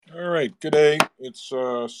right, good day. It's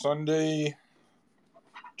Sunday,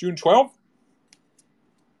 June 12th,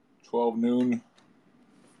 12 noon,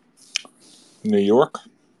 New York.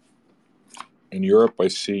 In Europe, I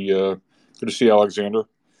see, good to see Alexander.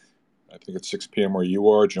 I think it's 6 p.m. where you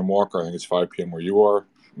are. Jim Walker, I think it's 5 p.m. where you are.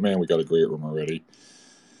 Man, we got a great room already.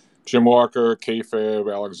 Jim Walker, K-Fab,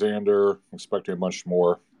 Alexander, expecting a bunch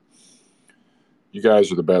more. You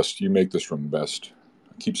guys are the best. You make this room the best.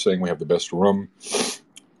 I keep saying we have the best room,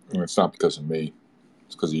 and it's not because of me.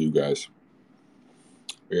 It's because of you guys.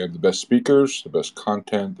 We have the best speakers, the best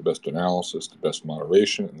content, the best analysis, the best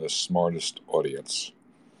moderation, and the smartest audience.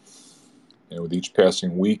 And with each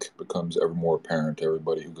passing week, it becomes ever more apparent to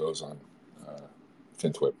everybody who goes on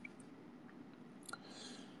FinTwit.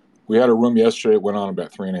 We had a room yesterday. It went on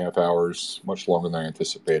about 3.5 hours, much longer than I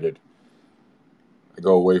anticipated. I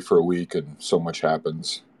go away for a week, and so much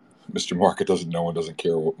happens. Mr. Market doesn't know and doesn't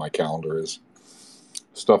care what my calendar is.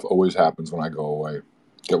 Stuff always happens when I go away.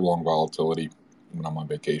 Get long volatility when I'm on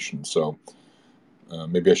vacation. So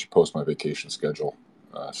maybe I should post my vacation schedule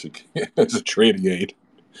as a trading aid.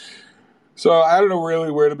 So I don't know really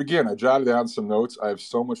where to begin. I jotted down some notes. I have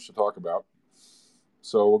so much to talk about.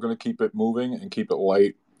 So we're going to keep it moving and keep it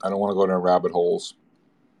light. I don't want to go down rabbit holes.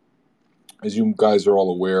 As you guys are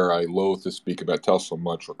all aware, I loathe to speak about Tesla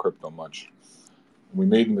much or crypto much. We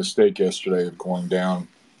made a mistake yesterday of going down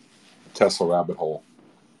the Tesla rabbit hole.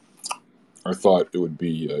 I thought it would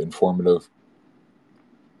be informative.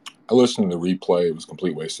 I listened to the replay. It was a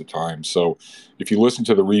complete waste of time. So if you listen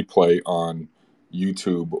to the replay on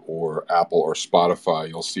YouTube or Apple or Spotify,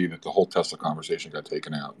 you'll see that the whole Tesla conversation got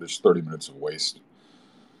taken out. There's 30 minutes of waste.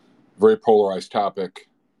 Very polarized topic.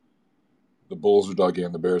 The bulls are dug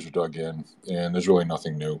in, the bears are dug in, and there's really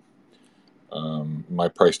nothing new. My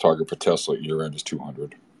price target for Tesla at year end is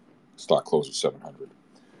 200. Stock closed at 700.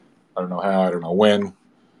 I don't know how, I don't know when,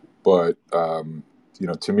 but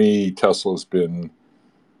to me, Tesla's been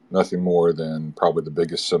nothing more than probably the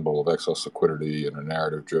biggest symbol of excess liquidity in a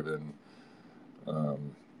narrative-driven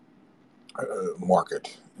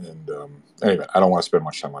market. And anyway, I don't want to spend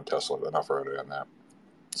much time on Tesla. Enough already on that.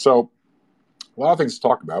 So, a lot of things to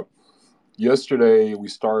talk about. Yesterday, we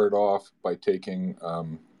started off by taking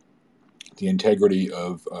the integrity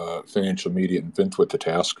of financial media and FinTwit to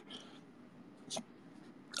task.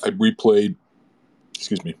 I replayed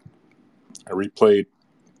a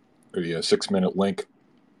 6-minute link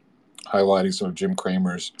highlighting some of Jim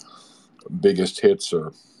Cramer's biggest hits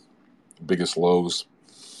or biggest lows.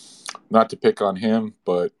 Not to pick on him,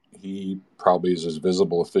 but he probably is as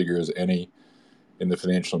visible a figure as any in the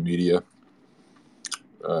financial media.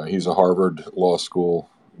 He's a Harvard Law School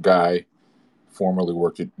guy, formerly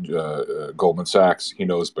worked at Goldman Sachs. He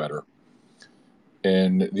knows better.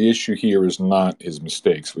 And the issue here is not his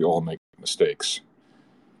mistakes. We all make mistakes.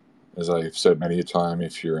 As I've said many a time,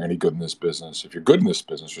 if you're any good in this business, if you're good in this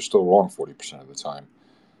business, you're still wrong 40% of the time.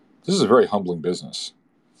 This is a very humbling business.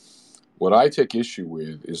 What I take issue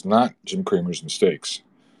with is not Jim Cramer's mistakes,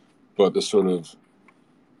 but the sort of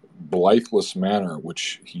blitheless manner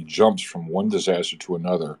which he jumps from one disaster to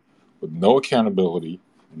another with no accountability,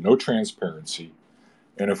 no transparency,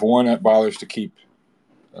 and if one bothers to keep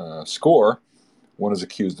score, one is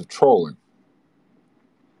accused of trolling.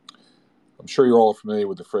 I'm sure you're all familiar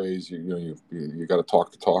with the phrase, you got to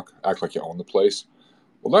talk the talk, act like you own the place.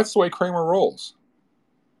 Well, that's the way Cramer rolls.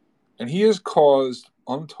 And he has caused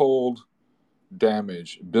untold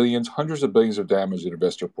damage, billions, hundreds of billions of damage in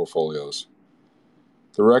investor portfolios.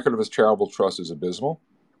 The record of his charitable trust is abysmal.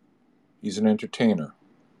 He's an entertainer.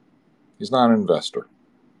 He's not an investor.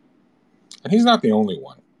 And he's not the only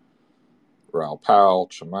one. Raoul Pal,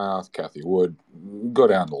 Chamath, Kathy Wood, go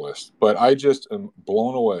down the list. But I just am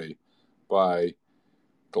blown away by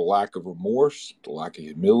the lack of remorse, the lack of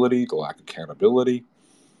humility, the lack of accountability.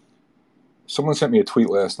 Someone sent me a tweet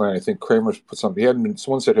last night. I think Kramer put something.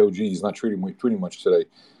 Someone said, "Oh, gee, he's not tweeting much today."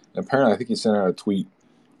 And apparently, I think he sent out a tweet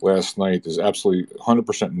last night. There's absolutely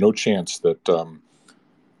 100% no chance that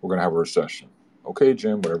we're going to have a recession. Okay,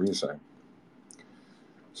 Jim, whatever you say.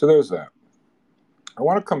 So there's that. I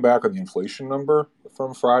want to come back on the inflation number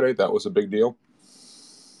from Friday. That was a big deal.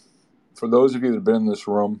 For those of you that have been in this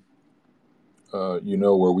room, you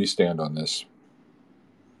know where we stand on this.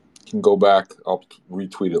 You can go back. I'll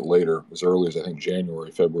retweet it later, as early as I think January,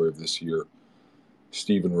 February of this year.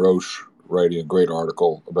 Stephen Roche writing a great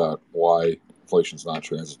article about why inflation is not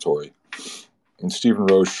transitory. And Stephen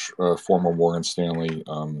Roche, former Morgan Stanley,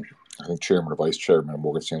 I think chairman or vice chairman of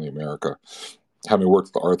Morgan Stanley America, having worked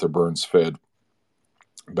with the Arthur Burns Fed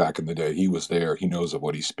back in the day, he was there. He knows of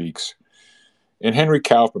what he speaks. And Henry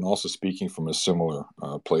Kaufman also speaking from a similar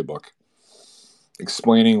playbook.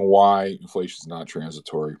 explaining why inflation is not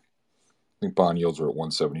transitory. I think bond yields are at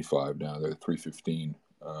 175 now. They're at 315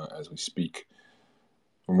 as we speak.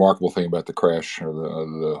 Remarkable thing about the crash or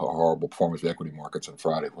the horrible performance of equity markets on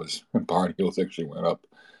Friday was bond yields actually went up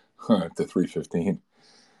to 315.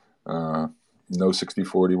 No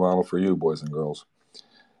 60-40 model for you, boys and girls.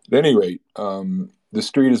 At any rate, the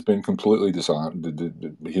street has been completely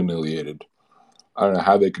humiliated. I don't know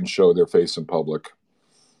how they can show their face in public.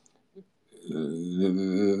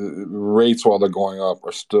 The rates, while they're going up,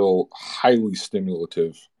 are still highly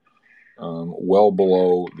stimulative, well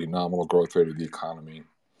below the nominal growth rate of the economy.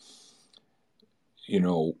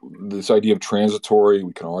 This idea of transitory,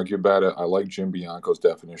 we can argue about it. I like Jim Bianco's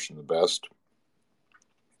definition the best.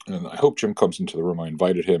 And I hope Jim comes into the room. I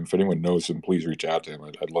invited him. If anyone knows him, please reach out to him.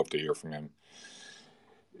 I'd love to hear from him.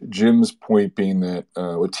 Jim's point being that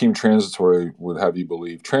what team transitory would have you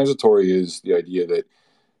believe. Transitory is the idea that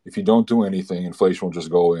if you don't do anything, inflation will just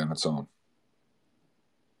go away on its own.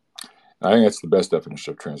 I think that's the best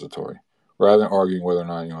definition of transitory. Rather than arguing whether or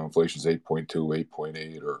not inflation is 8.2,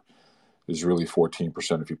 8.8, or is really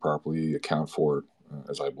 14% if you properly account for it,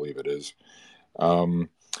 as I believe it is.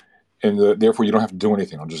 Therefore, you don't have to do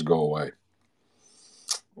anything. It'll just go away.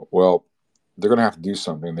 Well, they're going to have to do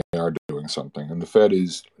something. They are doing something. And the Fed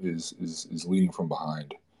is leading from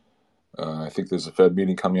behind. I think there's a Fed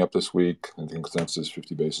meeting coming up this week. I think consensus is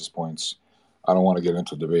 50 basis points. I don't want to get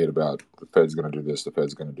into a debate about the Fed's going to do this, the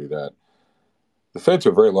Fed's going to do that. The Fed, to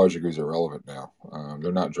a very large degree, is irrelevant now.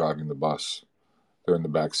 They're not driving the bus. They're in the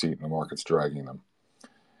back seat, and the market's dragging them.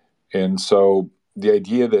 And so the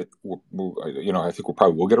idea that, I think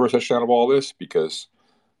we'll get a recession out of all this, because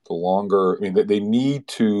the longer, they need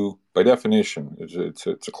to, by definition, it's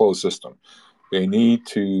a closed system.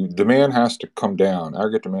 Demand has to come down,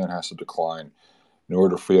 aggregate demand has to decline in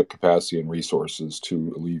order to free up capacity and resources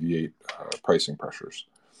to alleviate pricing pressures.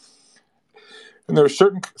 And there are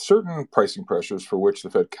certain pricing pressures for which the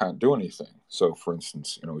Fed can't do anything. So, for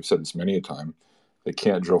instance, we've said this many a time, they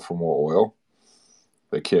can't drill for more oil,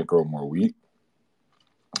 they can't grow more wheat.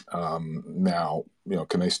 Now,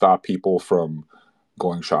 can they stop people from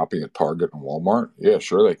going shopping at Target and Walmart? Yeah,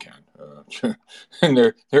 sure they can. And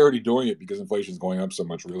they're already doing it because inflation is going up so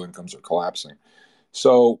much, real incomes are collapsing.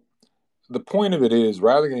 So the point of it is,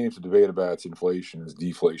 rather than getting into debate about it's inflation, it's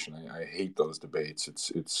deflation. I hate those debates.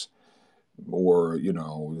 It's more,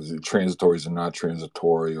 is it transitory, is it not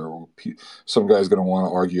transitory? Or some guy's going to want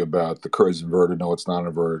to argue about the curve is inverted. No, it's not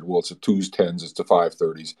inverted. Well, it's a 2s, 10s, it's a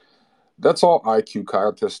 530s. That's all IQ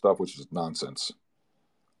contest stuff, which is nonsense.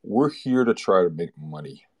 We're here to try to make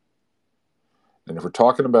money. And if we're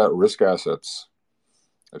talking about risk assets,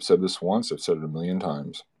 I've said this once, I've said it a million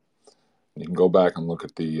times. You can go back and look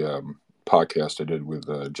at the podcast I did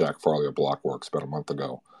with Jack Farley of Blockworks about a month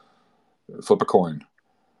ago. Flip a coin.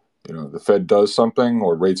 The Fed does something,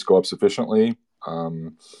 or rates go up sufficiently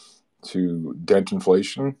to dent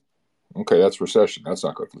inflation. Okay, that's recession. That's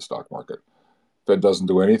not good for the stock market. Fed doesn't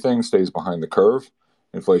do anything, stays behind the curve.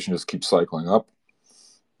 Inflation just keeps cycling up.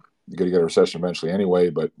 You're going to get a recession eventually anyway,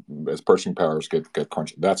 but as purchasing powers get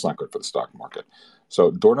crunched, that's not good for the stock market.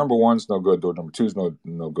 So door number 1's no good. Door number 2's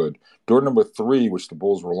no good. Door number 3, which the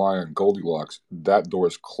bulls rely on, Goldilocks, that door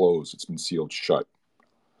is closed. It's been sealed shut.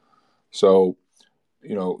 So,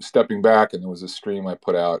 stepping back, and there was a stream I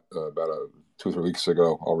put out about 2 or 3 weeks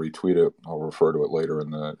ago. I'll retweet it. I'll refer to it later in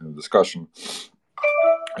the discussion.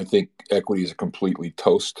 I think equities are completely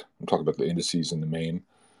toast. I'm talking about the indices in the main.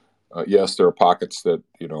 Yes, there are pockets that,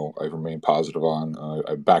 I've remained positive on.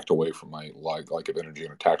 I backed away from my like of energy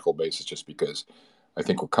on a tactical basis just because I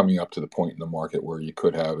think we're coming up to the point in the market where you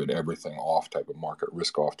could have an everything off type of market,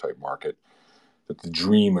 risk off type market, that the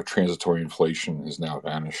dream of transitory inflation has now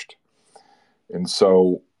vanished. And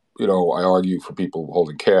so, I argue for people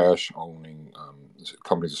holding cash, owning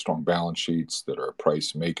companies with strong balance sheets that are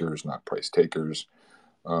price makers, not price takers,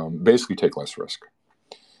 basically take less risk.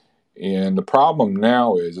 And the problem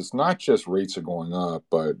now is it's not just rates are going up,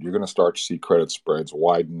 but you're going to start to see credit spreads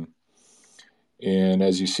widen. And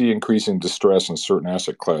as you see increasing distress in certain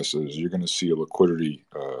asset classes, you're going to see a liquidity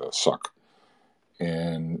suck.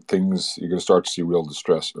 And you're going to start to see real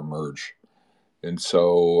distress emerge. And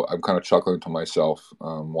so I'm kind of chuckling to myself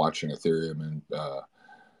watching Ethereum and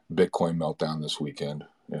Bitcoin meltdown this weekend.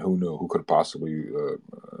 And who knew? Who could have possibly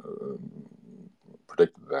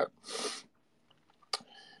predicted that?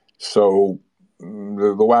 So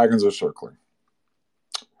the wagons are circling.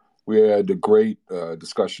 We had a great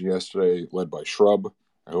discussion yesterday led by Shrub.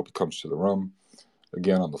 I hope he comes to the room.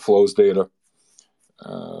 Again, on the flows data.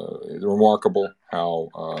 Remarkable how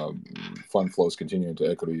fund flows continue into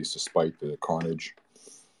equities despite the carnage.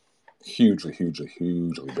 Hugely, hugely,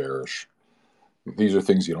 hugely bearish. These are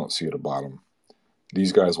things you don't see at the bottom.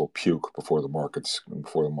 These guys will puke before the market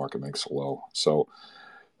makes a low. So,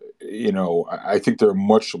 I think there are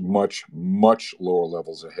much, much, much lower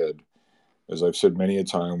levels ahead. As I've said many a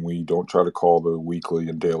time, we don't try to call the weekly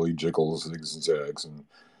and daily jiggles, zigs and zags, and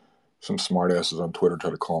some smartasses on Twitter try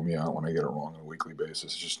to call me out when I get it wrong on a weekly basis.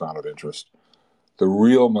 It's just not of interest. The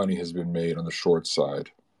real money has been made on the short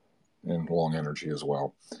side and long energy as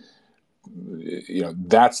well.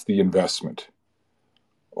 That's the investment.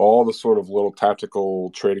 All the sort of little tactical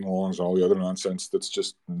trading longs and all the other nonsense, that's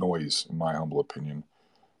just noise, in my humble opinion.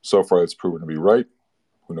 So far, it's proven to be right.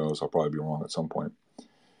 Who knows? I'll probably be wrong at some point.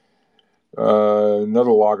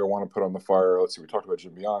 Another log I want to put on the fire. Let's see. We talked about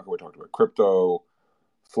Jim Bianco. We talked about crypto,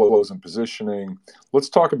 flows and positioning. Let's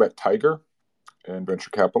talk about Tiger and venture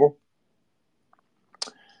capital.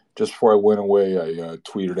 Just before I went away, I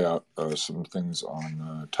tweeted out some things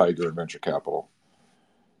on Tiger and venture capital.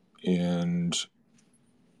 And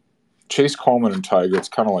Chase Coleman and Tiger, it's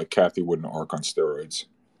kind of like Kathy Wood and Arc on steroids.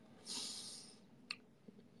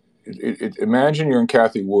 Imagine you're in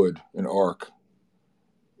Kathy Wood and Arc,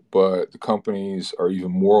 but the companies are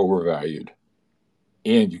even more overvalued,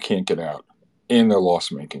 and you can't get out, and they're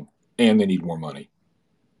loss-making, and they need more money.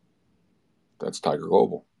 That's Tiger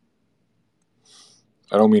Global.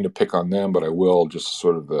 I don't mean to pick on them, but I will, just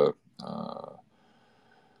sort of the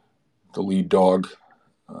lead dog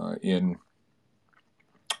in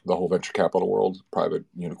the whole venture capital world, private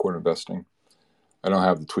unicorn investing. I don't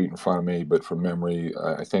have the tweet in front of me, but from memory,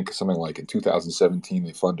 I think something like in 2017,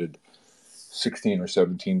 they funded 16 or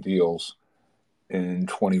 17 deals. In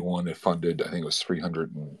 21, they funded, I think it was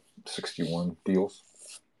 361 deals.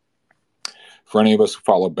 For any of us who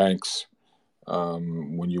follow banks,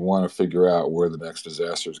 when you want to figure out where the next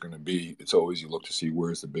disaster is going to be, it's always you look to see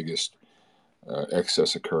where's the biggest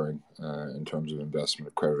excess occurring in terms of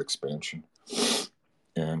investment, credit expansion,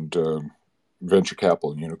 and venture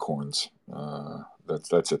capital and unicorns.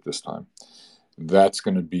 That's it this time. That's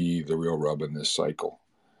going to be the real rub in this cycle.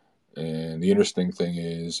 And the interesting thing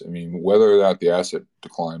is, whether or not the asset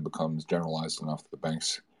decline becomes generalized enough that the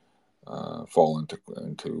banks fall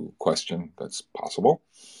into question, that's possible.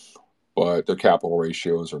 But their capital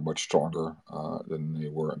ratios are much stronger than they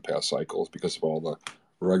were in past cycles because of all the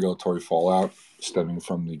regulatory fallout stemming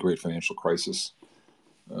from the great financial crisis.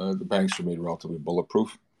 The banks are made relatively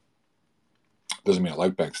bulletproof. Doesn't mean I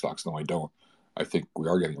like bank stocks. No, I don't. I think we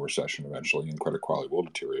are getting a recession eventually, and credit quality will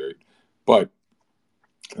deteriorate. But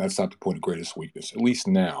that's not the point of greatest weakness, at least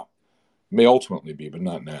now. It may ultimately be, but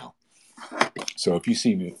not now. So if you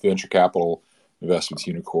see venture capital investments,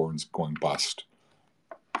 unicorns going bust,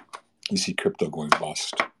 you see crypto going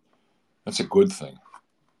bust, that's a good thing.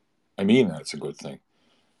 I mean that it's a good thing,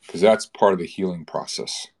 because that's part of the healing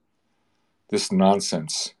process. This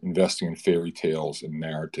nonsense, investing in fairy tales and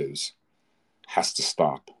narratives, has to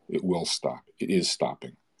stop. It will stop. It is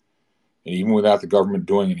stopping. And even without the government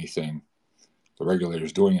doing anything, the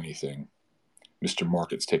regulators doing anything, Mr.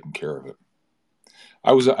 Market's taking care of it.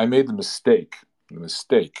 I made the mistake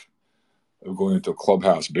of going into a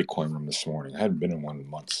Clubhouse Bitcoin room this morning. I hadn't been in one in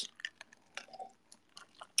months.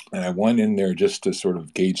 And I went in there just to sort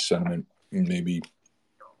of gauge sentiment and maybe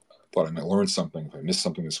thought I might learn something if I missed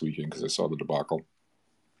something this weekend because I saw the debacle.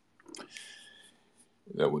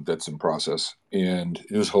 That's in process. And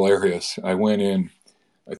it was hilarious. I went in,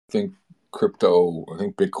 I think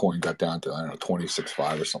Bitcoin got down to,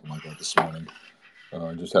 26.5 or something like that this morning.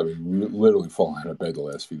 Just having literally fallen out of bed the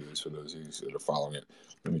last few days for those of you that are following it.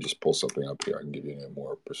 Let me just pull something up here. I can give you a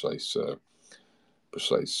more precise. Here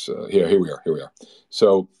we are.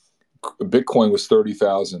 So Bitcoin was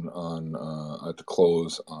 30,000 on at the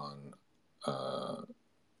close on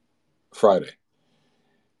Friday,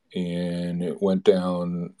 and it went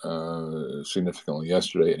down significantly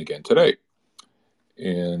yesterday and again today.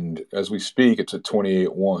 And as we speak, it's at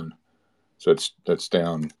 28.1. So that's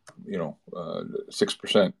down,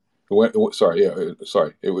 6%.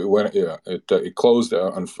 It closed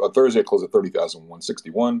on Thursday. It closed at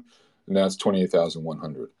 30,161, and now it's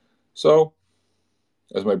 28,100. So,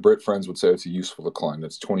 as my Brit friends would say, it's a useful decline.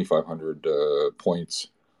 That's 2,500 points,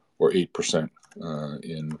 or 8%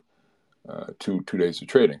 in 2 days of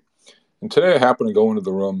trading. And today I happened to go into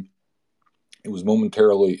the room. It was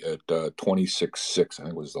momentarily at 26.6, I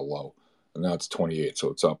think was the low. And now it's 28, so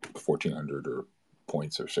it's up 1,400 or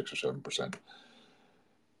points or 6 or 7%.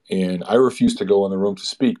 And I refuse to go in the room to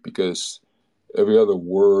speak because every other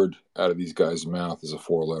word out of these guys' mouth is a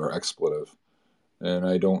 4-letter expletive. And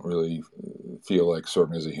I don't really feel like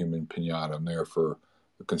serving as a human pinata. I'm there for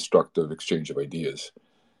a constructive exchange of ideas.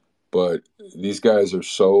 But these guys are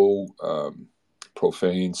so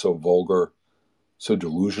profane, so vulgar, so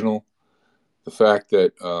delusional. The fact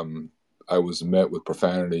that I was met with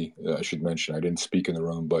profanity, I should mention, I didn't speak in the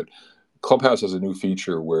room, but Clubhouse has a new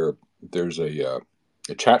feature where there's a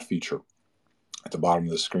chat feature at the bottom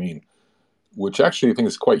of the screen, which actually I think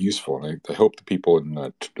is quite useful, and I hope the people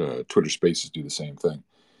in Twitter Spaces do the same thing.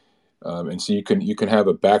 And so you can have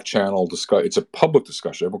a back channel discuss. It's a public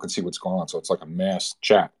discussion; everyone can see what's going on. So it's like a mass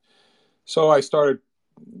chat. So I started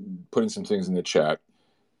putting some things in the chat,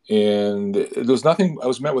 and there was nothing. I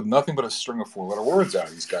was met with nothing but a string of 4-letter words out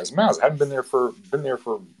of these guys' mouths. I haven't been there for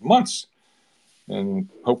months. And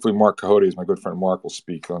hopefully Marc Cohodes, my good friend Marc, will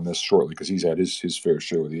speak on this shortly because he's had his fair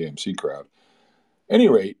share with the AMC crowd. At any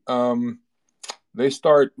rate, they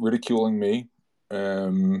start ridiculing me.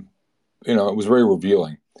 It was very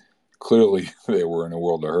revealing. Clearly, they were in a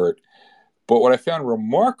world of hurt. But what I found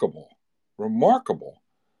remarkable,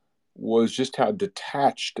 was just how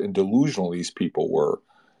detached and delusional these people were.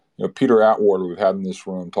 Peter Atwater, we've had in this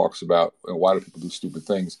room, talks about why do people do stupid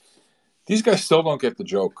things. These guys still don't get the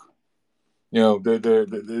joke. So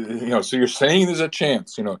you're saying there's a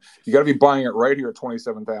chance. You got to be buying it right here at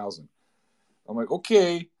 27,000. I'm like,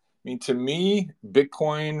 okay. I mean, to me,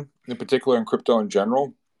 Bitcoin in particular and crypto in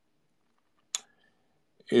general,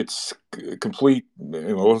 it's complete.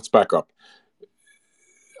 Let's back up.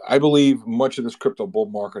 I believe much of this crypto bull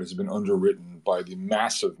market has been underwritten by the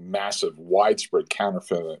massive, widespread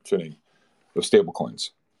counterfeiting of stablecoins,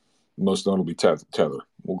 most notably Tether.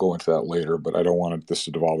 We'll go into that later, but I don't want this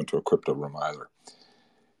to devolve into a crypto room either.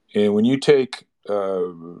 And when you take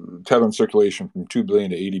Tether in circulation from 2 billion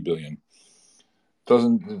to 80 billion,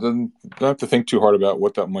 don't have to think too hard about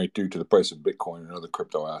what that might do to the price of Bitcoin and other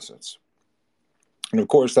crypto assets. And of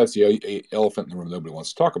course, that's the elephant in the room nobody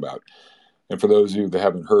wants to talk about. And for those of you that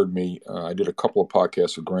haven't heard me, I did a couple of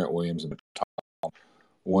podcasts with Grant Williams and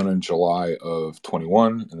one in July of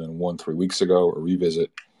 21, and then one 3 weeks ago, a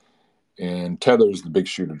revisit. And Tether's the big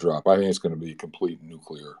shoe to drop. I think it's going to be a complete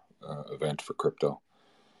nuclear event for crypto.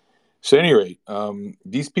 So at any rate,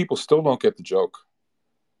 these people still don't get the joke,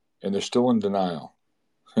 and they're still in denial.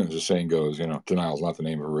 As the saying goes, denial is not the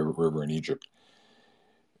name of a river in Egypt.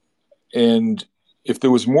 And if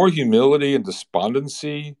there was more humility and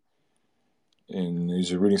despondency, and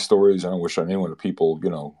these are reading stories, I don't wish on anyone of people,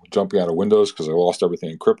 jumping out of windows because I lost everything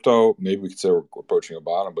in crypto. Maybe we could say we're approaching a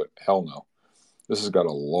bottom, but hell no. This has got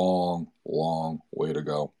a long, long way to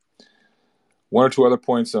go. One or two other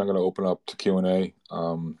points, and I'm going to open up to Q&A.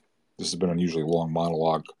 This has been an unusually long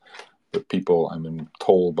monologue, but I'm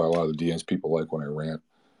told by a lot of the DMs people like when I rant.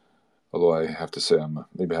 Although I have to say I'm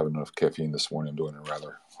maybe having enough caffeine this morning. I'm doing it in a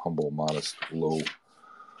rather humble, modest,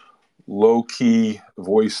 low-key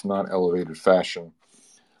voice, not elevated fashion.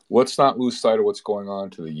 Let's not lose sight of what's going on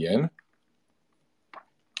to the yen,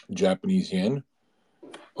 Japanese yen.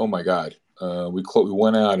 Oh my God. We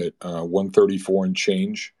went out at 134 and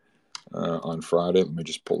change on Friday. Let me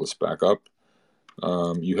just pull this back up.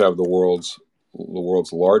 You have the world's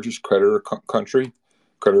largest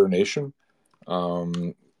creditor nation,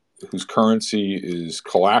 whose currency is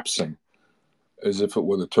collapsing as if it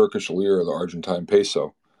were the Turkish lira or the Argentine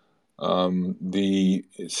peso.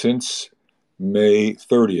 Since May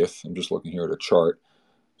 30th, I'm just looking here at a chart.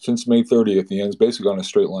 Since May 30th, the yen's basically gone a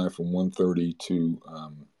straight line from 130 to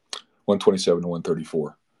 127 to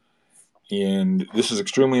 134. And this is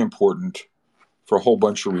extremely important for a whole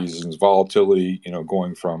bunch of reasons. Volatility,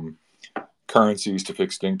 going from currencies to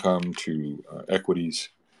fixed income to equities.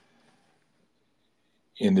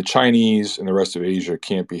 And the Chinese and the rest of Asia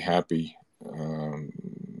can't be happy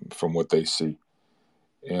from what they see.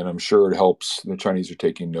 And I'm sure it helps. The Chinese are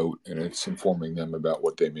taking note, and it's informing them about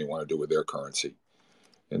what they may want to do with their currency.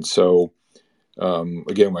 And so,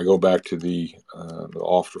 again, when I go back to the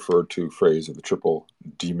oft referred to phrase of the triple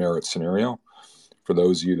demerit scenario, for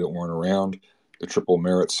those of you that weren't around, the triple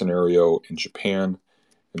merit scenario in Japan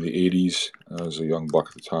in the 80s, I was a young buck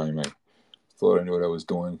at the time. I thought I knew what I was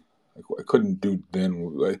doing. I couldn't do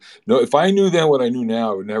then. No, if I knew then what I knew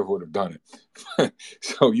now, I never would have done it.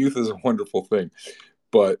 So youth is a wonderful thing.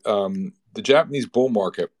 But the Japanese bull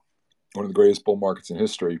market, one of the greatest bull markets in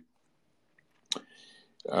history,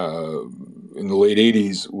 in the late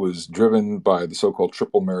 80s was driven by the so-called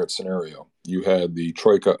triple merit scenario. You had the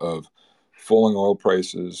troika of falling oil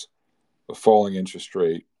prices, a falling interest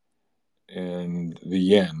rate, and the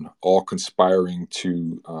yen all conspiring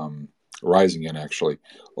to, rising yen actually,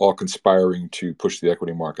 all conspiring to push the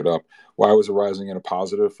equity market up. Why was a rising yen a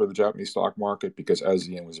positive for the Japanese stock market? Because as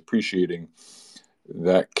the yen was appreciating,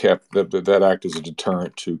 that acted as a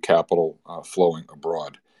deterrent to capital flowing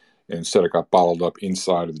abroad. and instead it got bottled up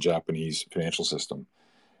inside of the Japanese financial system.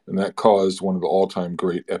 And that caused one of the all-time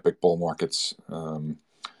great epic bull markets. The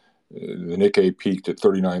Nikkei peaked at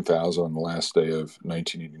 39,000 on the last day of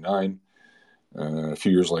 1989. A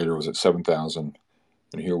few years later, it was at 7,000.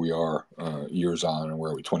 And here we are years on, and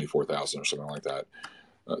where are we, 24,000 or something like that.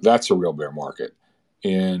 That's a real bear market.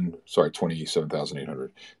 And, sorry,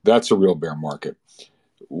 27,800. That's a real bear market.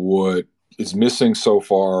 What is missing so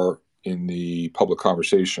far in the public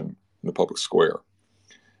conversation, in the public square,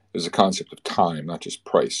 is the concept of time, not just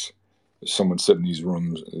price. As someone said in these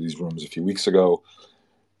rooms a few weeks ago,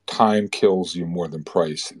 time kills you more than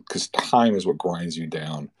price, because time is what grinds you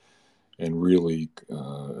down and really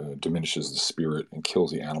diminishes the spirit and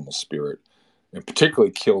kills the animal spirit, and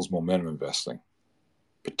particularly kills momentum investing.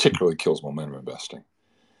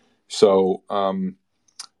 So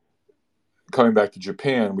coming back to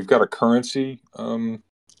Japan, we've got a currency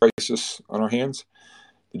crisis on our hands.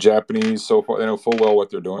 The Japanese, so far, they know full well what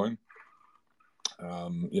they're doing.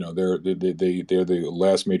 They're the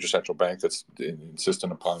last major central bank that's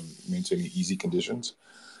insistent upon maintaining easy conditions,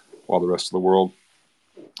 while the rest of the world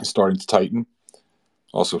is starting to tighten.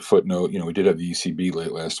 Also, footnote, we did have the ECB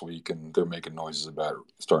late last week, and they're making noises about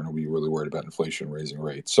starting to be really worried about inflation, raising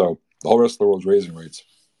rates. So the whole rest of the world's raising rates,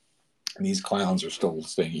 and these clowns are still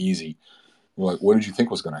staying easy. We're like, what did you think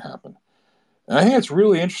was going to happen? And I think it's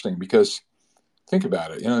really interesting because, think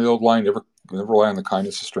about it. The old line, never rely on the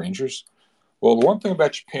kindness of strangers. Well, the one thing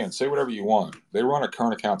about Japan, say whatever you want, they run a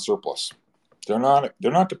current account surplus. They're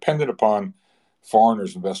not dependent upon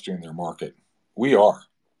foreigners investing in their market. We are.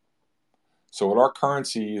 So what our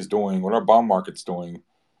currency is doing, what our bond market's doing,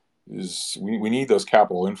 is we need those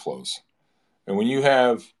capital inflows. And when you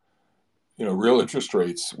have, real interest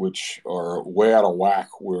rates, which are way out of whack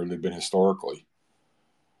where they've been historically,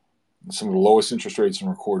 some of the lowest interest rates in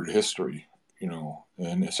recorded history,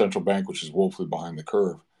 and a central bank which is woefully behind the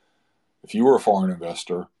curve. If you were a foreign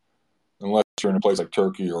investor, unless you're in a place like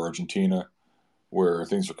Turkey or Argentina, where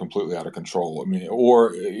things are completely out of control,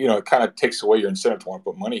 or it kind of takes away your incentive to want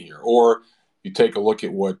to put money here, or you take a look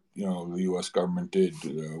at what the U.S. government did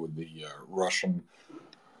with the Russian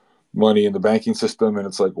money in the banking system, and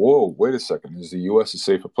it's like, whoa, wait a second, is the U.S. as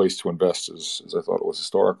safe a place to invest as I thought it was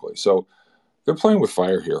historically? So they're playing with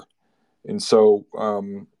fire here, and so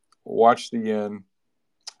watch the yen,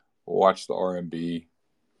 watch the RMB.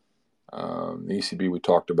 The ECB we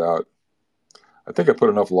talked about. I think I put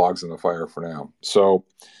enough logs in the fire for now. So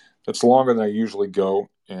that's longer than I usually go.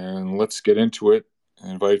 And let's get into it. I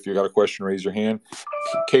invite, if you got a question, raise your hand.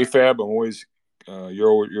 KFAB, I'm always,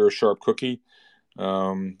 you're a sharp cookie.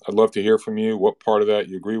 I'd love to hear from you. What part of that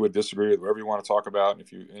you agree with, disagree with, whatever you want to talk about. And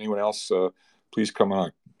if anyone else, please come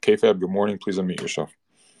on. KFAB, good morning. Please unmute yourself.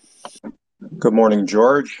 Good morning,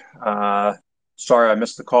 George. Sorry I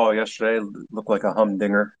missed the call yesterday. Looked like a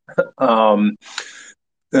humdinger. And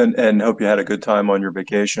hope you had a good time on your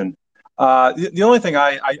vacation. The only thing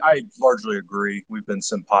I largely agree. We've been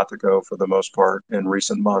simpatico for the most part in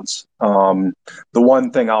recent months. The one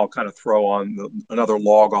thing I'll kind of throw on, another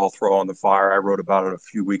log I'll throw on the fire, I wrote about it a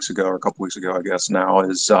few weeks ago, or a couple weeks ago, I guess now,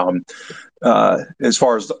 is as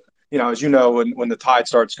far as, as you know, when the tide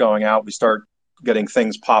starts going out, we start getting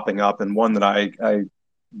things popping up. And one that I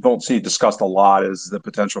don't see discussed a lot is the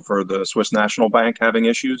potential for the Swiss National Bank having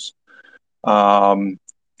issues.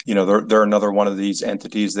 They're another one of these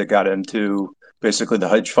entities that got into basically the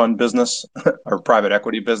hedge fund business or private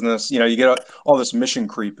equity business. You get all this mission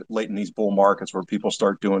creep late in these bull markets where people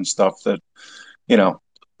start doing stuff that,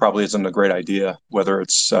 probably isn't a great idea, whether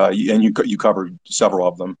it's, and you covered several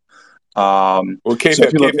of them. Well,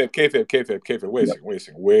 KFAB,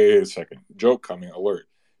 wait a second. Joke coming, alert.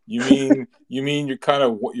 You mean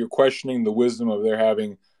you're questioning the wisdom of their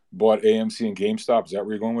having bought AMC and GameStop? Is that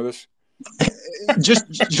where you're going with this?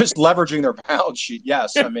 just leveraging their balance sheet.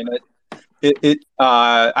 Yes. I mean,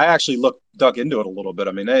 I actually dug into it a little bit.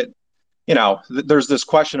 I mean, there's this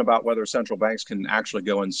question about whether central banks can actually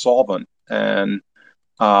go insolvent. And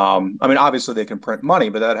obviously they can print money,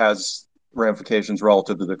 but that has ramifications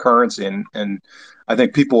relative to the currency. And I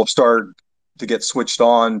think people have started to get switched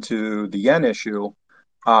on to the yen issue.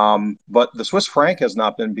 But the Swiss franc has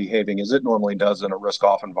not been behaving as it normally does in a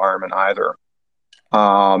risk-off environment either.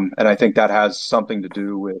 And I think that has something to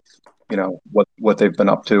do with, what they've been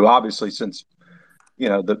up to. Obviously, since,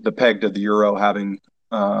 the peg to the euro having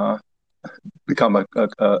become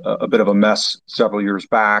a bit of a mess several years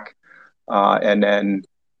back, and then,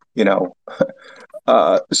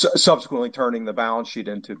 subsequently turning the balance sheet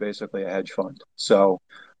into basically a hedge fund. So,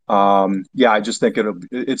 I just think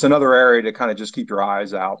it's another area to kind of just keep your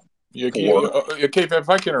eyes out. If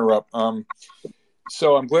I can interrupt,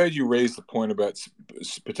 So I'm glad you raised the point about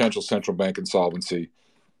potential central bank insolvency.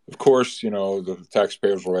 Of course, the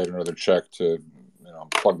taxpayers will write another check to,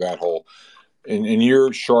 plug that hole. And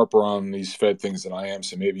you're sharper on these Fed things than I am,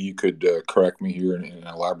 so maybe you could correct me here and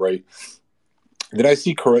elaborate. Did I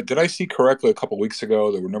see correct? Did I see correctly a couple of weeks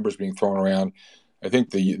ago? There were numbers being thrown around. I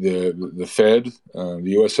think the Fed, the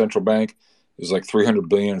U.S. central bank, is like 300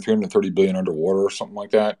 billion, 330 billion underwater or something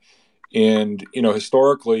like that. And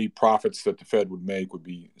historically, profits that the Fed would make would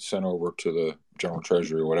be sent over to the general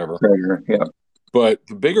treasury or whatever. Treasury, yeah. But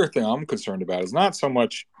the bigger thing I'm concerned about is not so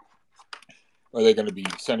much are they going to be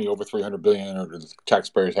sending over 300 billion, or do the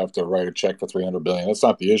taxpayers have to write a check for 300 billion? That's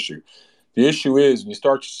not the issue. The issue is when you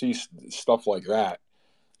start to see stuff like that,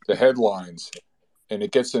 the headlines, and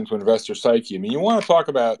it gets into investor psyche. I mean, you want to talk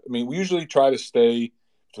about. I mean, we usually try to stay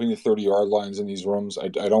between the 30-yard lines in these rooms. I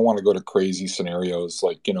don't want to go to crazy scenarios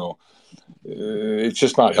like it's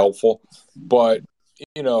just not helpful. But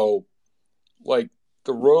like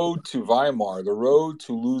the road to Weimar, the road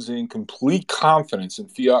to losing complete confidence in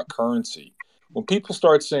fiat currency. When people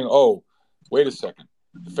start saying, "Oh, wait a second,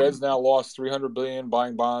 the Fed's now lost 300 billion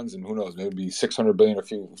buying bonds, and who knows, maybe 600 billion a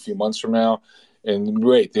few months from now," and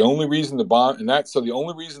wait, the only reason the bond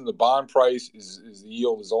price is the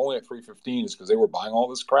yield is only at 315 is because they were buying all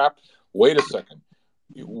this crap. Wait a second,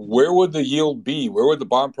 where would the yield be? Where would the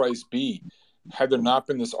bond price be had there not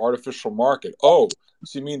been this artificial market? Oh,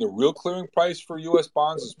 so you mean the real clearing price for U.S.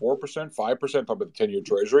 bonds is 4%, 5%, talk about the 10-year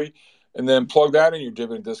Treasury, and then plug that in your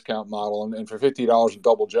dividend discount model, and for $50 in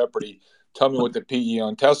double jeopardy, tell me what the PE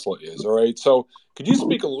on Tesla is. All right. So could you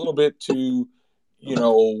speak a little bit to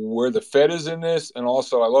where the Fed is in this, and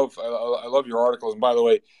also I love your articles. And by the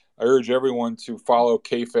way, I urge everyone to follow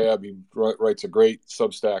KFAB. He writes a great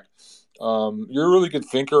Substack. You're a really good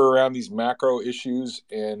thinker around these macro issues,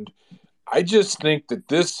 and I just think that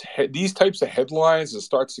these types of headlines that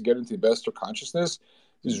starts to get into investor consciousness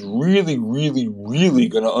is really, really, really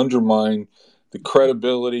going to undermine the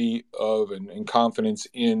credibility of and confidence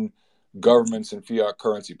in governments and fiat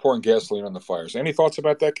currency, pouring gasoline on the fires. Any thoughts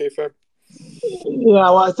about that, KFAB? Yeah,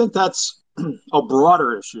 well, I think that's a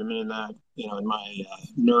broader issue. I mean, that in my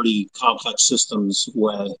nerdy complex systems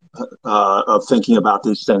way of thinking about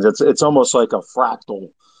these things, it's almost like a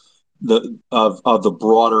fractal of the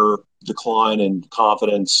broader decline in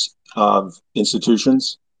confidence of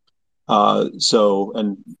institutions.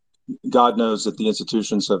 And God knows that the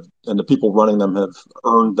institutions have, and the people running them have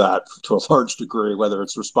earned that to a large degree, whether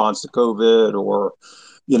it's response to COVID or,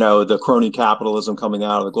 the crony capitalism coming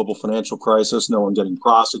out of the global financial crisis, no one getting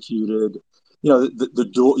prosecuted. The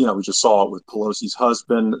dual, we just saw it with Pelosi's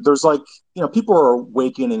husband. There's people are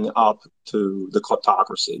wakening up to the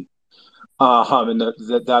kleptocracy. And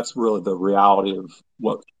that's really the reality of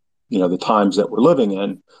what, the times that we're living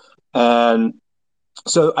in. And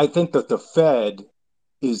so I think that the Fed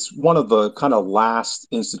is one of the kind of last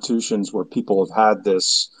institutions where people have had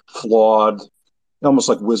this flawed, almost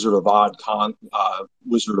like Wizard of Oz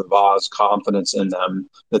confidence in them,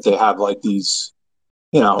 that they have like these,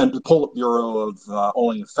 and the Politburo of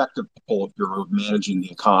only effective Politburo of managing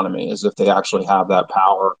the economy, as if they actually have that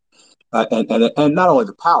power, and not only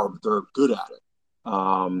the power, but they're good at it.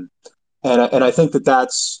 And I think that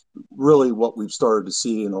that's really what we've started to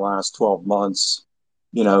see in the last 12 months.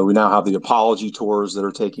 We now have the apology tours that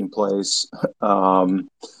are taking place.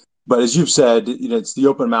 But as you've said, it's the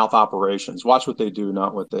open mouth operations. Watch what they do,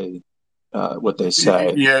 not what they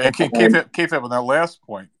say. Yeah, and KFAB on that last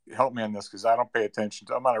point, help me on this because I don't pay attention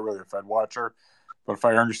I'm not really a Fed watcher, but if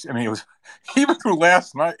I understand, I mean, it was even through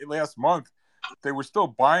last month, they were still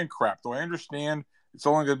buying crap. Do I understand it's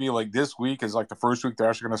only going to be like this week is like the first week they're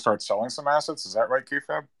actually going to start selling some assets? Is that right,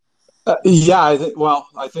 KFAB? Yeah,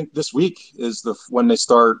 I think this week is when they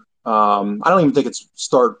start. I don't even think it's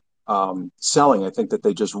start selling. I think that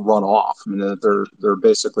they just run off. I mean, they're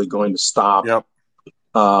basically going to stop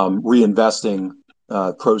reinvesting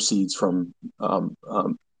proceeds from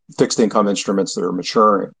fixed income instruments that are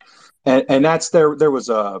maturing, and that's there was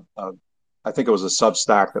I think it was a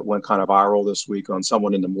Substack that went kind of viral this week on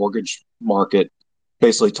someone in the mortgage market,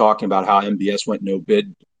 basically talking about how MBS went no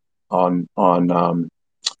bid on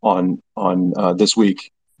this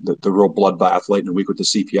week, the real bloodbath late in the week with the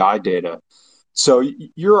CPI data. So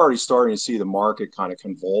you're already starting to see the market kind of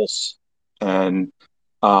convulse, and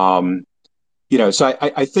so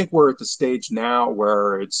I think we're at the stage now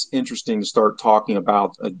where it's interesting to start talking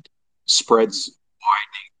about spreads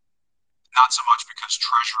widening. Not so much because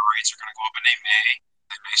treasury rates are going to go up, and they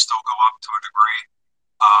may still go up to a degree.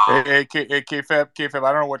 KFAB,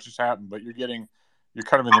 I don't know what just happened, but you're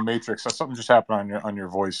kind of in the matrix. So something just happened on your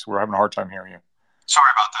voice. We're having a hard time hearing you. Sorry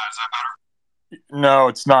about that. Is that better? No,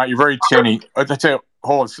 it's not. You're very tinny. I tell you,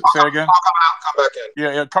 hold on. Say it again. Come back in.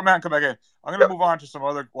 Yeah, come out and come back in. I'm going to Yep. move on to some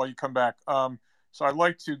other while you come back. So I'd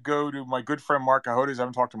like to go to my good friend Marc Cohodes. I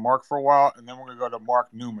haven't talked to Marc for a while, and then we're going to go to Mark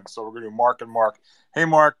Newman. So we're going to do Marc and Marc. Hey,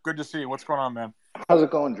 Marc, good to see you. What's going on, man? How's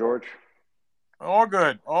it going, George? All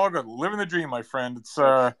good, all good. Living the dream, my friend. It's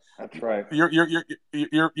That's right.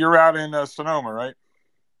 you're out in Sonoma, right?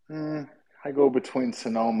 I go between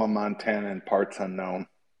Sonoma, Montana, and parts unknown.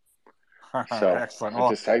 So Excellent. I Well,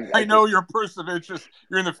 just, I, I I know just, you're a person of interest.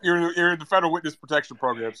 You're in the Federal Witness Protection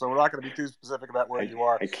Program, so we're not going to be too specific about where I, you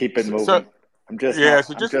are. I keep it So moving. I'm just yeah, not,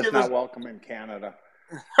 so I'm just just give us. not welcome in Canada.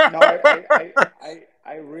 No,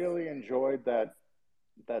 I really enjoyed that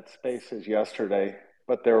Spaces yesterday,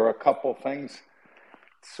 but there were a couple things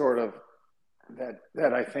sort of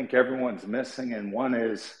that I think everyone's missing, and one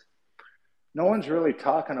is no one's really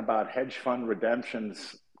talking about hedge fund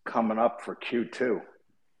redemptions coming up for Q2.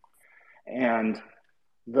 And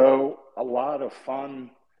though a lot of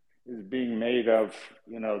fun is being made of,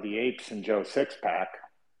 the apes and Joe Sixpack,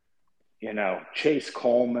 Chase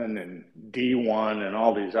Coleman and D1 and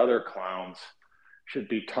all these other clowns should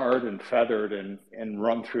be tarred and feathered and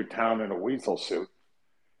run through town in a weasel suit.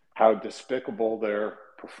 How despicable their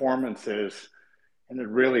performance is. And it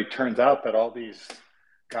really turns out that all these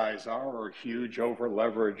guys are huge, over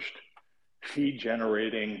leveraged, fee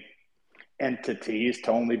generating entities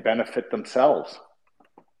to only benefit themselves.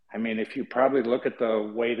 I mean, if you probably look at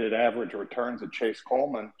the weighted average returns of Chase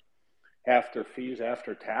Coleman after fees,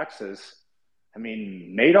 after taxes, I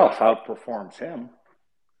mean, Madoff outperforms him.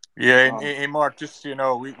 Yeah, and Marc, just so you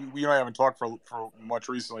know, we and I haven't talked for much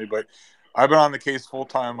recently, but I've been on the case full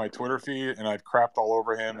time on my Twitter feed, and I've crapped all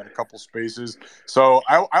over him in a couple spaces. So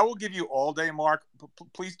I will give you all day, Marc.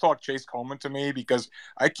 Please talk Chase Coleman to me because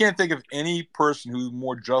I can't think of any person who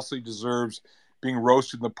more justly deserves being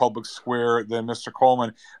roasted in the public square than Mr.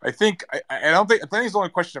 Coleman. I don't think it's only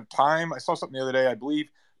a question of time. I saw something the other day. I believe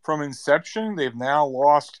from inception they've now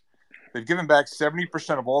lost. They've given back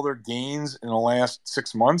 70% of all their gains in the last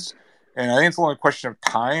 6 months. And I think it's only a question of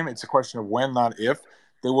time. It's a question of when, not if.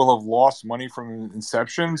 They will have lost money from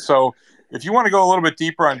inception. So if you want to go a little bit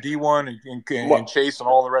deeper on D1 and Well, Chase and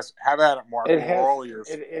all the rest, have at it, Marc. it We're has all ears.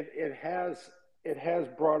 it has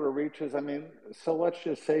broader reaches. I mean, so let's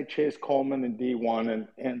just say Chase Coleman and D1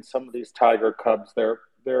 and some of these Tiger Cubs,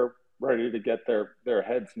 they're ready to get their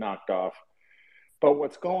heads knocked off. But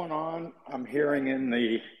what's going on, I'm hearing in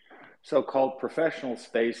the so-called professional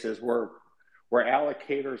spaces where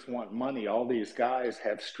allocators want money. All these guys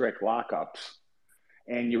have strict lockups,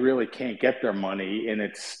 and you really can't get their money, and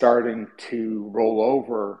it's starting to roll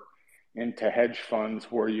over into hedge funds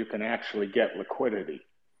where you can actually get liquidity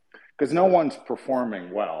because no one's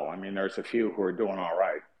performing well. I mean, there's a few who are doing all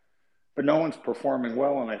right, but no one's performing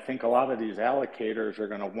well, and I think a lot of these allocators are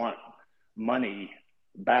going to want money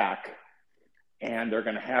back, and they're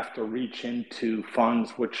going to have to reach into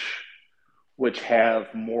funds which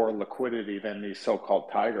have more liquidity than these so-called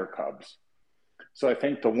tiger cubs. So I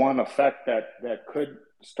think the one effect that could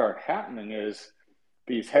start happening is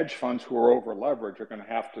these hedge funds who are over leveraged are going to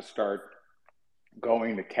have to start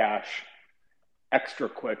going to cash extra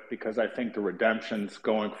quick because I think the redemptions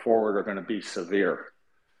going forward are going to be severe.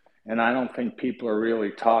 And I don't think people are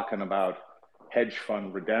really talking about hedge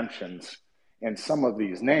fund redemptions. And some of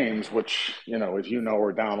these names, which, as you know,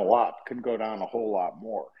 are down a lot, could go down a whole lot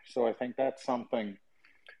more. So I think that's something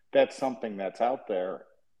that's out there.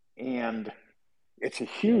 And it's a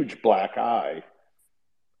huge black eye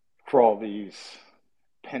for all these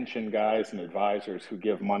pension guys and advisors who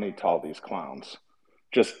give money to all these clowns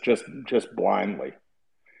just blindly.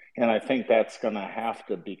 And I think that's going to have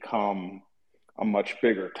to become a much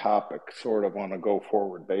bigger topic sort of on a go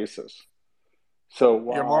forward basis. So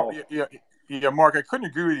Yeah, Marc. while Yeah, Marc. I couldn't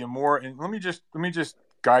agree with you more. And let me just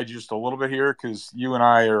guide you just a little bit here because you and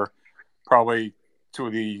I are probably two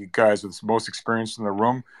of the guys with most experience in the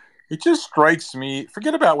room. It just strikes me.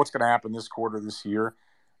 Forget about what's going to happen this quarter, this year.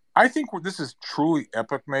 I think this is truly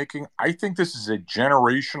epic making. I think this is a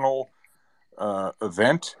generational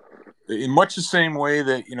event, in much the same way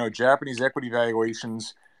that Japanese equity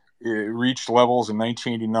valuations reached levels in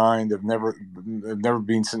 1989 they've never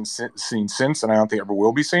been seen since, and I don't think ever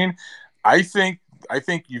will be seen. I think I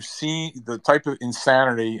think you've seen the type of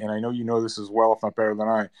insanity, and I know you know this as well, if not better than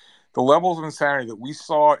I. The levels of insanity that we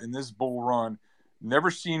saw in this bull run,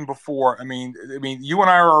 never seen before. I mean, you and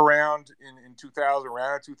I are around in 2000,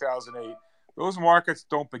 around 2008. Those markets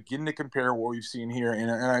don't begin to compare what we've seen here.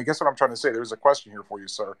 And I guess what I'm trying to say, there's a question here for you,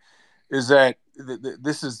 sir, is that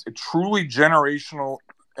this is a truly generational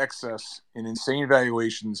excess in insane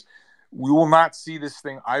valuations. We will not see this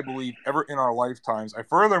thing, I believe, ever in our lifetimes. I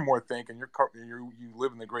furthermore think, and you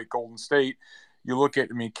live in the great Golden State, you look at,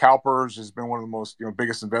 I mean, CalPERS has been one of the most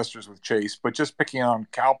biggest investors with Chase, but just picking on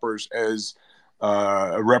CalPERS as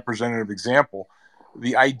a representative example,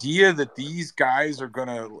 the idea that these guys are going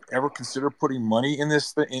to ever consider putting money in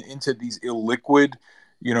this into these illiquid,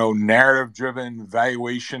 narrative-driven,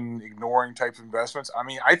 valuation ignoring type of investments. I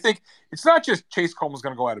mean, I think it's not just Chase Coleman's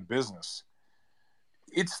going to go out of business.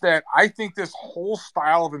 It's that I think this whole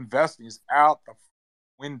style of investing is out the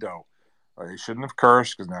window. I shouldn't have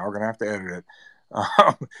cursed because now we're going to have to edit it.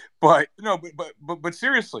 But no, but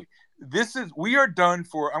seriously, we are done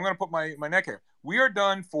for. I'm going to put my neck here. We are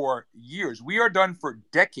done for years. We are done for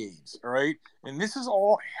decades. All right, and this is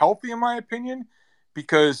all healthy in my opinion,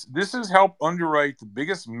 because this has helped underwrite the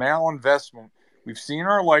biggest malinvestment we've seen in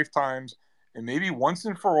our lifetimes, and maybe once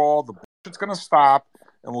and for all, the bullshit's going to stop,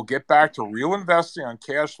 and we'll get back to real investing on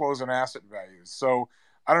cash flows and asset values. So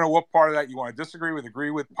I don't know what part of that you want to disagree with,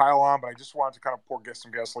 agree with, pile on, but I just wanted to kind of get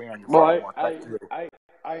some gasoline on your fire, Mark.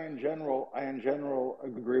 I in general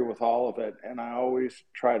agree with all of it, and I always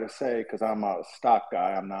try to say, because I'm a stock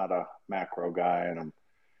guy, I'm not a macro guy, and I'm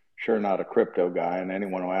sure not a crypto guy. And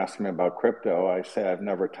anyone who asks me about crypto, I say I've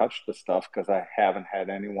never touched the stuff because I haven't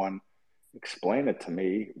had anyone explain it to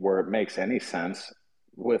me where it makes any sense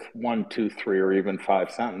with 1, 2, 3, or even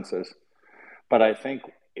 5 sentences. But I think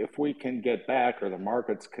if we can get back, or the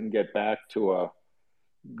markets can get back to a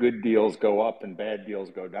good deals go up and bad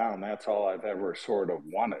deals go down, that's all I've ever sort of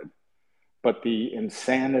wanted. But the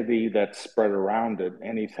insanity that's spread around it,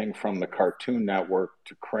 anything from the Cartoon Network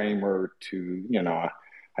to Kramer to,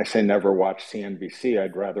 I say never watch CNBC,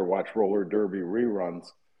 I'd rather watch roller derby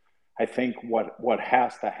reruns. I think what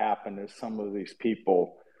has to happen is some of these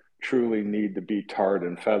people truly need to be tarred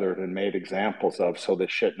and feathered and made examples of, so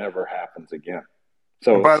this shit never happens again.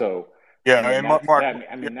 That's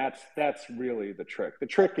really the trick. The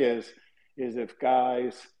trick is if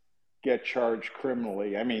guys get charged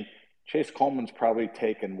criminally. I mean, Chase Coleman's probably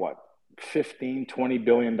taken what, 15, $20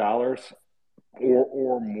 billion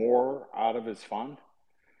or more out of his fund.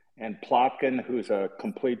 And Plotkin, who's a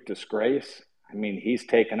complete disgrace, I mean, he's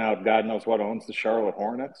taken out God knows what, owns the Charlotte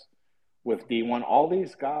Hornets with D1. All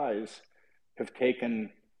these guys have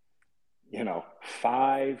taken,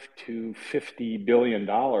 $5 to $50 billion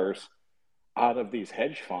out of these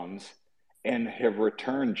hedge funds and have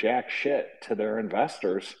returned jack shit to their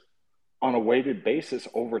investors on a weighted basis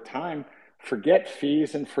over time. Forget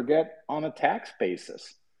fees and forget on a tax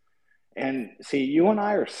basis. And see, you and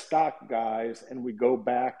I are stock guys, and we go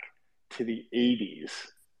back to the 80s.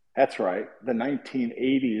 That's right, the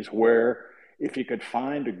 1980s, where if you could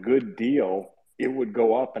find a good deal, it would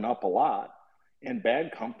go up and up a lot, and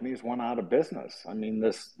bad companies went out of business. I mean,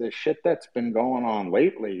 this shit that's been going on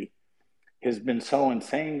lately has been so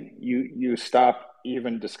insane, you stop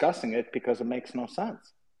even discussing it because it makes no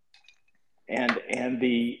sense. And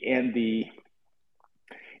the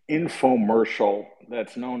infomercial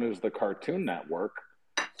that's known as the Cartoon Network,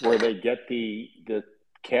 where they get the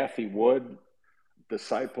Kathy Wood,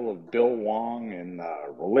 disciple of Bill Wong, and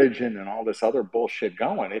religion and all this other bullshit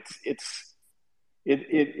going. It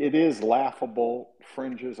is laughable,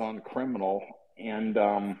 fringes on criminal, and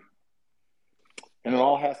it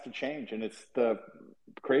all has to change. And it's the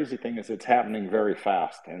crazy thing is it's happening very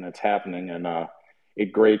fast, and it's happening in at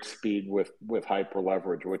great speed with hyper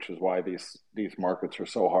leverage, which is why these markets are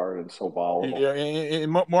so hard and so volatile. Yeah, and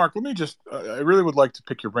Mark, let me just, I really would like to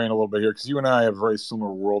pick your brain a little bit here, because you and I have a very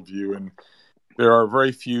similar worldview, and there are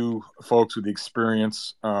very few folks with the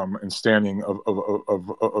experience and standing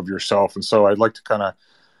of yourself. And so I'd like to kind of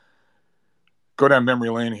go down memory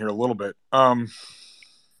lane here a little bit.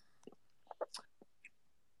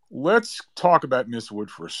 Let's talk about Miss Wood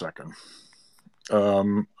for a second. I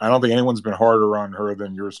don't think anyone's been harder on her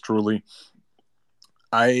than yours truly.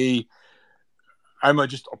 I'm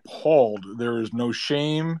just appalled. There is no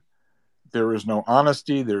shame. There is no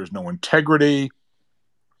honesty. There is no integrity.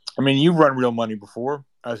 I mean, you've run real money before,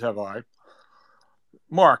 as have I.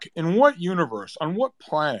 Mark, in what universe, on what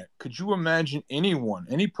planet could you imagine anyone,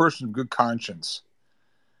 any person of good conscience,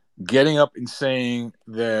 getting up and saying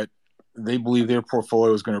that they believe their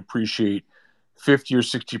portfolio is going to appreciate 50 or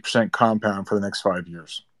 60% compound for the next 5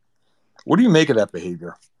 years? What do you make of that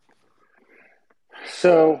behavior?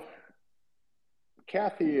 So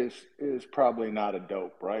Kathy is probably not a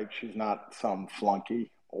dope, right? She's not some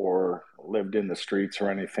flunky or lived in the streets or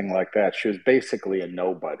anything like that. She was basically a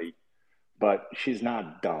nobody, but she's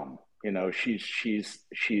not dumb.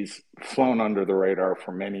 She's flown under the radar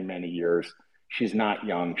for many, many years. She's not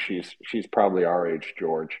young. She's probably our age,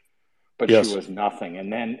 George. but she Yes. was nothing.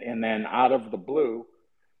 And then out of the blue,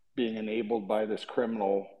 being enabled by this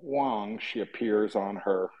criminal Wong, she appears on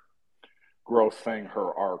her growth thing,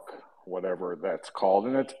 her arc, whatever that's called.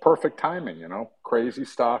 And it's perfect timing, crazy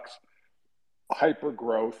stocks, hyper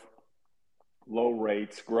growth, low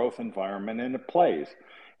rates, growth environment, and it plays.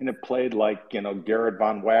 And it played like, Garrett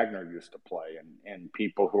von Wagner used to play. And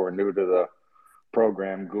people who are new to the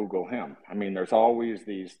program, Google him. I mean, there's always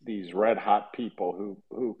these red hot people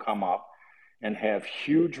who come up and have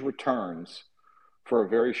huge returns for a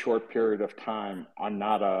very short period of time on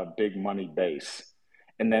not a big money base.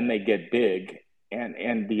 And then they get big,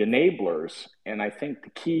 and the enablers, and I think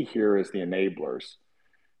the key here is the enablers.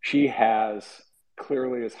 She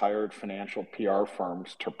clearly has hired financial PR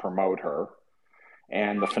firms to promote her,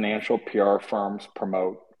 and the financial PR firms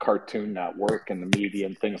promote Cartoon Network and the media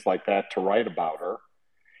and things like that to write about her.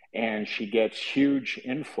 And she gets huge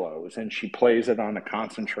inflows, and she plays it on a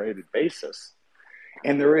concentrated basis.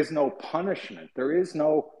 And there is no punishment. There is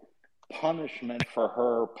no punishment for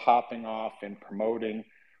her popping off and promoting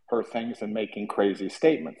her things and making crazy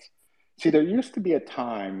statements. See, there used to be a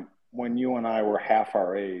time when you and I were half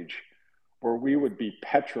our age where we would be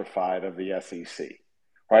petrified of the SEC,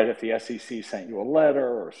 right? If the SEC sent you a letter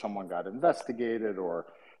or someone got investigated or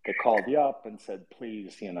they called you up and said,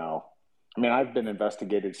 please, I've been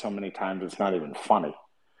investigated so many times, it's not even funny.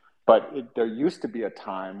 But there used to be a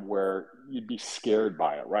time where you'd be scared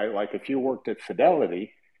by it, right? Like if you worked at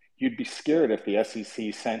Fidelity, you'd be scared if the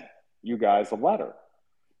SEC sent you guys a letter.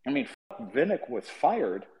 I mean, Vinnick was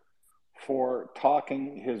fired for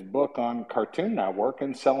talking his book on Cartoon Network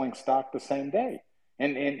and selling stock the same day.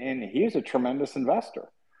 And he's a tremendous investor.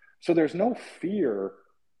 So there's no fear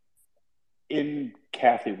in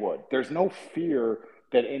Cathie Wood. There's no fear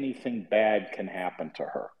that anything bad can happen to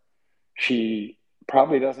her. She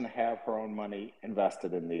probably doesn't have her own money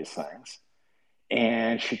invested in these things.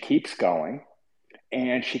 And she keeps going.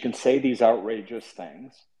 And she can say these outrageous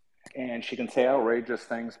things. And she can say outrageous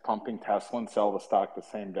things, pumping Tesla and sell the stock the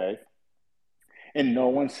same day. And no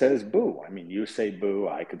one says boo. I mean, you say boo,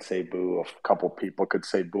 I could say boo, a couple people could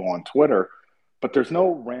say boo on Twitter, but there's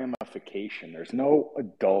no ramification. There's no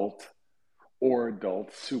adult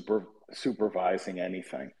supervising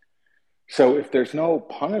anything. So if there's no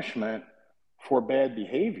punishment for bad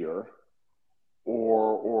behavior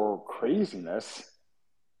or craziness,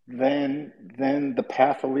 then the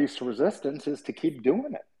path of least resistance is to keep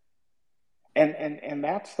doing it. And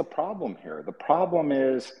that's the problem here. The problem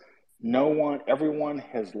is everyone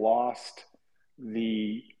has lost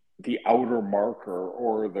the outer marker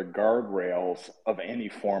or the guardrails of any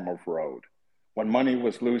form of road. When money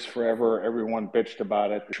was loose forever, everyone bitched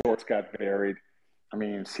about it. The shorts got buried. I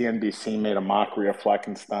mean, CNBC made a mockery of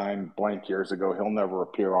Fleckenstein blank years ago. He'll never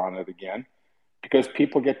appear on it again because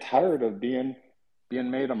people get tired of being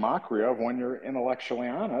made a mockery of when you're intellectually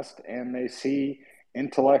honest, and they see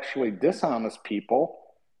intellectually dishonest people,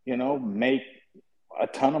 make a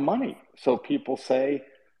ton of money. So people say,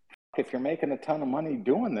 if you're making a ton of money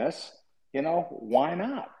doing this, why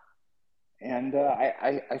not? And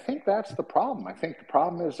I think that's the problem. I think the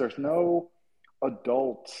problem is there's no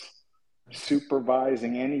adults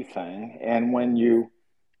supervising anything. And when you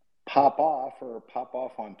pop off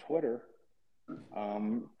on Twitter,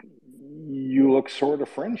 you look sort of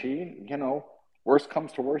fringy. Worst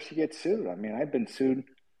comes to worst, you get sued. I mean, I've been sued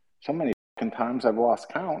so many times I've lost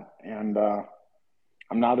count. And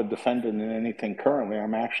I'm not a defendant in anything currently.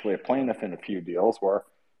 I'm actually a plaintiff in a few deals where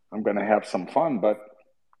I'm going to have some fun. But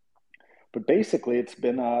basically, it's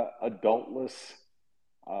been a adultless,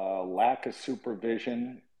 lack of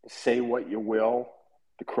supervision, say what you will,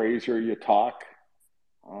 the crazier you talk,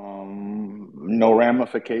 no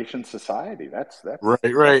ramification society. That's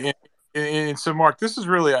right. And so, Mark, this is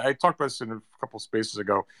really, I talked about this in a couple of spaces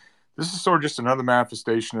ago. This is sort of just another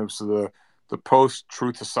manifestation of the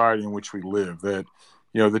post-truth society in which we live. That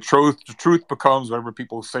the truth becomes whatever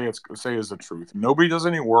people say is the truth. Nobody does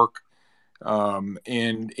any work. And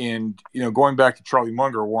going back to Charlie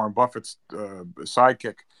Munger, Warren Buffett's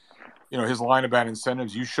sidekick, his line about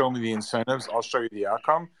incentives: you show me the incentives, I'll show you the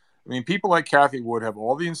outcome. I mean, people like Cathie Wood have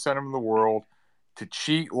all the incentive in the world to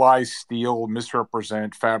cheat, lie, steal,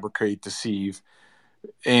 misrepresent, fabricate, deceive,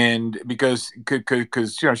 and because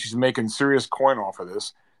she's making serious coin off of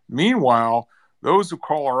this. Meanwhile, those who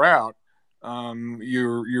call her out,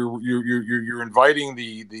 you're inviting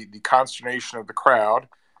the consternation of the crowd.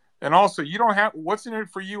 And also, you don't have what's in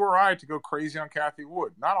it for you or I to go crazy on Cathie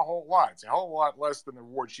Wood. Not a whole lot. It's a whole lot less than the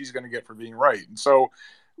reward she's going to get for being right. And so,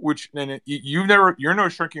 you're no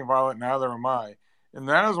shrinking violet, neither am I. And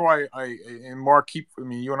that is why and Mark, you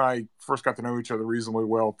and I first got to know each other reasonably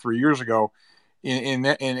well 3 years ago. And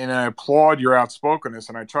I applaud your outspokenness,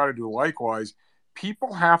 and I try to do likewise.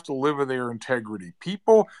 People have to live with their integrity.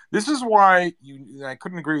 This is why I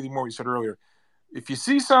couldn't agree with you more what you said earlier. If you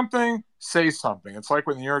see something, say something. It's like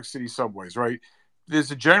with the New York City subways, right?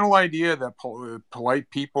 There's a general idea that polite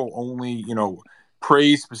people only,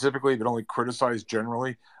 praise specifically, but only criticize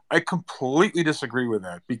generally. I completely disagree with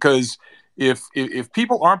that because if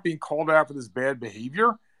people aren't being called out for this bad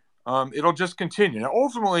behavior, it'll just continue. Now,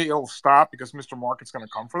 ultimately, it'll stop because Mr. Market's going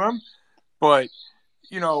to come for them. But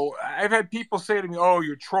I've had people say to me, "Oh,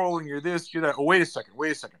 you're trolling. You're this. You're that." Oh, wait a second.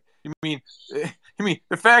 Wait a second. You mean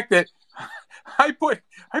the fact that I put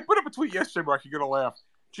up a tweet yesterday, Mark? You're gonna laugh.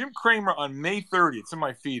 Jim Cramer on May 30th. It's in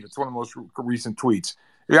my feed. It's one of the most recent tweets.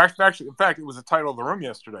 In fact, it was the title of the room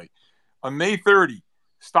yesterday. On May 30,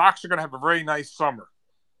 stocks are going to have a very nice summer.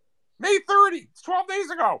 May 30. It's 12 days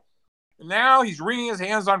ago. And now he's wringing his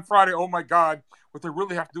hands on Friday. Oh my God! What they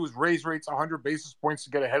really have to do is raise rates 100 basis points to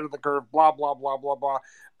get ahead of the curve. Blah blah blah blah blah.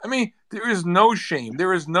 I mean, there is no shame.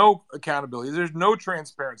 There is no accountability. There's no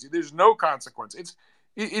transparency. There's no consequence.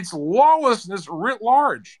 It's lawlessness writ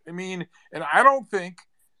large. I mean, and I don't think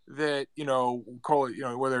that call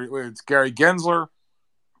it whether it's Gary Gensler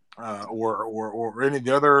or any of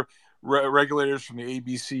the other regulators from the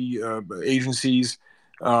ABC agencies,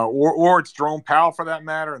 or it's Jerome Powell for that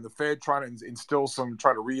matter, and the Fed trying to instill some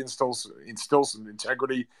integrity in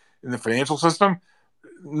the financial system.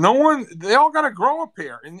 They all got to grow up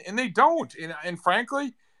here, and they don't. And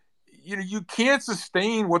frankly, you can't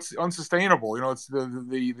sustain what's unsustainable. It's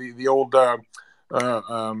the old I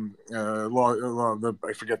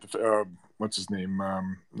forget what's his name,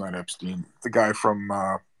 not Epstein, the guy from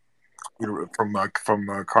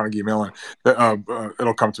Carnegie Mellon.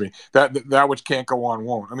 It'll come to me. That which can't go on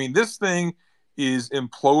won't. I mean, this thing is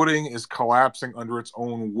imploding, is collapsing under its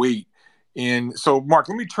own weight. And so, Mark,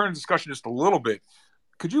 let me turn the discussion just a little bit.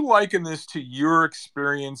 Could you liken this to your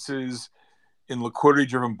experiences in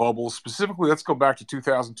liquidity-driven bubbles? Specifically, let's go back to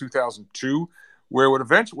 2000, 2002, where what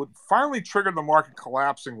finally triggered the market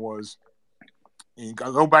collapsing was, and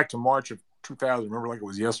I'll go back to March of 2000. Remember, like it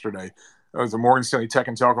was yesterday. It was the Morgan Stanley Tech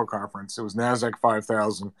and Telco Conference. It was NASDAQ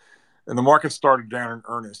 5000, and the market started down in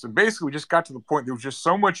earnest. And basically, we just got to the point there was just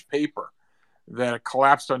so much paper that it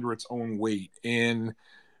collapsed under its own weight. And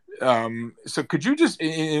so could you just,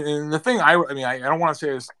 and the thing I don't want to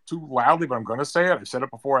say this too loudly, but I'm going to say it. I've said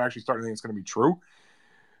it before. I actually started thinking it's going to be true.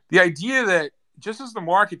 The idea that just as the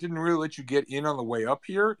market didn't really let you get in on the way up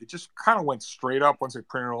here, it just kind of went straight up once they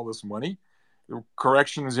printed all this money. The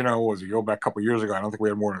corrections, you go back a couple of years ago, I don't think we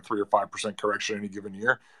had more than 3 or 5% correction any given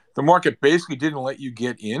year. The market basically didn't let you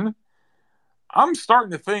get in. I'm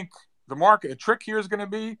starting to think the trick here is going to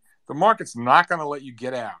be the market's not going to let you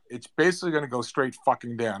get out. It's basically going to go straight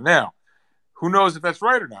fucking down. Now, who knows if that's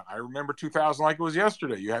right or not? I remember 2000 like it was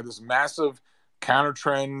yesterday. You had this massive counter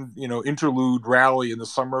trend, interlude rally in the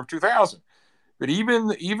summer of 2000. But even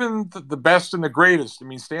the best and the greatest,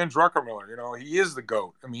 Stan Druckenmiller, he is the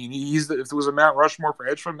GOAT. If there was a Mount Rushmore for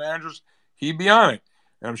hedge fund managers, he'd be on it.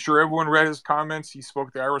 And I'm sure everyone read his comments. He spoke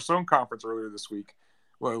at the Arizona conference earlier this week,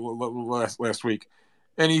 last week.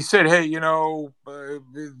 And he said, hey,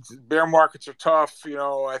 bear markets are tough.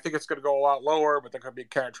 I think it's going to go a lot lower, but there could be a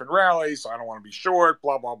counter trend rally, so I don't want to be short,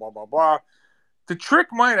 blah, blah, blah, blah, blah. The trick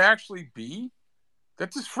might actually be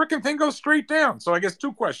that this freaking thing goes straight down. So I guess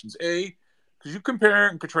two questions. A, could you compare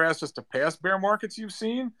and contrast this to past bear markets you've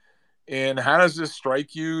seen? And how does this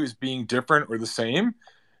strike you as being different or the same?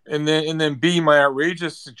 And then B, my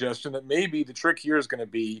outrageous suggestion that maybe the trick here is going to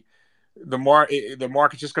be the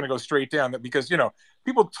market's just going to go straight down. Because,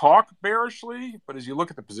 people talk bearishly, but as you look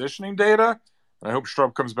at the positioning data, and I hope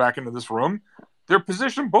Strub comes back into this room, they're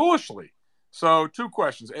positioned bullishly. So two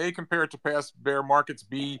questions. A, compared to past bear markets.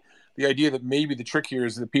 B, the idea that maybe the trick here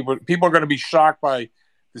is that people are going to be shocked by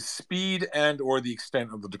the speed and or the extent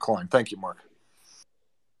of the decline. Thank you, Mark.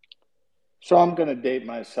 So I'm going to date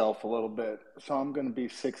myself a little bit. So I'm going to be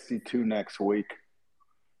 62 next week.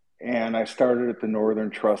 And I started at the Northern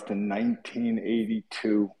Trust in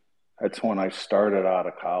 1982. That's when I started out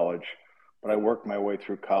of college. But I worked my way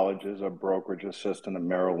through college as a brokerage assistant at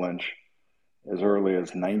Merrill Lynch as early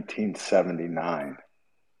as 1979.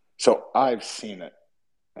 So I've seen it,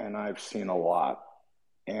 and I've seen a lot.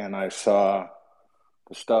 And I saw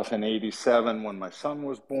the stuff in 87 when my son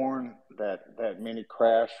was born, that mini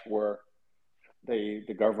crash where the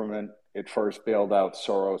government at first bailed out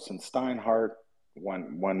Soros and Steinhardt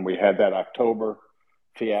when we had that October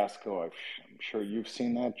fiasco. I'm sure you've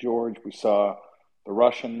seen that, George. We saw the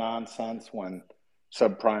Russian nonsense when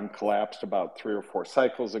Subprime collapsed about 3 or 4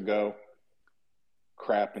 cycles ago.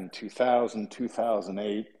 Crap in 2000,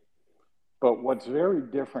 2008. But what's very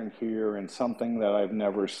different here, and something that I've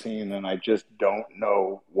never seen, and I just don't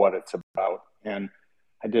know what it's about. And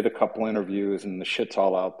I did a couple interviews, and the shit's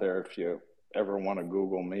all out there if you ever want to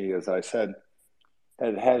Google me. As I said,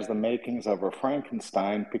 that it has the makings of a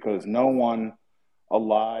Frankenstein, because no one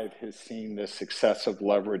alive has seen this excessive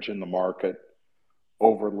leverage in the market,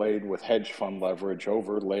 overlaid with hedge fund leverage,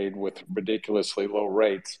 overlaid with ridiculously low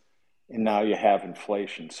rates, and now you have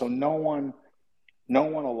inflation. So no one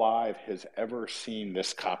alive has ever seen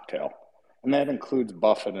this cocktail, and that includes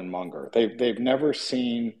Buffett and Munger. They've never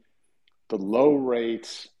seen the low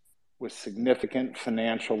rates with significant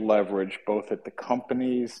financial leverage, both at the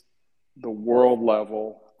companies, the world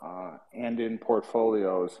level, and in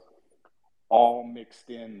portfolios, all mixed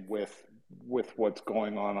in with what's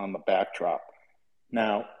going on the backdrop.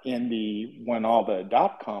 Now, when all the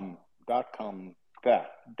dot-com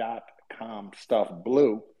stuff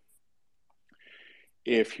blew,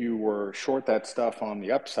 if you were short that stuff on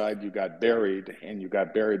the upside, you got buried, and you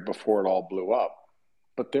got buried before it all blew up.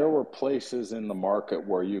 But there were places in the market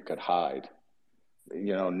where you could hide.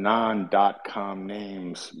 Non-dot-com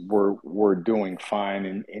names were doing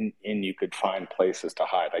fine, and you could find places to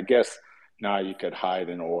hide. I guess now you could hide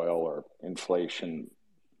in oil or inflation,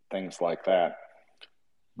 things like that.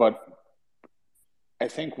 But I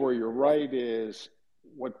think where you're right is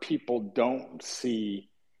what people don't see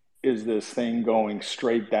is this thing going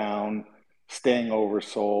straight down, staying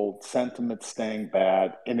oversold, sentiment staying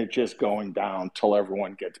bad, and it just going down till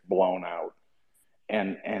everyone gets blown out,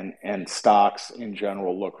 and stocks in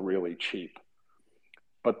general look really cheap.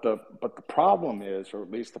 But the problem is, or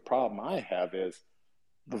at least the problem I have, is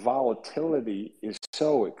the volatility is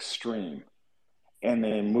so extreme, and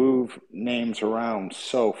they move names around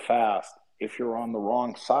so fast. If you're on the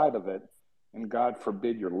wrong side of it, and God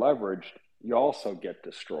forbid you're leveraged, you also get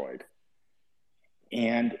destroyed.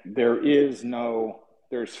 And there's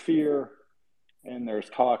fear, and there's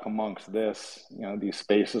talk amongst this, these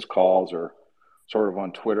spaces calls, or sort of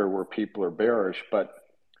on Twitter, where people are bearish, but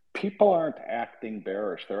people aren't acting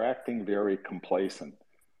bearish. They're acting very complacent.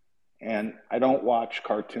 And I don't watch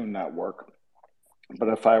Cartoon Network, but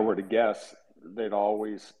if I were to guess, they'd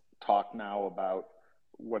always talk now about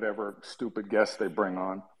whatever stupid guest they bring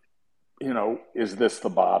on. Is this the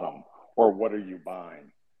bottom, or what are you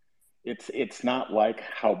buying? It's not like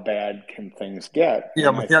how bad can things get.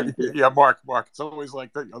 Yeah, Mark. It's always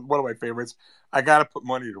like one of my favorites. I got to put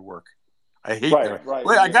money to work. I hate that. Right.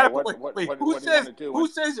 Wait, I got to wait. Who says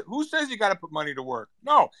you got to put money to work?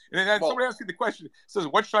 No. And then somebody asked me the question. Says,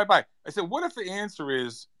 what should I buy? I said, what if the answer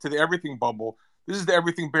is to the everything bubble? This is the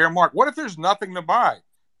everything bear mark. What if there's nothing to buy?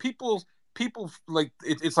 People like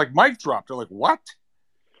it's like mic drop. They're like, what?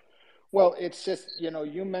 Well, it's just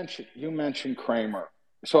you mentioned Kramer.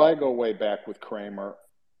 So I go way back with Kramer,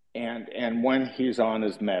 and when he's on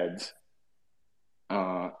his meds,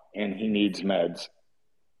 and he needs meds,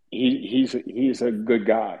 he's a good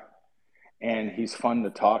guy, and he's fun to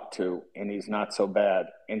talk to, and he's not so bad.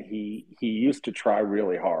 And he used to try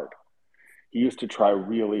really hard. He used to try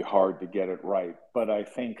really hard to get it right. But I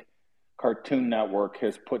think Cartoon Network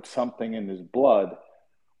has put something in his blood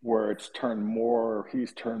where he's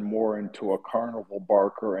turned more into a carnival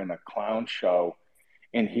barker and a clown show,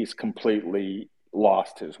 and he's completely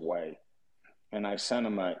lost his way. And I sent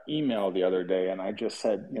him an email the other day, and I just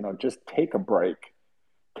said, just take a break,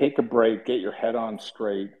 get your head on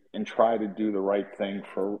straight, and try to do the right thing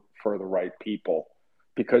for the right people,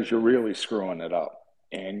 because you're really screwing it up,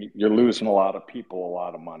 and you're losing a lot of people a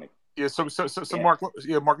lot of money. Yeah. So Mark,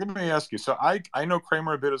 let me ask you. So I know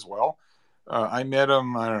Kramer a bit as well. I met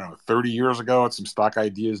him, I don't know, 30 years ago at some Stock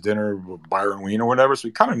Ideas dinner with Byron Wien or whatever. So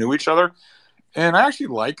we kind of knew each other, and I actually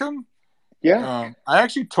like him. Yeah. I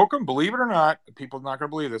actually took him, believe it or not, people are not going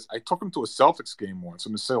to believe this. I took him to a Celtics game once.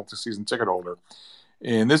 I'm a Celtics season ticket holder.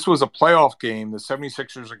 And this was a playoff game, the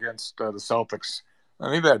 76ers against the Celtics,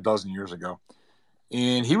 maybe about a dozen years ago.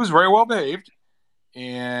 And he was very well behaved.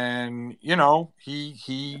 And,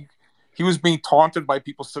 he was being taunted by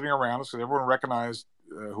people sitting around us, because everyone recognized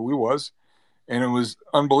who he was. And it was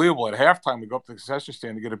unbelievable. At halftime, we go up to the concession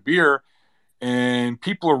stand to get a beer, and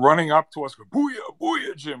people are running up to us, go, "Booyah,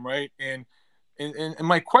 booyah, Jim!" Right? And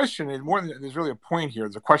my question is more than there's really a point here.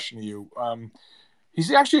 There's a question to you.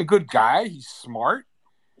 He's actually a good guy. He's smart.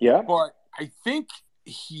 Yeah. But I think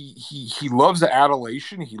he loves the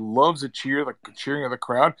adulation. He loves the cheering of the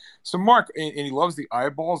crowd. So Mark, and he loves the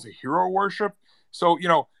eyeballs, the hero worship. So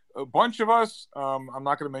a bunch of us, I'm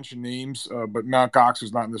not going to mention names, but Mount Cox,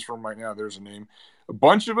 who's not in this room right now, there's a name. A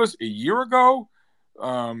bunch of us a year ago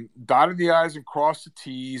dotted the I's and crossed the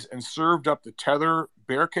T's and served up the tether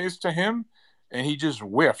bear case to him, and he just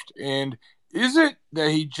whiffed. And is it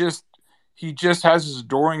that he just has his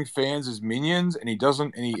adoring fans as minions, and he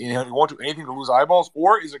doesn't, and he won't do anything to lose eyeballs,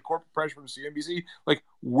 or is it corporate pressure from CNBC? Like,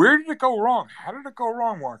 where did it go wrong? How did it go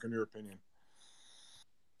wrong, Mark, in your opinion?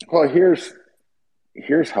 Well, here's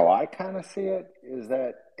how I kind of see it is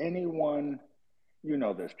that anyone, you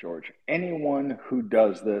know this, George, anyone who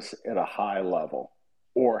does this at a high level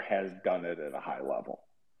or has done it at a high level,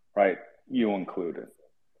 right? You included.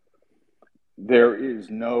 There is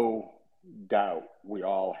no doubt we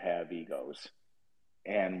all have egos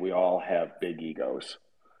and we all have big egos.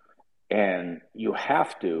 And you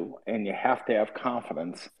have to have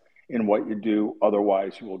confidence in what you do.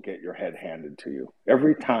 Otherwise, you will get your head handed to you.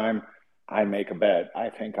 Every time I make a bet, I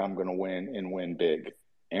think I'm going to win and win big.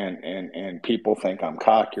 And people think I'm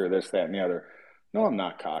cocky or this, that, and the other. No, I'm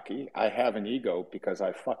not cocky. I have an ego because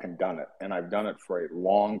I've fucking done it. And I've done it for a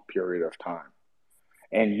long period of time.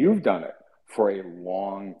 And you've done it for a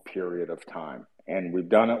long period of time. And we've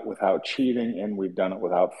done it without cheating and we've done it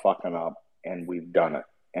without fucking up. And we've done it.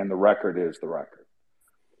 And the record is the record.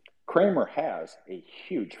 Kramer has a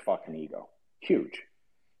huge fucking ego. Huge.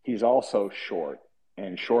 He's also short.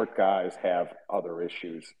 And short guys have other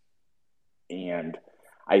issues. And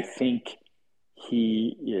I think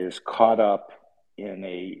he is caught up in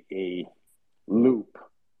a loop,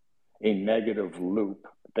 a negative loop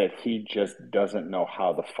that he just doesn't know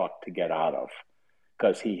how the fuck to get out of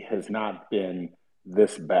because he has not been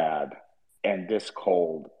this bad and this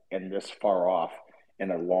cold and this far off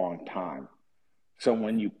in a long time. So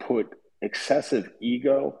when you put excessive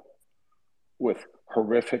ego with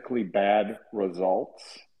horrifically bad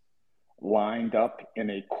results lined up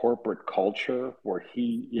in a corporate culture where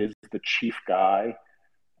he is the chief guy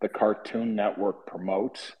the Cartoon Network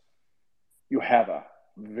promotes, you have a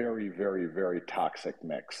very, very, very toxic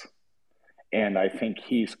mix. And I think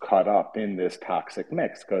he's caught up in this toxic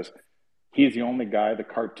mix because he's the only guy the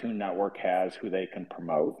Cartoon Network has who they can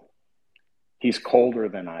promote. He's colder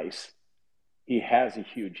than ice. He has a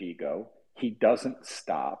huge ego. He doesn't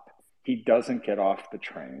stop. He doesn't get off the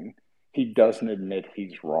train. He doesn't admit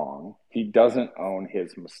he's wrong. He doesn't own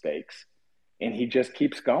his mistakes. And he just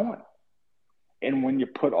keeps going. And when you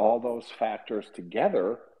put all those factors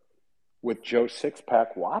together with Joe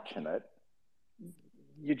Sixpack watching it,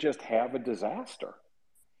 you just have a disaster.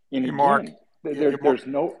 And Hey, Mark. again, Yeah, Mark.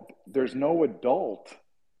 there's no adult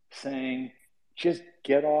saying just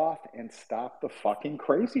get off and stop the fucking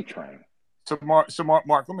crazy train. Mark,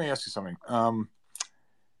 let me ask you something. I'm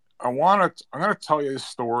going to tell you this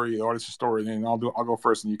story, the audience story, and then I'll go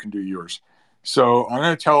first, and you can do yours. So I'm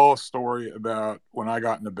going to tell a story about when I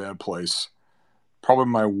got in a bad place. Probably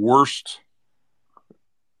my worst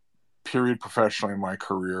period professionally in my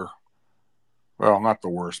career. Well, not the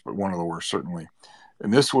worst, but one of the worst, certainly.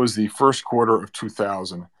 And this was the first quarter of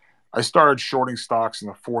 2000. I started shorting stocks in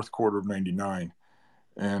the fourth quarter of 99,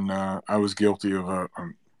 and I was guilty of a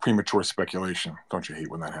premature speculation. Don't you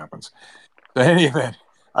hate when that happens? In any event,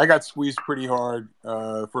 I got squeezed pretty hard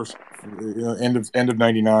first end of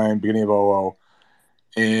 99, beginning of 00.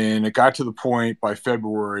 And it got to the point by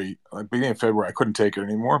February, beginning of February, I couldn't take it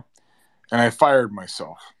anymore. And I fired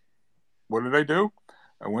myself. What did I do?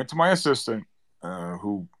 I went to my assistant,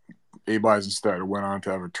 who Abe Eisenstadt went on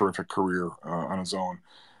to have a terrific career on his own.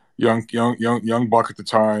 Young buck at the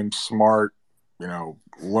time, smart,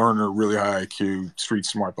 learner, really high IQ, street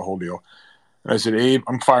smart, the whole deal. And I said, Abe,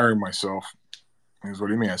 I'm firing myself. He goes, what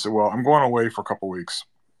do you mean? I said, well, I'm going away for a couple of weeks,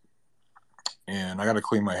 and I got to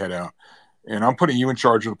clean my head out. And I'm putting you in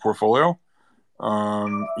charge of the portfolio.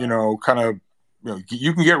 You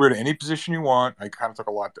can get rid of any position you want. I kind of took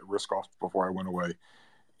a lot of risk off before I went away.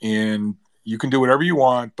 And you can do whatever you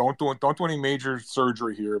want. Don't do any major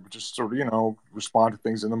surgery here, but just sort of, respond to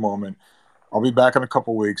things in the moment. I'll be back in a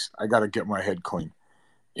couple of weeks. I got to get my head clean.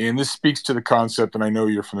 And this speaks to the concept, and I know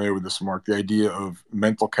you're familiar with this, Mark, the idea of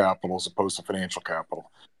mental capital as opposed to financial capital.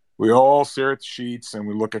 We all stare at the sheets and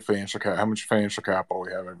we look at how much financial capital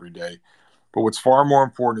we have every day. But what's far more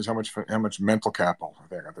important is how much mental capital. I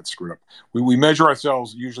think I got that screwed up. We measure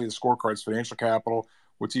ourselves, usually the scorecard's financial capital.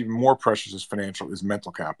 What's even more precious is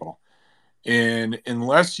mental capital. And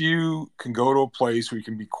unless you can go to a place where you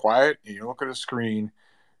can be quiet and you look at a screen,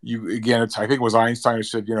 I think it was Einstein who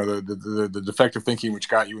said, the defective thinking which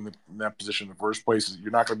got you in that position in the first place is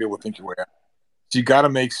you're not going to be able to think your way out. So you got to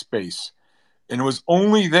make space. And it was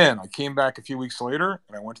only then I came back a few weeks later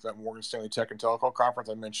and I went to that Morgan Stanley Tech and Telecom conference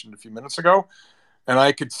I mentioned a few minutes ago. And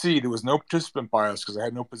I could see there was no participant bias because I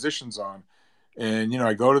had no positions on. And,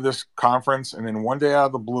 I go to this conference, and then one day out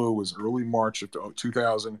of the blue, was early March of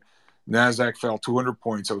 2000, NASDAQ fell 200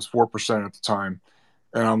 points. I was 4% at the time.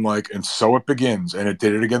 And I'm like, and so it begins. And it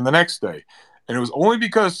did it again the next day. And it was only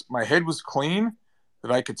because my head was clean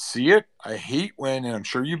that I could see it. I hate when, and I'm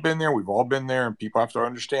sure you've been there, we've all been there, and people have to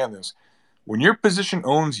understand this. When your position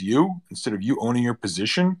owns you instead of you owning your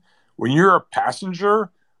position, when you're a passenger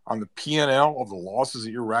on the P&L of the losses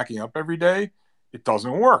that you're racking up every day, it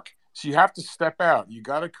doesn't work. So you have to step out. You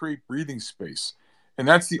got to create breathing space. And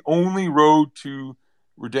that's the only road to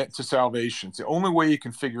salvation. It's the only way you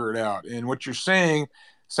can figure it out. And what you're saying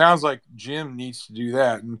sounds like Jim needs to do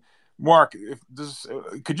that. And Marc,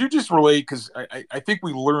 could you just relate? Because I think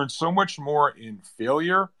we learn so much more in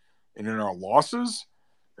failure and in our losses,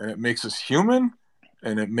 and it makes us human,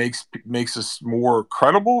 and it makes us more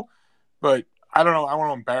credible. But I don't know. I want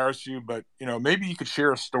to embarrass you, but maybe you could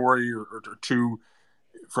share a story or two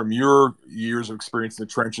from your years of experience in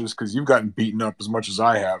the trenches, because you've gotten beaten up as much as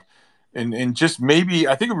I have, and just maybe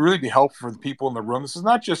I think it would really be helpful for the people in the room. This is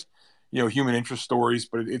not just human interest stories,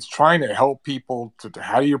 but it's trying to help people to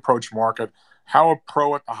how do you approach market, how a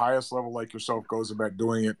pro at the highest level like yourself goes about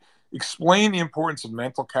doing it. Explain the importance of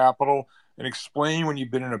mental capital, and explain when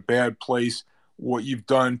you've been in a bad place what you've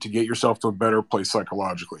done to get yourself to a better place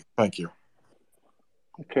psychologically. Thank you.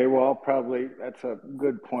 Okay, well, that's a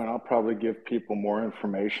good point. I'll probably give people more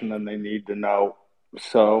information than they need to know.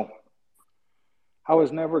 So, I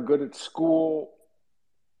was never good at school.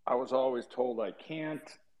 I was always told I can't.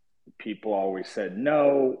 People always said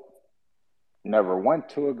no. Never went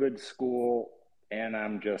to a good school, and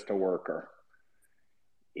I'm just a worker.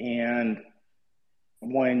 And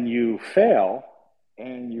when you fail,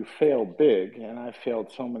 and you fail big, and I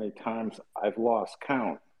failed so many times I've lost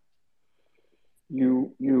count,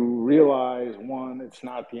 you realize, one, it's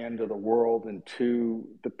not the end of the world, and two,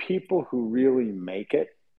 the people who really make it,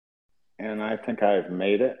 and I think I've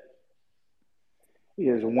made it,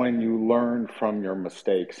 is when you learn from your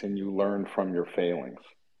mistakes and you learn from your failings.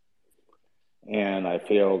 And I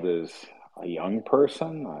failed as a young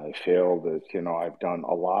person. I failed as, I've done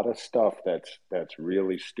a lot of stuff that's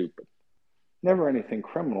really stupid. Never anything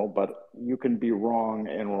criminal, but you can be wrong,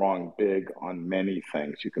 and wrong big, on many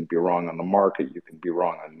things. You can be wrong on the market. You can be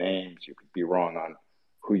wrong on names. You can be wrong on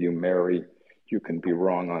who you marry. You can be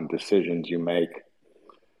wrong on decisions you make.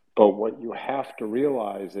 But what you have to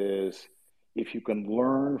realize is, if you can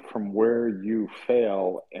learn from where you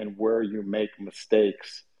fail and where you make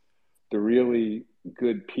mistakes, the really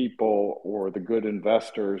good people or the good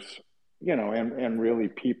investors, and really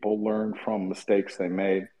people learn from mistakes they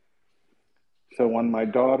made. So when my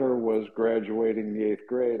daughter was graduating the eighth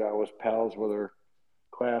grade, I was pals with her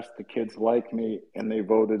class. The kids liked me, and they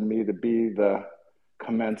voted me to be the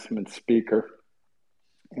commencement speaker.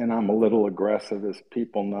 And I'm a little aggressive, as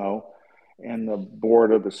people know. And the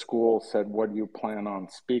board of the school said, "What do you plan on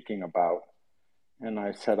speaking about?" And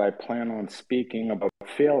I said, "I plan on speaking about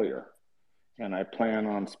failure. And I plan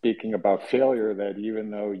on speaking about failure, that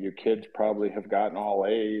even though you kids probably have gotten all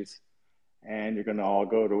A's, and you're going to all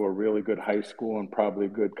go to a really good high school and probably a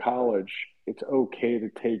good college, it's okay to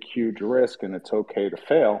take huge risk, and it's okay to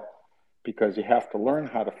fail, because you have to learn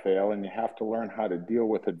how to fail, and you have to learn how to deal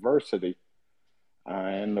with adversity.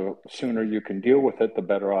 And the sooner you can deal with it, the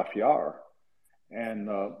better off you are." And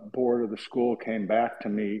the board of the school came back to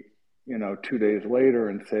me, 2 days later,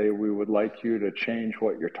 and say, "We would like you to change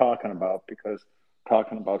what you're talking about, because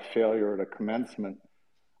talking about failure at a commencement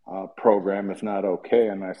program is not okay."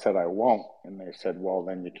 And I said, "I won't." And they said, "Well,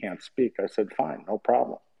 then you can't speak." I said, "Fine, no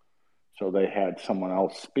problem." So they had someone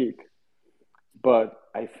else speak. But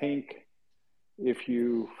I think if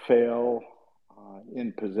you fail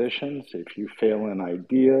in positions, if you fail in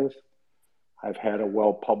ideas, I've had a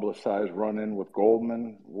well publicized run in with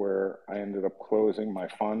Goldman where I ended up closing my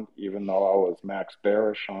fund, even though I was max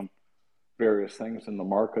bearish on various things, and the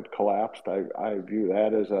market collapsed. I view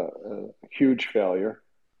that as a huge failure.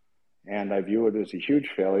 And I view it as a huge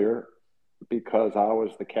failure because I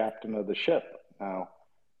was the captain of the ship. Now,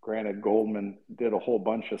 granted, Goldman did a whole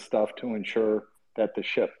bunch of stuff to ensure that the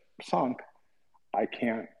ship sunk. I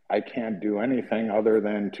can't do anything other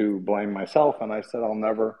than to blame myself. And I said, I'll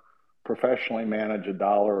never professionally manage a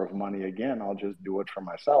dollar of money again. I'll just do it for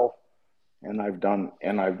myself. And I've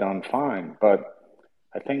done fine. But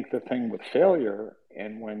I think the thing with failure,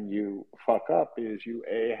 and when you fuck up, is you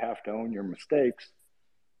A, have to own your mistakes.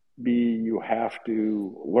 B, you have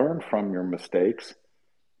to learn from your mistakes.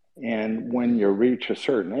 And when you reach a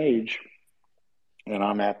certain age, and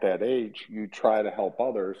I'm at that age, you try to help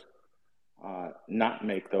others not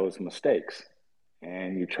make those mistakes.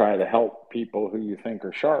 And you try to help people who you think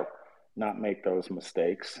are sharp not make those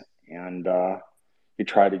mistakes, and you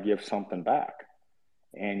try to give something back,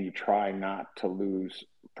 and you try not to lose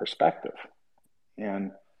perspective.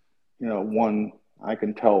 And one I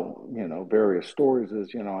can tell various stories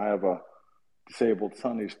is I have a disabled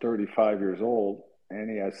son. He's 35 years old, and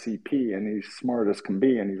he has CP, and he's smart as can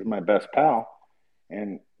be, and he's my best pal.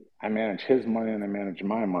 And I manage his money, and I manage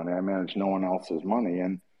my money. I manage no one else's money,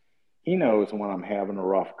 and he knows when I'm having a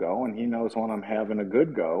rough go, and he knows when I'm having a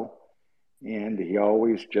good go. And he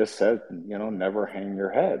always just says, never hang your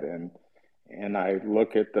head. And I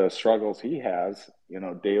look at the struggles he has,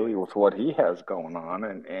 daily with what he has going on,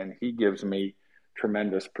 and he gives me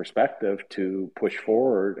tremendous perspective to push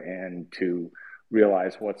forward and to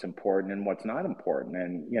realize what's important and what's not important.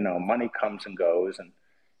 And money comes and goes, and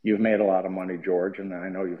you've made a lot of money, George, and I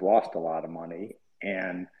know you've lost a lot of money.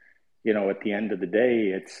 And at the end of the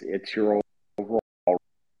day, it's your overall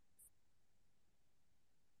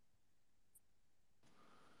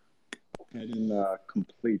in a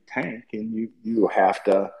complete tank, and you have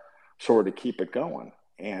to sort of keep it going.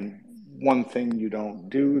 And one thing you don't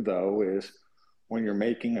do though is when you're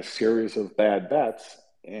making a series of bad bets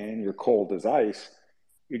and you're cold as ice,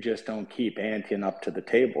 you just don't keep anteing up to the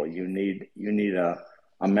table. You need a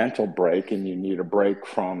mental break, and you need a break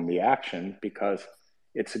from the action, because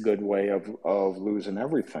it's a good way of losing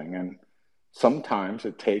everything. And sometimes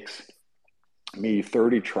it takes me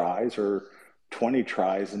 30 tries or 20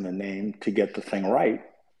 tries in the name to get the thing right.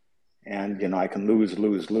 And I can lose,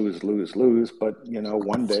 but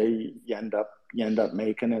one day you end up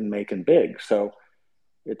making big. So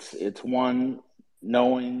it's one,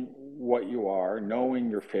 knowing what you are, knowing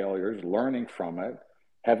your failures, learning from it,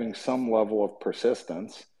 having some level of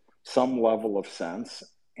persistence, some level of sense,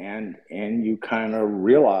 and you kind of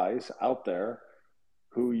realize out there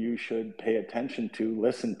who you should pay attention to,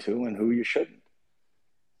 listen to, and who you shouldn't.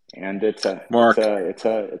 And Mark, it's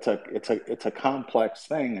a complex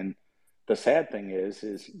thing. And the sad thing is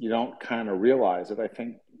you don't kind of realize it. I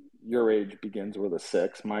think your age begins with a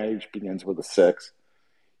six. My age begins with a six.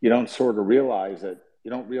 You don't sort of realize it.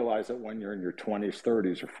 You don't realize it when you're in your 20s,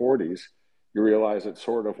 30s, or 40s. You realize it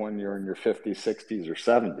sort of when you're in your 50s, 60s, or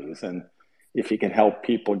 70s. And if you can help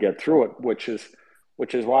people get through it, which is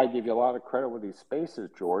why I give you a lot of credit with these spaces,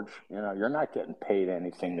 George. You're not getting paid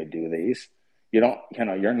anything to do these. You don't,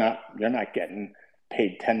 you're not getting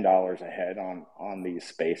paid $10 a head on these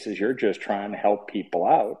spaces. You're just trying to help people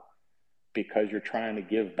out because you're trying to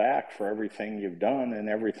give back for everything you've done and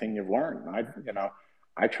everything you've learned.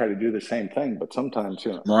 I try to do the same thing, but sometimes,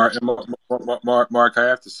 Mark, I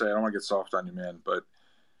have to say, I don't want to get soft on you, man, but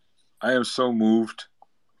I am so moved.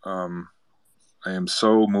 I am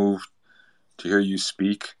so moved to hear you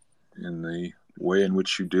speak in the way in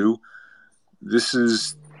which you do.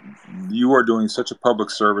 You are doing such a public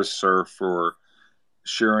service, sir, for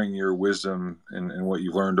sharing your wisdom and what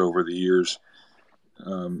you've learned over the years.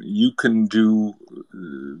 You can do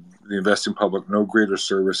the investing public no greater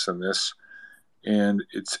service than this. And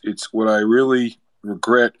it's what I really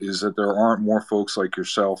regret is that there aren't more folks like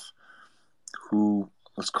yourself who,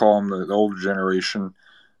 let's call them the older generation.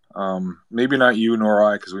 Maybe not you nor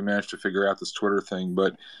I, because we managed to figure out this Twitter thing.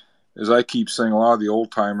 But as I keep saying, a lot of the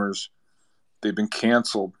old timers, they've been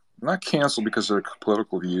canceled. Not canceled because of their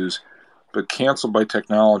political views, but canceled by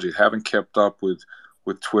technology, haven't kept up with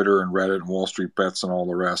Twitter and Reddit and Wall Street Bets and all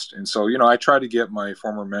the rest. And so, I try to get my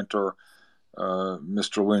former mentor,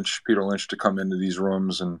 Mr. Peter Lynch, to come into these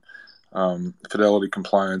rooms, and Fidelity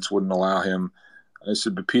Compliance wouldn't allow him. I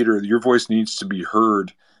said, but Peter, your voice needs to be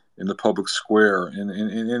heard in the public square. And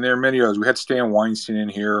there are many others. We had Stan Weinstein in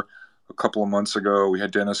here a couple of months ago. We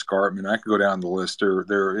had Dennis Gartman. I could go down the list.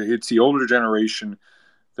 It's the older generation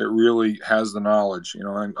that really has the knowledge.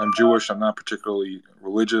 I'm Jewish. I'm not particularly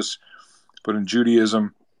religious, but in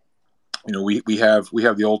Judaism, we have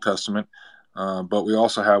the Old Testament, but we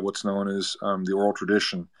also have what's known as the oral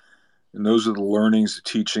tradition, and those are the learnings, the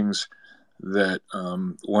teachings that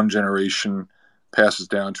one generation passes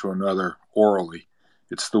down to another orally.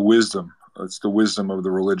 It's the wisdom. It's the wisdom of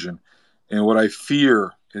the religion, and what I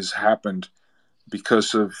fear has happened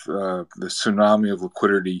because of the tsunami of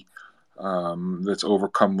liquidity that's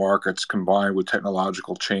overcome markets, combined with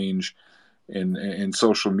technological change and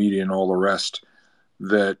social media and all the rest,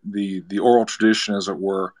 that the oral tradition, as it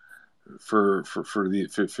were, for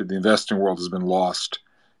the investing world has been lost.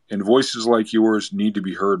 And voices like yours need to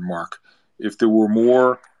be heard, Mark. If there were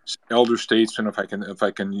more elder statesmen, if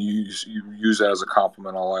I can use that as a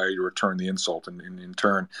compliment, I'll allow you to return the insult in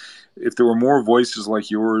turn. If there were more voices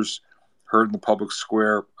like yours heard in the public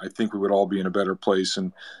square, I think we would all be in a better place.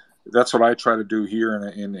 And That's what I try to do here,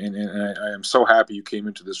 and I am so happy you came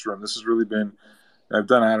into this room. This has really been. I've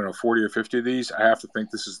done, I don't know, 40 or 50 of these. I have to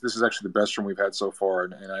think this is actually the best room we've had so far,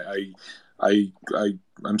 and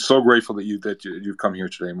I'm so grateful you've come here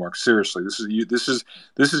today, Mark. Seriously, this is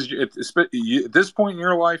at this point in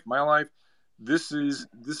your life, my life. This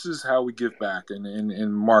is how we give back,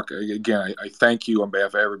 and Mark, again, I thank you on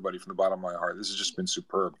behalf of everybody from the bottom of my heart. This has just been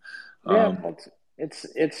superb. Yeah,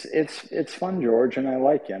 it's fun, George, and I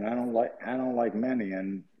like you, and I don't like many,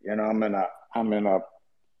 and I'm in a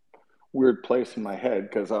weird place in my head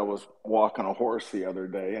because I was walking a horse the other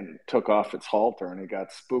day and took off its halter and it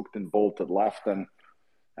got spooked and bolted left, and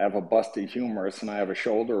I have a busted humerus and I have a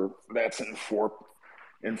shoulder that's in four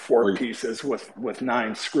Oy, pieces with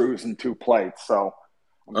nine screws and two plates. So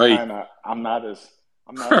oy. I'm not as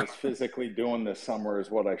physically doing this summer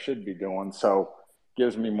as what I should be doing. So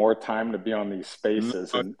gives me more time to be on these No,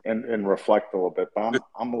 spaces and reflect a little bit. But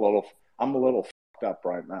I'm a little fucked up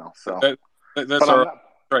right now. So, that, but that's all I'm right. not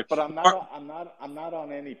Right. but I'm not Mark, I'm not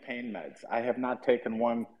on any pain meds. I have not taken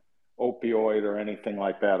one opioid or anything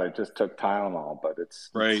like that. I just took Tylenol, but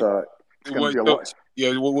right. it's going to be a So, lot.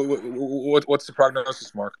 yeah. What's the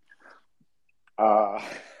prognosis, Mark? Uh,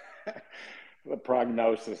 the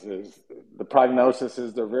prognosis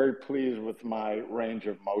is they're very pleased with my range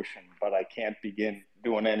of motion, but I can't begin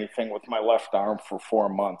doing anything with my left arm for 4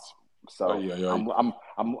 months. So Oy, oy, oy.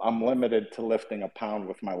 I'm limited to lifting a pound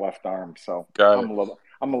with my left arm. So Got I'm it. a little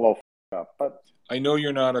I'm a little up, but I know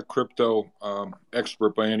you're not a crypto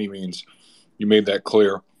expert by any means. You made that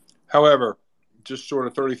clear. However, just sort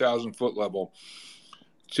of 30,000 foot level,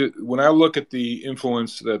 when I look at the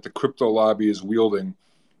influence that the crypto lobby is wielding,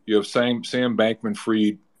 you have Sam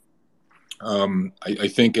Bankman-Fried. I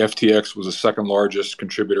think FTX was the second largest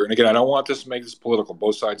contributor. And again, I don't want this to make this political.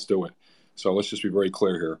 Both sides do it. So let's just be very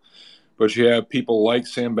clear here. But you have people like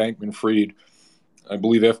Sam Bankman-Fried. I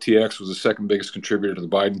believe FTX was the second biggest contributor to the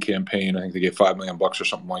Biden campaign. I think they gave $5 million or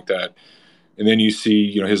something like that. And then you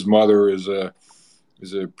see, his mother is a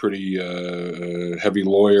pretty heavy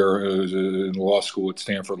lawyer in law school at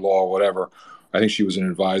Stanford Law, whatever. I think she was an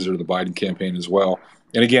advisor to the Biden campaign as well.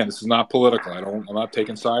 And again, this is not political. I'm not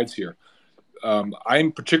taking sides here.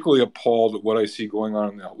 I'm particularly appalled at what I see going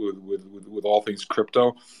on with all things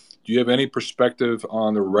crypto. Do you have any perspective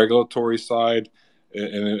on the regulatory side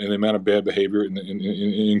and the amount of bad behavior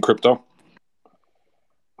in crypto?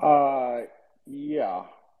 uh, yeah.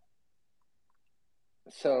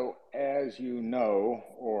 So as you know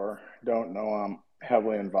or don't know, I'm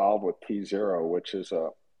heavily involved with T Zero, which is a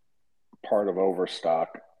part of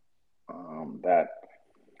Overstock that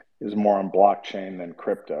is more on blockchain than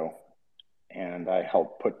crypto. And I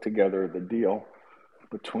helped put together the deal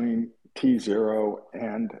between T Zero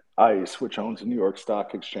and ICE, which owns the New York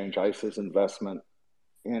Stock Exchange. ICE's investment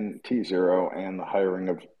in T Zero and the hiring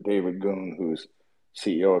of David Goon, who's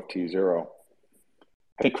CEO of T Zero.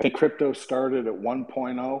 I think crypto started at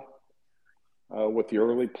 1.0 with the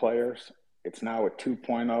early players. It's now at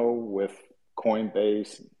 2.0 with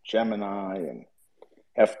Coinbase, Gemini, and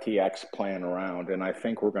FTX playing around. And I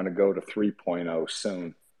think we're going to go to 3.0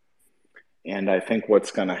 soon. And I think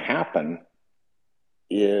what's going to happen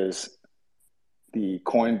is the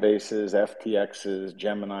Coinbases, FTXs,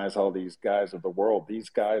 Geminis, all these guys of the world, these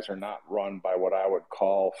guys are not run by what I would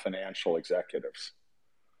call financial executives.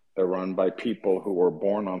 They're run by people who were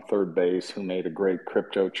born on third base, who made a great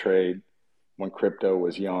crypto trade when crypto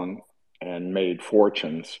was young and made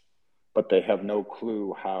fortunes, but they have no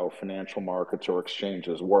clue how financial markets or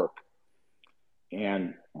exchanges work.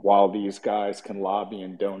 And while these guys can lobby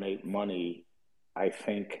and donate money, I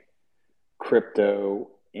think crypto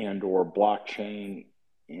and or blockchain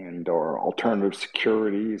and or alternative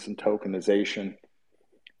securities and tokenization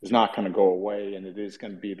is not going to go away, and it is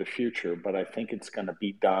going to be the future, but I think it's going to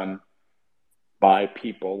be done by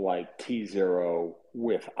people like T Zero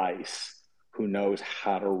with ICE, who knows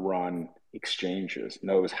how to run exchanges,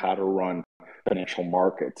 knows how to run financial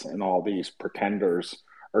markets, and all these pretenders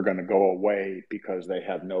are going to go away because they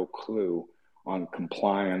have no clue on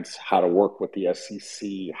compliance, how to work with the SEC,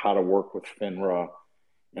 how to work with FINRA,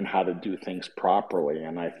 and how to do things properly.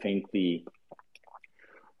 And I think the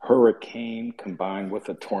hurricane combined with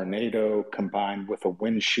a tornado, combined with a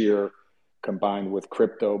wind shear, combined with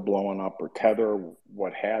crypto blowing up or Tether,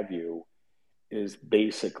 what have you, is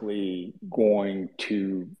basically going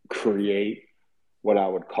to create what I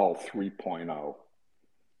would call 3.0.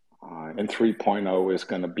 And 3.0 is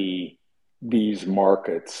going to be these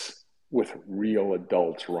markets with real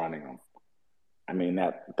adults running them. I mean,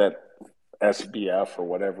 that SBF or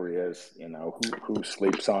whatever he is, who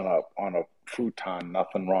sleeps on a futon.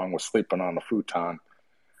 Nothing wrong with sleeping on a futon.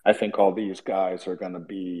 I think all these guys are going to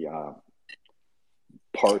be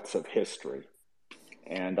parts of history.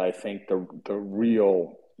 And I think the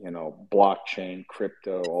real, blockchain,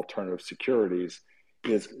 crypto, alternative securities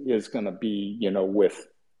is going to be, with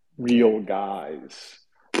real guys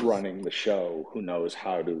running the show who knows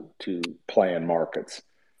how to play in markets.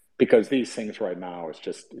 Because these things right now it's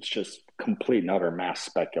just complete and utter mass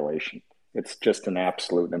speculation. It's just an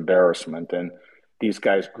absolute embarrassment. And these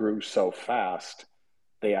guys grew so fast,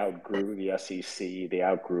 they outgrew the SEC, they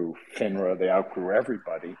outgrew FINRA, they outgrew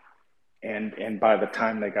everybody. And by the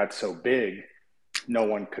time they got so big, no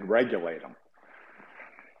one could regulate them.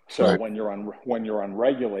 So Right. when you're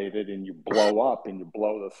unregulated and you blow up and you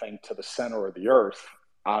blow the thing to the center of the earth,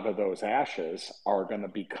 out of those ashes are going to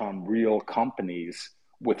become real companies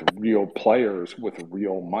with real players with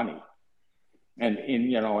real money. And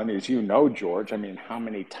and as you know, George, I mean, how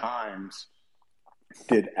many times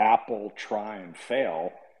did Apple try and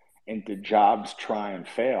fail, and did Jobs try and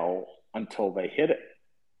fail until they hit it?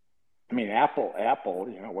 I mean, Apple,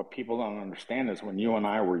 what people don't understand is when you and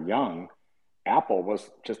I were young, Apple was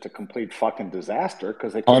just a complete fucking disaster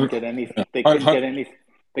because they couldn't get anything. They couldn't get any.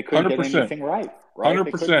 They couldn't get 100%. anything right. Right?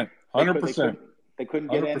 100%. They 100%.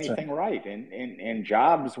 couldn't get 100%. anything right. And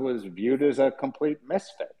Jobs was viewed as a complete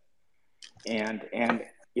misfit. And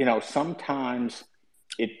sometimes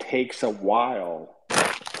it takes a while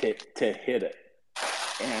to hit it.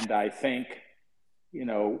 And I think,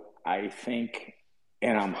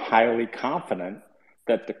 and I'm highly confident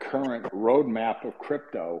that the current roadmap of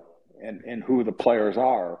crypto and who the players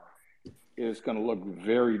are is going to look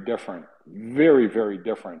very different, very, very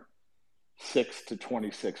different 6 to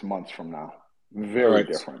 26 months from now. Very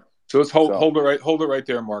different. So let's hold it right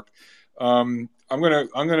there, Mark. I'm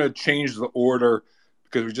gonna change the order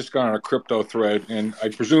because we just got on a crypto thread, and I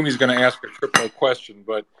presume he's going to ask a crypto question.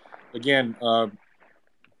 But again,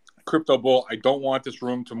 Crypto Bull, I don't want this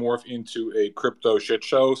room to morph into a crypto shit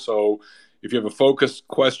show. So if you have a focused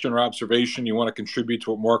question or observation, you want to contribute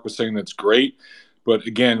to what Mark was saying, that's great. But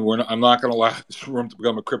again, I'm not going to allow this room to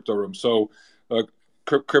become a crypto room. So,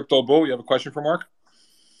 Crypto Bull, you have a question for Mark?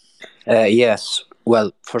 Yes.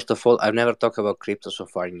 Well, first of all, I've never talked about crypto so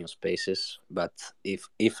far in your spaces, but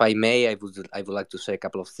if I may, I would like to say a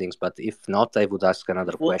couple of things. But if not, I would ask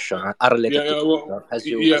another question related to crypto, as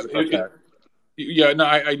you prefer. No,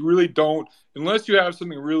 I really don't. Unless you have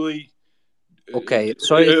something really. Okay,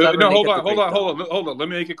 so it's not hold on. Let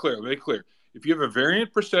me make it clear. If you have a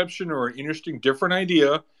variant perception or an interesting, different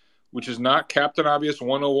idea, which is not Captain Obvious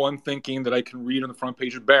 101 thinking that I can read on the front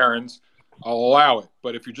page of Barron's, I'll allow it.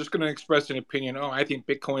 But if you're just going to express an opinion, I think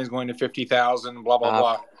Bitcoin is going to 50,000, blah blah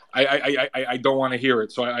blah, I don't want to hear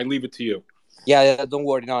it. So I leave it to you. Yeah, don't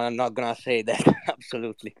worry. No, I'm not gonna say that.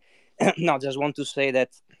 Absolutely. No, just want to say that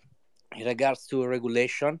in regards to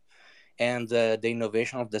regulation and the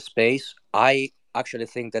innovation of the space, I actually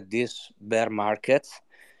think that this bear market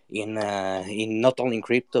in not only in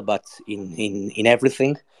crypto but in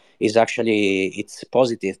everything is actually it's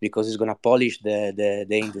positive because it's going to polish the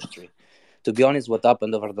industry. To be honest, what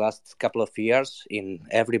happened over the last couple of years in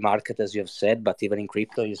every market, as you have said, but even in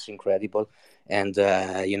crypto, is incredible. And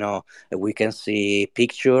we can see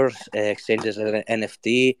pictures, exchanges as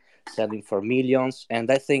NFT selling for millions. And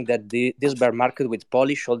I think that this bear market will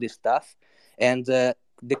polish all this stuff, and the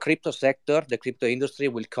crypto sector, the crypto industry,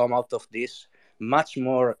 will come out of this much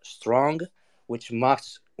more strong, which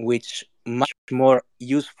much more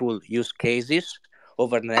useful use cases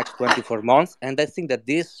over the next 24 months. And I think that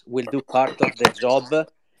this will do part of the job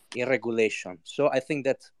in regulation. So I think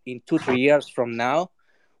that in 2-3 years from now,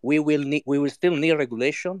 we will still need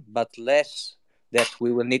regulation, but less that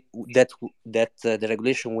we will need the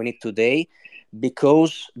regulation we need today,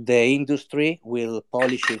 because the industry will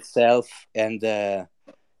polish itself and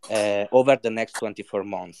over the next 24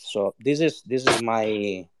 months. So this is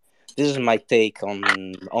my take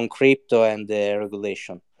on crypto and the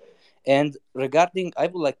regulation. And regarding, I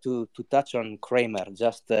would like to touch on Kramer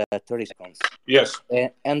just 30 seconds. Yes.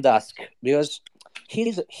 And ask, because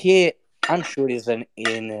I'm sure he's an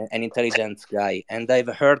intelligent guy, and I've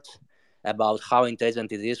heard about how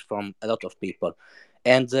intelligent it is from a lot of people,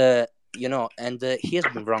 and he has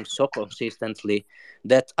been wrong so consistently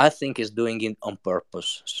that I think he's doing it on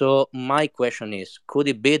purpose. So my question is, could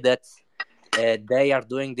it be that they are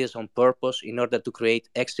doing this on purpose in order to create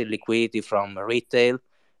extra liquidity from retail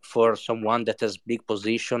for someone that has big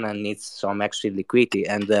position and needs some extra liquidity?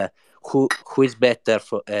 And who is better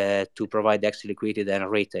to provide extra liquidity than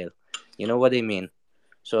retail? You know what I mean?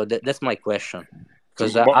 So that's my question.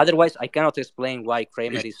 Because otherwise, I cannot explain why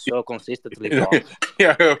Kramer is so consistently wrong.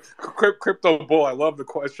 Yeah, Crypto Bull, I love the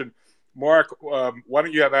question. Mark, why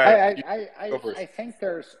don't you have I, at I, you I, go I first?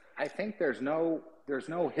 I think there's no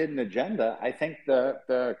hidden agenda. I think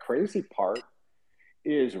the crazy part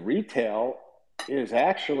is retail is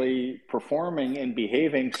actually performing and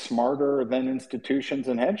behaving smarter than institutions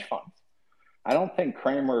and hedge funds. I don't think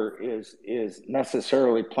Kramer is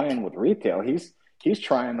necessarily playing with retail. He's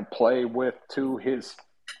trying to play with to his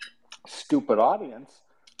stupid audience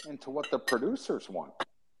and to what the producers want.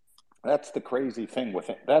 That's the crazy thing with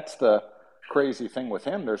him. That's the crazy thing with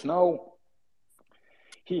him. There's no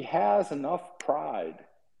he has enough pride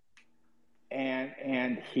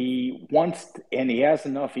and he has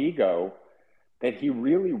enough ego that he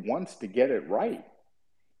really wants to get it right.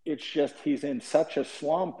 It's just he's in such a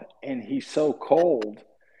slump and he's so cold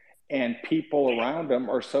and people around him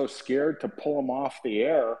are so scared to pull him off the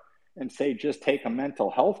air and say just take a mental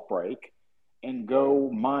health break and go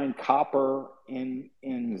mine copper in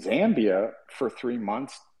Zambia for 3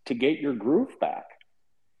 months to get your groove back.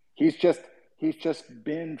 He's just he's just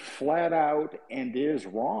been flat out and is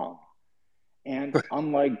wrong. And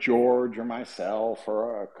unlike George or myself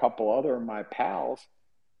or a couple other of my pals,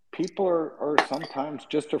 people are sometimes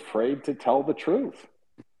just afraid to tell the truth.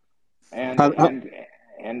 And Uh,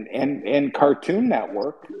 uh, Cartoon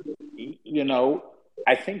Network, you know,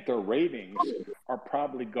 I think their ratings are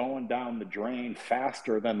probably going down the drain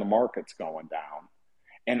faster than the market's going down.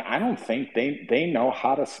 And I don't think they know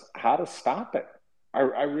how to stop it. I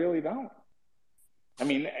really don't.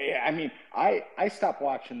 I stopped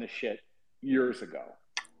watching this shit years ago.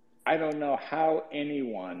 I don't know how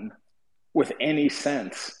anyone with any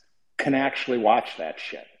sense can actually watch that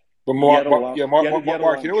shit. But Mark, you know what,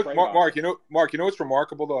 Trade off it. Mark, you know what's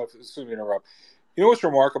remarkable though. Excuse me to interrupt. You know what's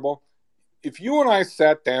remarkable? If you and I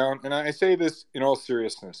sat down, and I say this in all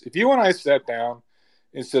seriousness, if you and I sat down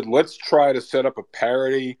and said, let's try to set up a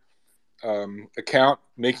parity account,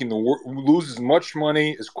 making lose as much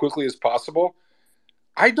money as quickly as possible,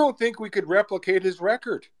 I don't think we could replicate his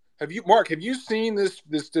record. Have you, Mark? Have you seen this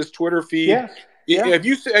Twitter feed? Yes, yeah, Have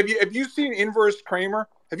you seen Inverse Kramer?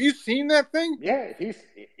 Have you seen that thing? yeah. He's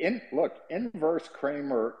in. Look, inverse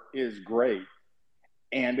Kramer is great,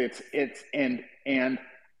 and and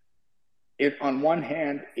it on one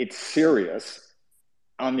hand it's serious,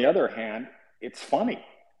 on the other hand it's funny.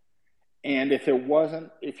 And if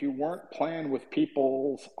you weren't playing with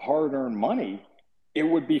people's hard-earned money, it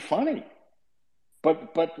would be funny.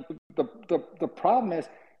 But the problem is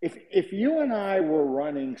if you and I were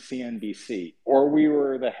running CNBC or we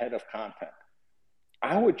were the head of content,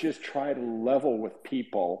 I would just try to level with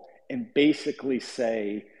people and basically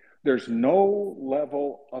say there's no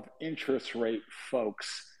level of interest rate,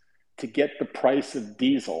 folks, to get the price of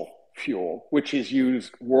diesel fuel, which is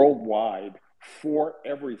used worldwide for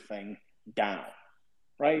everything, down,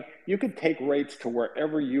 right? You could take rates to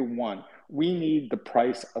wherever you want. We need the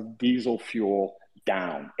price of diesel fuel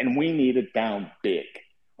down, and we need it down big.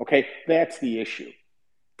 Okay, that's the issue.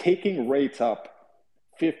 Taking rates up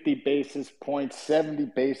 50 basis points, 70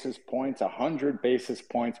 basis points, 100 basis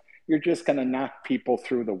points, you're just going to knock people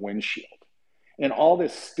through the windshield. And all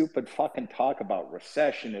this stupid fucking talk about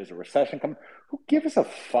recession, is a recession coming? Who gives a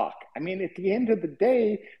fuck? I mean, at the end of the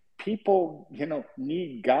day, people,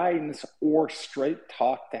 need guidance or straight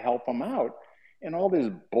talk to help them out. And all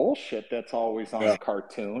this bullshit that's always on Yeah.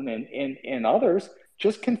 Cartoon and others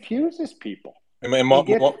just confuses people. And You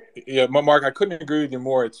get yeah, Mark, I couldn't agree with you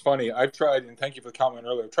more. It's funny. I've tried, and thank you for the comment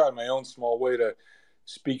earlier. I've tried my own small way to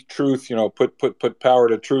speak truth. Put power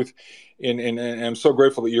to truth. And I'm so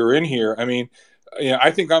grateful that you're in here. I mean, I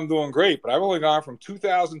think I'm doing great, but I've only gone from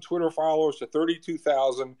 2,000 Twitter followers to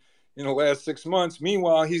 32,000 in the last 6 months.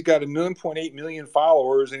 Meanwhile, he's got 1.8 million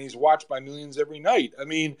followers, and he's watched by millions every night. I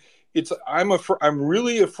mean, I'm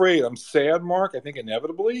really afraid. I'm sad, Mark. I think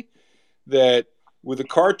inevitably that with the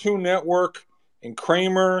Cartoon Network and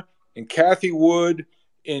Kramer and Kathy Wood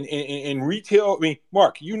and retail. I mean,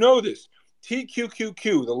 Mark, you know this.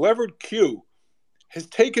 TQQQ, the levered Q, has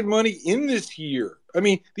taken money in this year. I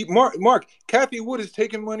mean, Mark, Kathy Wood has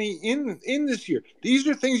taken money in this year. These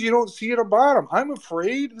are things you don't see at the bottom. I'm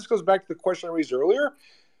afraid, this goes back to the question I raised earlier,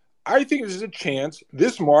 I think there's a chance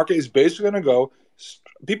this market is basically going to go.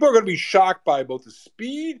 People are going to be shocked by both the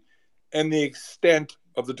speed and the extent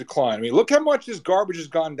of the decline. I mean, look how much this garbage has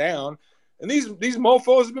gone down, and these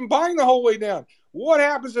mofo's have been buying the whole way down. What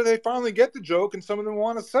happens if they finally get the joke and some of them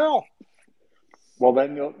want to sell? Well,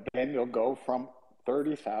 then you'll go from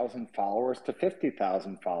 30,000 followers to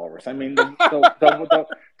 50,000 followers. I mean,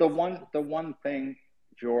 the one thing,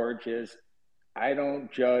 George, is I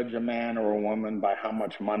don't judge a man or a woman by how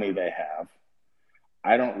much money they have.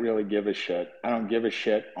 I don't really give a shit. I don't give a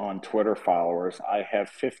shit on Twitter followers. I have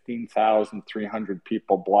 15,300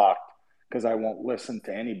 people blocked because I won't listen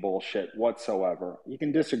to any bullshit whatsoever. You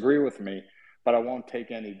can disagree with me, but I won't take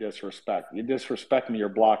any disrespect. You disrespect me, you're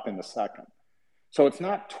blocked in a second. So it's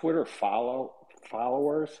not Twitter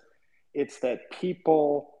followers. It's that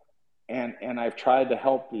people, and I've tried to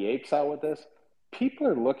help the apes out with this. People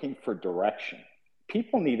are looking for direction.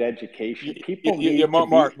 People need education. People need to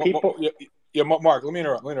be people. Mark, let me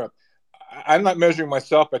interrupt. I'm not measuring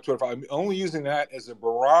myself by Twitter. I'm only using that as a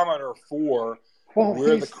barometer for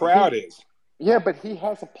where the crowd is. Yeah, but he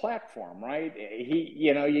has a platform, right?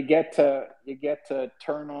 You get to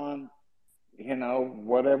turn on,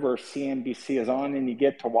 whatever CNBC is on, and you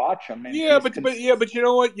get to watch him. And but you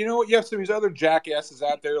know what? You have some of these other jackasses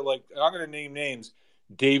out there. Like, I'm going to name names: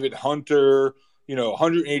 David Hunter.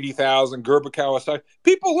 180,000 Gerber Kawasaki.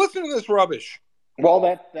 People listen to this rubbish. Well,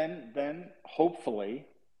 then hopefully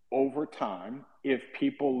over time, if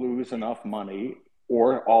people lose enough money,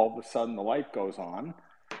 or all of a sudden the light goes on,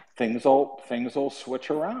 things will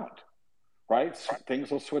switch around, right?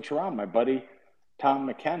 Things will switch around. My buddy Tom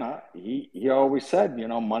McKenna, he always said,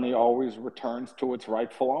 money always returns to its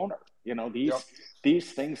rightful owner.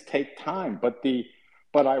 These things take time,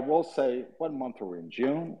 but I will say, what month are we in?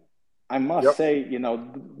 June? I must say,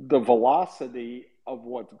 the velocity of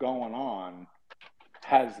what's going on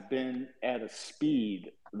has been at a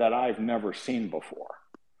speed that I've never seen before.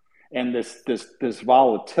 And this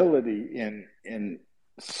volatility in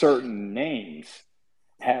certain names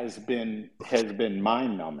has been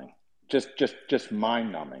mind numbing, just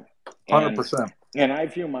mind numbing. 100%. And I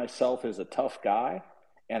view myself as a tough guy,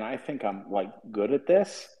 and I think I'm like good at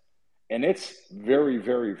this, and it's very,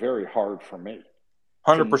 very, very hard for me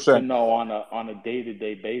 100% to know on a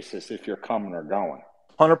day-to-day basis if you're coming or going.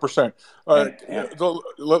 100%.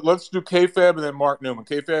 Let's do KFAB and then Mark Newman.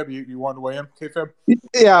 KFAB, you want to weigh in? KFAB?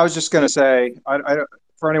 Yeah, I was just going to say,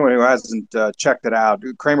 for anyone who hasn't checked it out,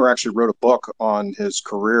 Kramer actually wrote a book on his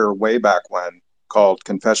career way back when called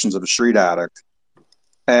Confessions of a Street Addict.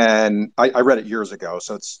 And I read it years ago,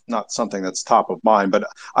 so it's not something that's top of mind. But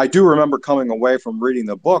I do remember coming away from reading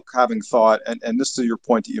the book having thought, and this is your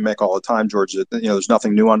point that you make all the time, George, that there's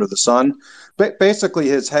nothing new under the sun. But basically,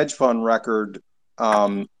 his hedge fund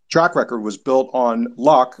track record was built on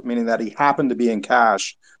luck, meaning that he happened to be in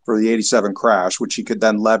cash for the 87 crash, which he could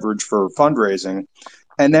then leverage for fundraising.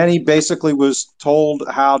 And then he basically was told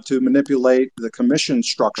how to manipulate the commission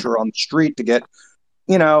structure on the street to get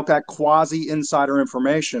that quasi insider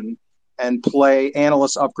information and play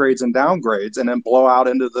analyst upgrades and downgrades and then blow out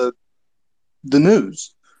into the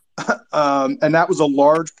news. And that was a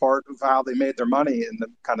large part of how they made their money in the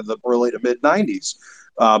kind of the early to mid 90s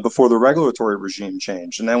before the regulatory regime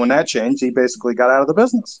changed. And then when that changed, he basically got out of the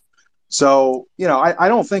business. So, I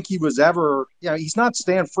don't think he was ever, he's not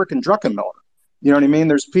Stan frickin' Druckenmiller. You know what I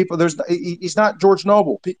mean? He's not George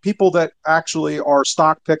Noble. People that actually are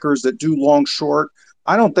stock pickers that do long short.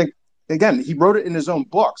 I don't think, again, he wrote it in his own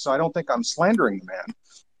book, so I don't think I'm slandering the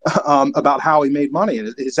man about how he made money.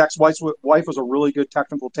 And his ex-wife was a really good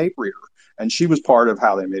technical tape reader, and she was part of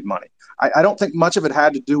how they made money. I don't think much of it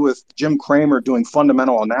had to do with Jim Cramer doing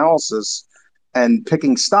fundamental analysis and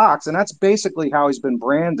picking stocks, and that's basically how he's been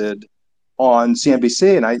branded on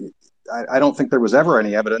CNBC. And I don't think there was ever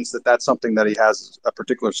any evidence that that's something that he has a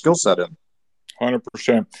particular skill set in.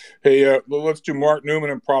 100%. Hey, let's do Mark Newman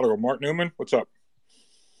and Prodigal. Mark Newman, what's up?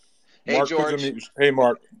 Hey, Mark, George. Hey,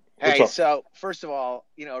 Mark. Hey, so first of all,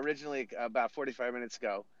 originally about 45 minutes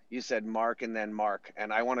ago, you said Mark and then Mark.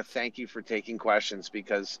 And I want to thank you for taking questions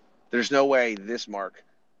because there's no way this Mark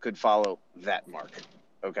could follow that Mark.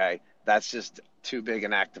 Okay? That's just too big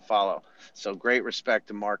an act to follow. So great respect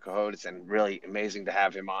to Marc Cohodes, and really amazing to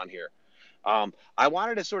have him on here. I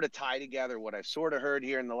wanted to sort of tie together what I've sort of heard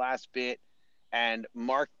here in the last bit, and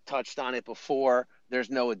Mark touched on it before. There's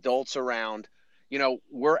no adults around.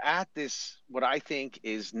 We're at this, what I think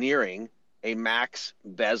is nearing a Max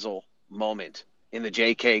Bezel moment in the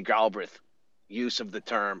J.K. Galbraith use of the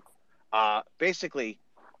term. Basically,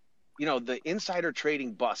 the insider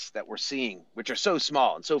trading busts that we're seeing, which are so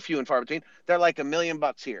small and so few and far between, they're like $1 million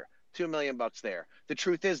here, $2 million there. The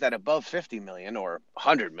truth is that above 50 million or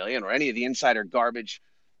 100 million or any of the insider garbage,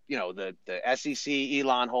 the SEC,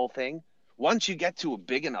 Elon whole thing, once you get to a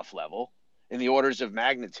big enough level in the orders of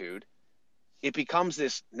magnitude, it becomes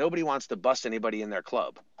this, nobody wants to bust anybody in their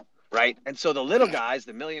club, right? And so the little guys,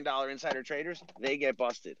 the $1 million insider traders, they get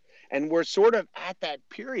busted. And we're sort of at that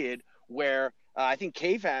period where I think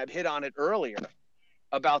KFAB hit on it earlier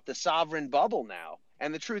about the sovereign bubble now.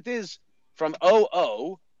 And the truth is, from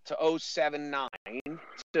 00 to to 07-09 to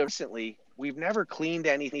recently, we've never cleaned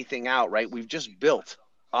anything out, right? We've just built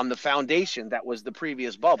on the foundation that was the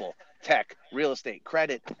previous bubble, tech, real estate,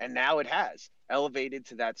 credit, and now it has elevated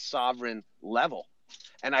to that sovereign level.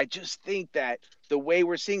 And I just think that the way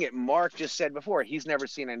we're seeing it, Mark just said before, he's never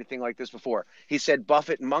seen anything like this before. He said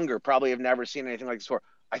Buffett and Munger probably have never seen anything like this before.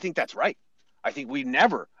 I think that's right. I think we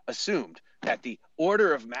never assumed that the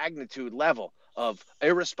order of magnitude level of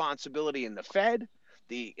irresponsibility in the Fed,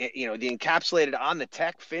 the encapsulated on the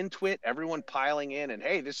tech, FinTwit, everyone piling in, and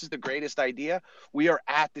hey, this is the greatest idea. We are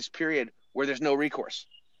at this period where there's no recourse,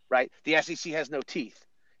 right? The SEC has no teeth.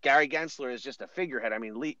 Gary Gensler is just a figurehead. I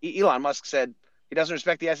mean, Elon Musk said he doesn't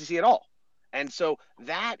respect the SEC at all. And so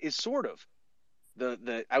that is sort of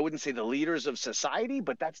the I wouldn't say the leaders of society,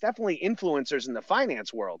 but that's definitely influencers in the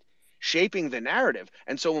finance world shaping the narrative.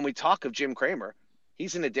 And so when we talk of Jim Cramer,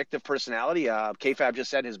 he's an addictive personality. KFAB just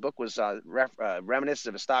said his book was reminiscent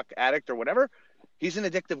of a stock addict or whatever. He's an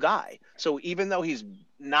addictive guy. So even though he's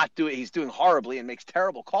doing horribly and makes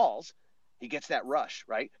terrible calls, he gets that rush,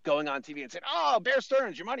 right? Going on TV and saying, "Oh, Bear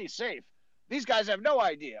Stearns, your money's safe. These guys have no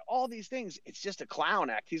idea." All these things. It's just a clown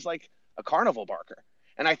act. He's like a carnival barker.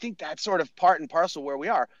 And I think that's sort of part and parcel where we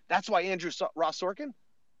are. That's why Andrew Ross Sorkin,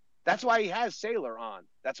 that's why he has Saylor on.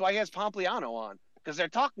 That's why he has Pompliano on. Because they're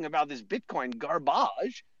talking about this Bitcoin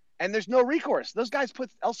garbage, and there's no recourse. Those guys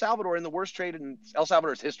put El Salvador in the worst trade in El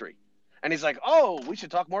Salvador's history. And he's like, "Oh, we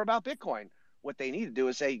should talk more about Bitcoin." What they need to do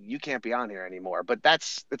is say, "You can't be on here anymore." But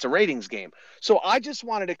it's a ratings game. So I just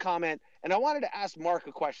wanted to comment, and I wanted to ask Mark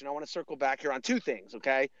a question. I want to circle back here on two things,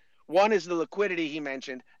 okay? One is the liquidity he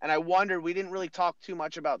mentioned, and I wondered, we didn't really talk too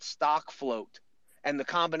much about stock float and the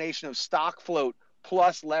combination of stock float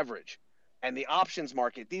plus leverage and the options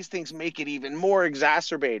market. These things make it even more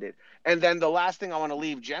exacerbated. And then the last thing I want to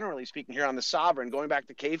leave, generally speaking, here on the sovereign, going back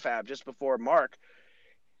to KFAB just before Mark,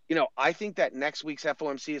 I think that next week's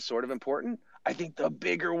FOMC is sort of important. I think the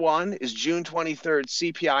bigger one is June 23rd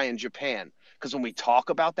CPI in Japan. Because when we talk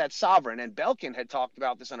about that sovereign, and Belkin had talked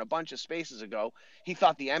about this on a bunch of spaces ago, he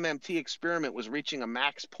thought the MMT experiment was reaching a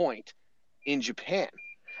max point in Japan.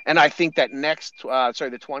 And I think that the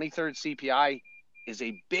 23rd CPI is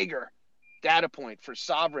a bigger data point for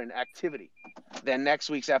sovereign activity than next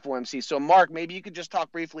week's FOMC. So, Mark, maybe you could just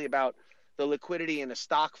talk briefly about the liquidity in the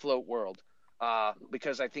stock float world,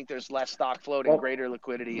 because I think there's less stock float and greater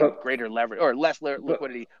liquidity and greater leverage, or less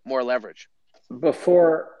liquidity, more leverage.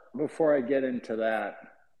 Before I get into that,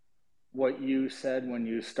 what you said when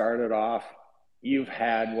you started off, you've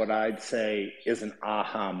had what I'd say is an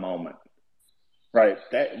aha moment, right?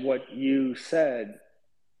 That what you said,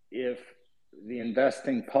 if the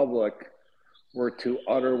investing public were to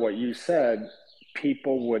utter what you said,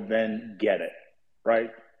 people would then get it,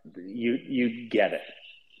 right? You get it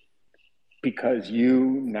because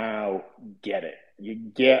you now get it. You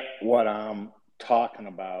get what I'm talking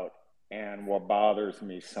about and what bothers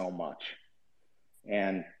me so much.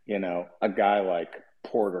 And, a guy like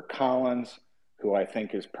Porter Collins, who I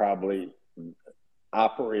think is probably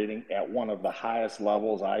operating at one of the highest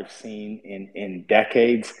levels I've seen in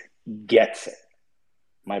decades, gets it.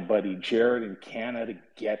 My buddy Jared in Canada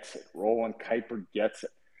gets it. Roland Kuiper gets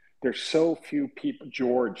it. There's so few people.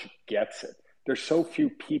 George gets it. There's so few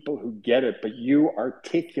people who get it, but you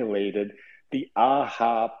articulated the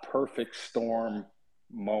aha perfect storm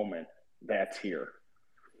moment that's here,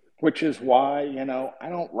 which is why, I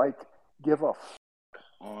don't give a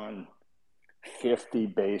on 50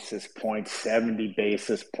 basis points, 70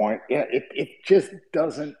 basis points. It just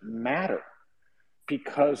doesn't matter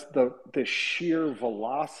because the sheer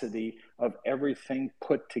velocity of everything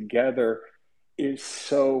put together is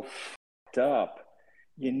so fucked up.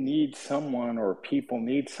 You need someone, or people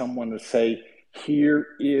need someone to say, "Here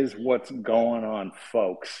is what's going on,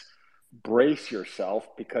 folks. Brace yourself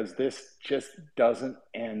because this just doesn't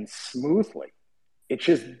end smoothly." It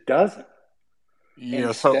just doesn't.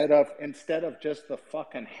 Yeah, instead of just the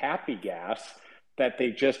fucking happy gas that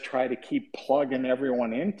they just try to keep plugging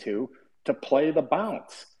everyone into to play the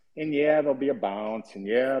bounce. And yeah, there'll be a bounce, and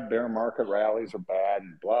yeah, bear market rallies are bad,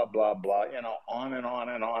 and blah, blah, blah, on and on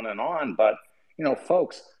and on and on. But,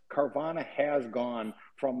 folks, Carvana has gone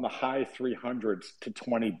from the high 300s to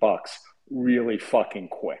 $20 really fucking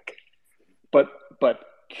quick. But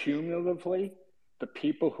cumulatively, the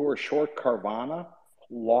people who are short Carvana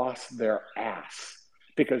lost their ass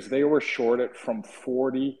because they were short it from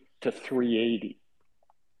 40 to 380.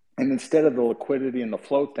 And instead of the liquidity and the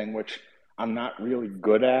float thing, which I'm not really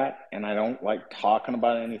good at, and I don't like talking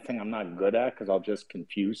about anything I'm not good at because I'll just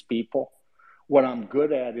confuse people. What I'm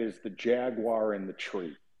good at is the jaguar in the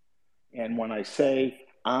tree. And when I say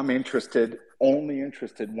I'm only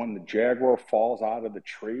interested when the jaguar falls out of the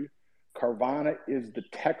tree. Carvana is the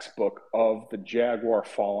textbook of the jaguar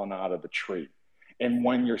falling out of the tree and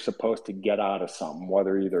when you're supposed to get out of something,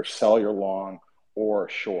 whether either sell your long or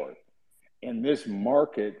short. And this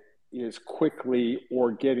market is quickly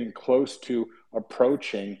or getting close to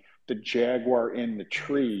approaching the jaguar in the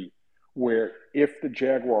tree, where if the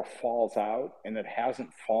jaguar falls out and it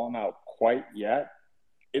hasn't fallen out quite yet,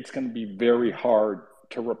 it's going to be very hard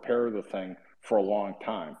to repair the thing for a long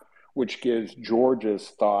time, which gives George's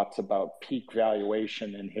thoughts about peak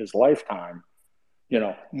valuation in his lifetime,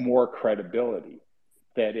 more credibility.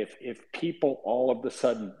 That if people all of a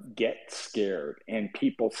sudden get scared and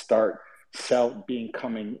people start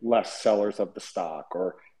becoming less sellers of the stock,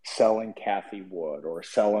 or selling Kathy Wood, or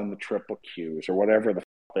selling the triple Qs, or whatever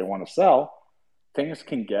they want to sell, things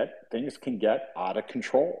can get out of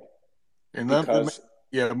control. And because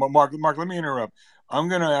Mark, let me interrupt. I'm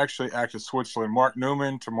going to actually act as Switzerland. Mark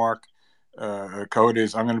Newman to Mark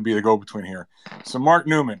Cohodes. I'm going to be the go-between here. So, Mark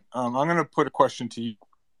Newman, I'm going to put a question to you.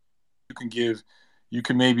 You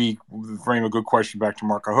can maybe frame a good question back to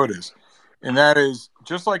Mark Cohodes. And that is,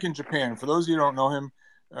 just like in Japan, for those of you who don't know him,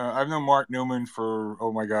 I've known Mark Newman for,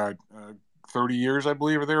 30 years, I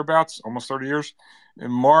believe, or thereabouts, almost 30 years.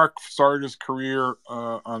 And Mark started his career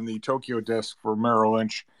on the Tokyo desk for Merrill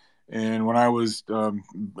Lynch. And when I was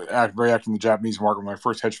very active in the Japanese market, my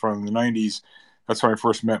first hedge fund in the 90s, that's when I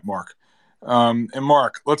first met Mark. And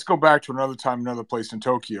Mark, let's go back to another time, another place in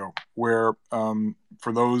Tokyo, where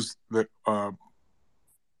for those that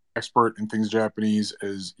expert in things Japanese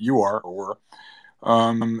as you are or were,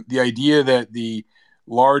 the idea that the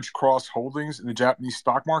large cross holdings in the Japanese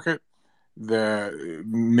stock market that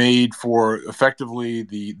made for effectively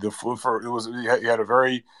you had a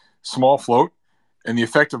very small float, and the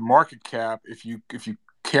effective market cap, if you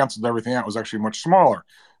canceled everything out, was actually much smaller.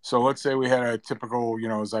 So let's say we had a typical,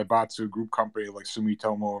 Zaibatsu group company like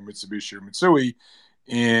Sumitomo or Mitsubishi or Mitsui,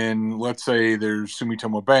 and let's say there's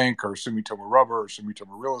Sumitomo Bank or Sumitomo Rubber or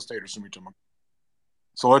Sumitomo Real Estate or Sumitomo.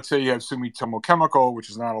 So let's say you have Sumitomo Chemical, which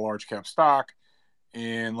is not a large cap stock,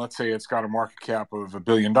 and let's say it's got a market cap of $1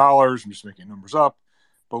 billion. I'm just making numbers up,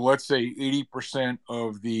 but let's say 80%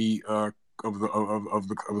 of the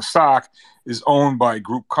stock is owned by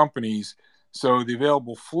group companies. So the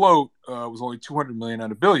available float was only 200 million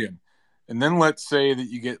out of $1 billion. And then let's say that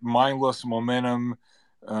you get mindless momentum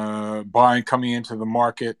buying coming into the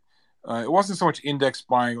market. It wasn't so much index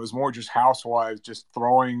buying; it was more just housewives just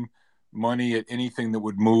throwing money at anything that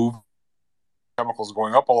would move. Chemicals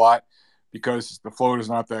going up a lot because the float is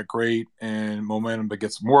not that great, and momentum but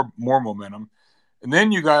gets more momentum. And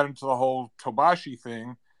then you got into the whole Tobashi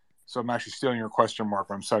thing. So I'm actually stealing your question, Mark,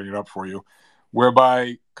 but I'm setting it up for you,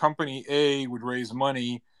 whereby company A would raise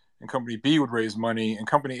money and company B would raise money, and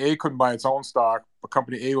company A couldn't buy its own stock, but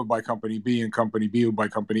company A would buy company B, and company B would buy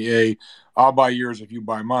company A. I'll buy yours if you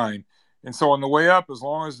buy mine. And so on the way up, as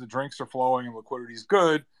long as the drinks are flowing and liquidity is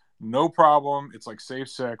good, no problem. It's like safe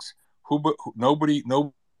sex. Nobody,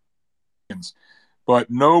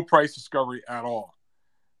 but no price discovery at all.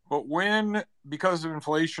 But when, because of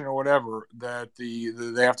inflation or whatever, that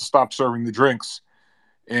they have to stop serving the drinks,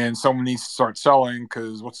 and someone needs to start selling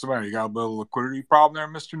because what's the matter? You got a little liquidity problem there,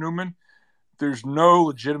 Mr. Newman? There's no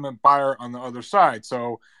legitimate buyer on the other side.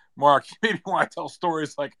 So, Mark, you maybe want to tell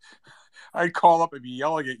stories like I'd call up and be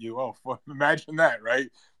yelling at you. Oh, imagine that, right?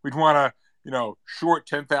 We'd want to, short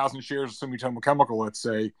 10,000 shares of Sumitomo Chemical, let's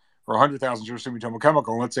say, or 100,000 shares of Sumitomo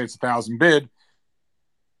Chemical, and let's say it's 1,000 bid,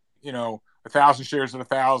 1,000 shares at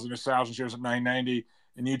 1,000, 1,000 shares at 990,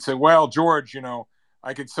 and you'd say, well, George,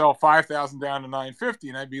 I could sell 5,000 down to 950,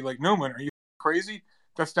 and I'd be like, Newman, are you crazy?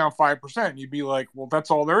 That's down 5%. And you'd be like, well, that's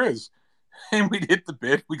all there is. And we'd hit the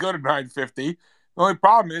bid. We go to 950. The only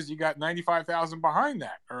problem is you got 95,000 behind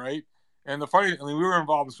that, all right? And the funny, we were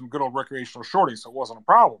involved in some good old recreational shorting, so it wasn't a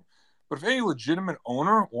problem. But if any legitimate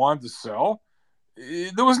owner wanted to sell,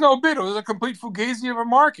 there was no bid. It was a complete fugazi of a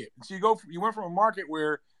market. So you went from a market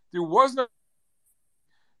where there was no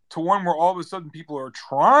to one where all of a sudden people are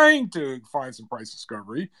trying to find some price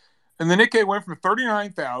discovery. And the Nikkei went from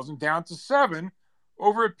 39,000 down to 7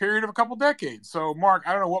 over a period of a couple decades. So, Mark,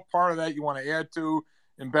 I don't know what part of that you want to add to,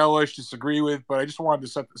 embellish, disagree with, but I just wanted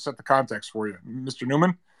to set the context for you. Mr.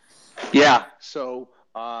 Newman? Yeah. So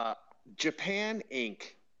Japan Inc.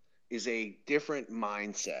 is a different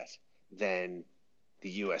mindset than the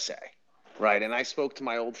USA. Right. And I spoke to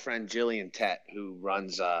my old friend Jillian Tett, who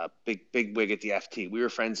runs big wig at the FT. We were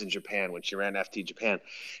friends in Japan when she ran FT Japan.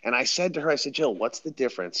 And I said to her, Jill, what's the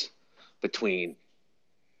difference between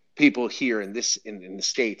people here in the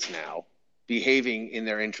States now behaving in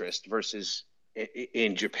their interest versus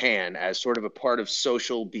in Japan as sort of a part of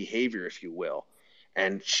social behavior, if you will.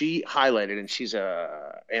 And she highlighted, and she's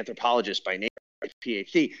a anthropologist by nature,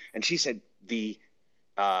 PhD, and she said the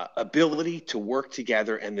ability to work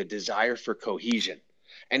together and the desire for cohesion.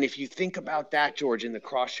 And if you think about that, George, in the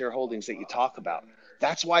cross shareholdings that you talk about,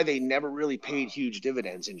 that's why they never really paid huge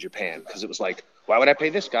dividends in Japan, because it was like, why would I pay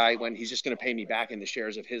this guy when he's just going to pay me back in the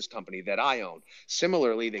shares of his company that I own?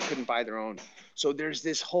 Similarly, they couldn't buy their own. So there's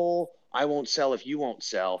this whole I won't sell if you won't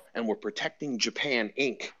sell, and we're protecting Japan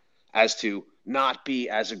Inc. as to not be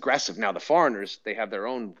as aggressive. Now, the foreigners, they have their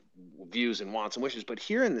own views and wants and wishes, but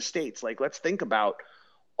here in the States, like, let's think about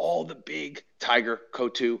all the big Tiger,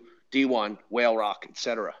 Cotu, D1, Whale Rock,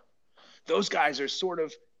 etc. Those guys are sort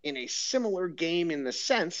of in a similar game in the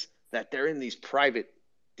sense that they're in these private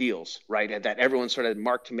deals, right? And that everyone's sort of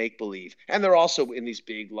marked to make believe. And they're also in these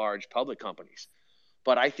big, large public companies.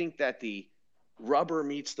 But I think that the rubber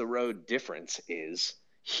meets the road difference is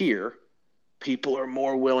here, people are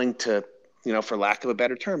more willing to, for lack of a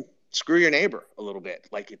better term, screw your neighbor a little bit.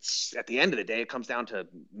 Like, it's at the end of the day, it comes down to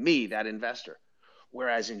me, that investor.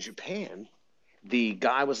 Whereas in Japan, the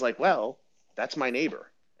guy was like, well, that's my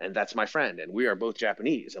neighbor and that's my friend. And we are both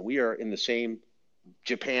Japanese and we are in the same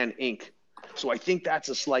Japan Inc. So I think that's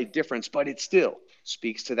a slight difference, but it still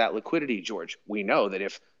speaks to that liquidity, George. We know that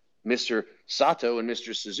if Mr. Sato and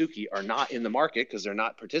Mr. Suzuki are not in the market because they're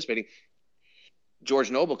not participating, George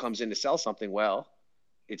Noble comes in to sell something. Well,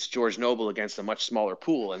 it's George Noble against a much smaller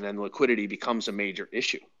pool, and then liquidity becomes a major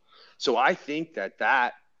issue. So I think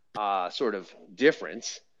that sort of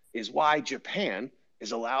difference is why Japan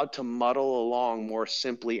is allowed to muddle along more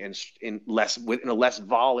simply and in a less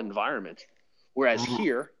vol environment, whereas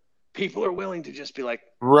here people are willing to just be like,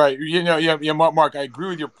 right, Mark, I agree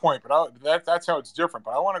with your point, but that's how it's different.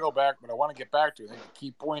 But I want to go back, but I want to get back to, I think, the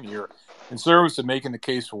key point here in service of making the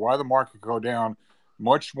case for why the market could go down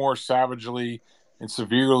much more savagely and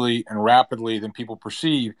severely and rapidly than people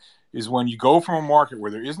perceive is when you go from a market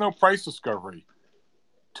where there is no price discovery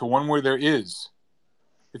to one where there is.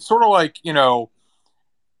 It's sort of like, I'll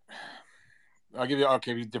give you a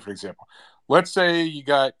different example. Let's say you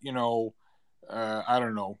got, I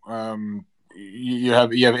don't know, you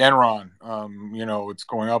have Enron, it's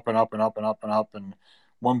going up and up and up and up and up, and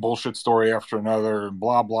one bullshit story after another, and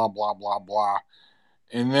blah, blah, blah, blah, blah.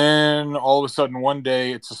 And then all of a sudden one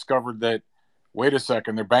day it's discovered that, wait a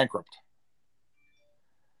second, they're bankrupt.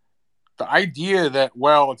 The idea that,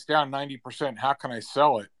 well, it's down 90%, how can I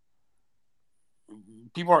sell it?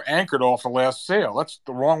 People are anchored off the last sale. That's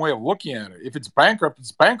the wrong way of looking at it. If it's bankrupt,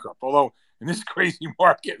 it's bankrupt. Although in this crazy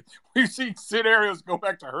market, we've seen scenarios go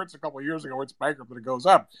back to Hertz a couple of years ago where it's bankrupt and it goes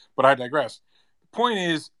up. But I digress. The point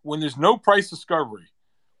is, when there's no price discovery,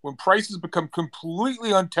 when prices become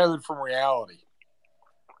completely untethered from reality,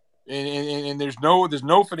 and there's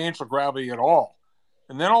no financial gravity at all,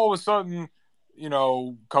 and then all of a sudden,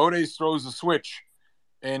 Cohodes throws the switch,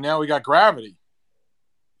 and now we got gravity.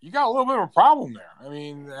 You got a little bit of a problem there. I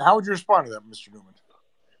mean, how would you respond to that, Mr. Newman?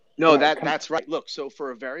 No, that's right. Look, so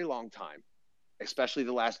for a very long time, especially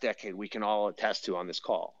the last decade, we can all attest to on this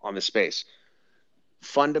call, on this space,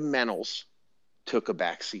 fundamentals took a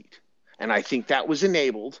back seat. And I think that was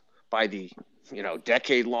enabled by the,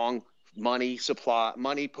 decade-long money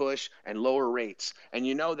push and lower rates. And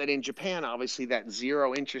you know that in Japan, obviously, that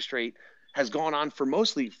zero interest rate has gone on for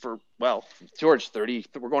George,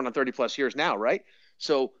 we're going on 30 plus years now, right?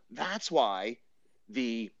 So that's why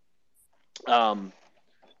the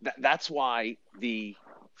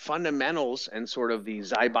fundamentals and sort of the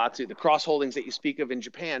zaibatsu, the cross holdings that you speak of in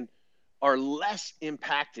Japan, are less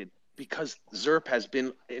impacted because ZIRP has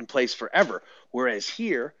been in place forever. Whereas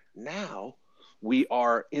here now we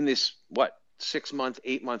are in this 6-month,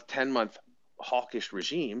 8-month, 10-month hawkish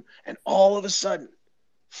regime, and all of a sudden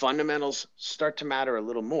fundamentals start to matter a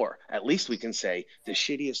little more. At least we can say the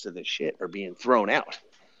shittiest of the shit are being thrown out.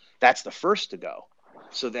 That's the first to go.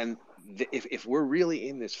 So then if we're really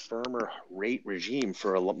in this firmer rate regime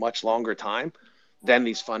for a much longer time, then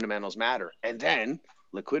these fundamentals matter. And then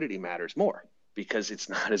liquidity matters more because it's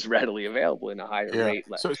not as readily available in a higher rate.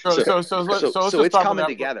 So it's coming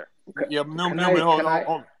together. Yeah,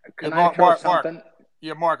 Can I throw something?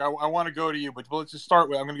 Yeah, Mark, I want to go to you, but let's just start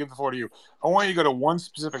with, I'm going to give the floor to you. I want you to go to one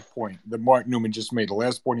specific point that Mark Newman just made, the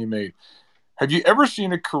last point he made. Have you ever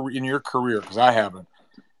seen in your career, because I haven't,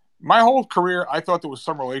 my whole career, I thought there was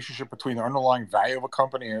some relationship between the underlying value of a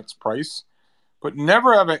company and its price, but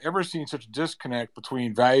never have I ever seen such a disconnect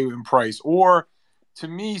between value and price. Or, to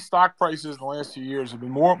me, stock prices in the last few years have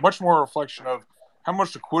been much more a reflection of how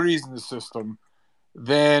much liquidity is in the system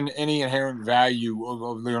than any inherent value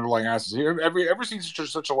of the underlying assets. Ever seen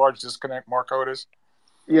such a large disconnect, Marc Cohodes?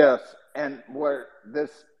 Yes, and where this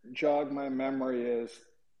jogged my memory is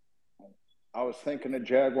I was thinking of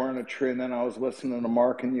Jaguar in a tree, and then I was listening to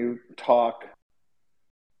Mark and you talk.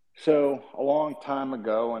 So a long time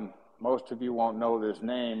ago, and most of you won't know this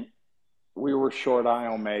name, we were short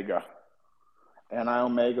Iomega. And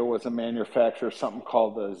Iomega was a manufacturer of something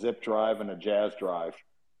called the Zip Drive and a Jazz Drive.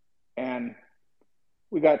 And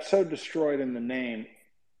we got so destroyed in the name,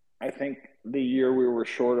 I think the year we were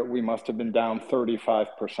short it, we must have been down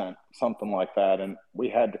 35%, something like that. And we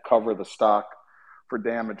had to cover the stock for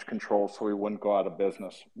damage control so we wouldn't go out of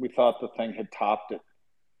business. We thought the thing had topped at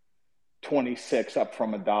 26 up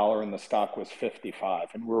from $1 and the stock was 55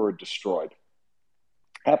 and we were destroyed.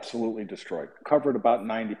 Absolutely destroyed. Covered about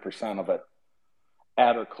 90% of it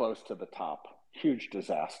at or close to the top. Huge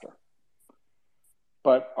disaster.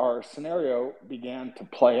 But our scenario began to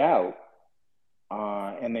play out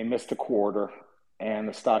and they missed a quarter and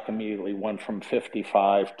the stock immediately went from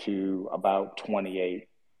 55 to about 28.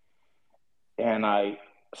 And I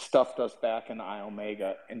stuffed us back in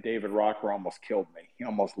Iomega, and David Rocker almost killed me. He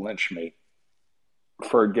almost lynched me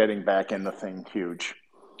for getting back in the thing huge.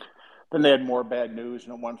 Then they had more bad news,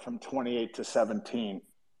 and it went from 28 to 17,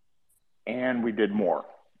 and we did more.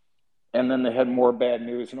 And then they had more bad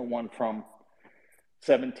news, and it went from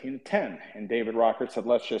 17 to 10, and David Rocker said,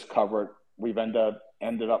 let's just cover it. We've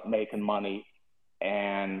ended up making money,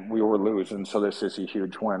 and we were losing, so this is a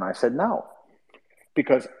huge win. I said, no.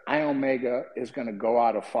 Because Iomega is going to go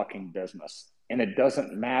out of fucking business. And it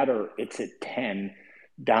doesn't matter, it's at 10,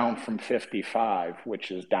 down from 55, which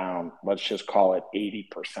is down, let's just call it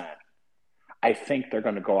 80%. I think they're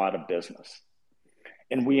going to go out of business.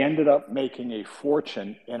 And we ended up making a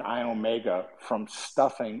fortune in Iomega from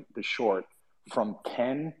stuffing the short from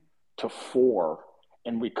 10 to 4,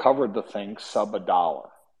 and we covered the thing sub $1.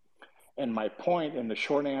 And my point, and the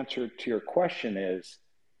short answer to your question is,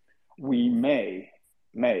 we may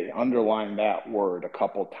underline that word a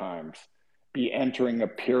couple times, be entering a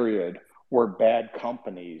period where bad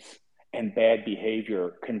companies and bad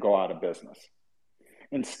behavior can go out of business.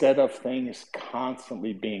 Instead of things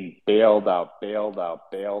constantly being bailed out, build a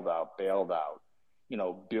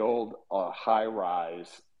high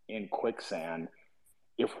rise in quicksand.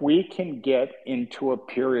 If we can get into a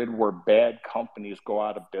period where bad companies go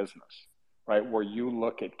out of business, right, where you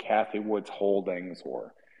look at Kathy Woods Holdings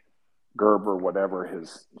or Gerber, whatever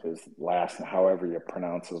his last, however you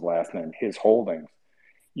pronounce his last name, his holdings,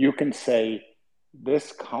 you can say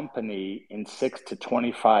this company in 6 to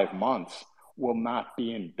 25 months will not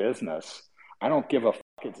be in business. I don't give a fuck.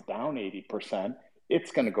 It's down 80%.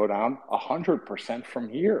 It's going to go down 100% from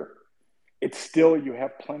here. It's still, you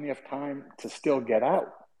have plenty of time to still get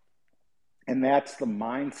out. And that's the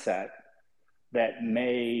mindset that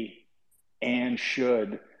may and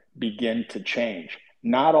should begin to change.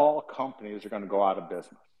 Not all companies are going to go out of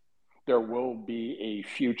business. There will be a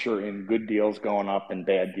future in good deals going up and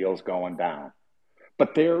bad deals going down.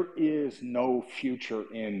 But there is no future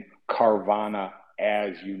in Carvana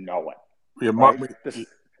as you know it. Yeah, right?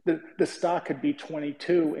 The stock could be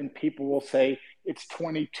 22 and people will say it's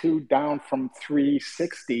 22 down from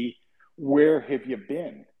 360. Where have you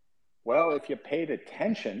been? Well, if you paid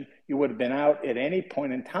attention, you would have been out at any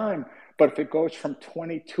point in time. But if it goes from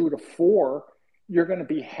 22 to 4, you're going to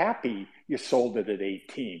be happy you sold it at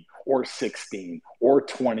 18 or 16 or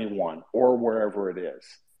 21 or wherever it is.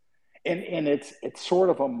 And it's sort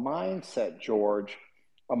of a mindset, George,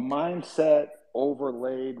 a mindset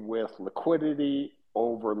overlaid with liquidity,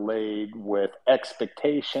 overlaid with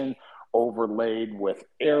expectation, overlaid with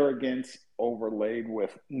arrogance, overlaid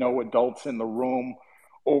with no adults in the room,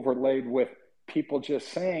 overlaid with people just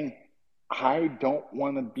saying, I don't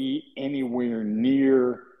want to be anywhere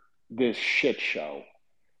near this shit show.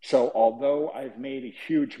 So although I've made a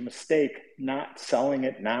huge mistake not selling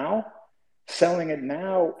it now,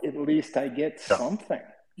 at least I get something.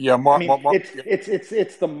 Yeah, Mark.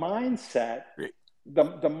 It's the mindset,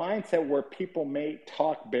 the mindset where people may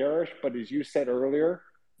talk bearish, but as you said earlier,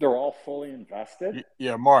 they're all fully invested.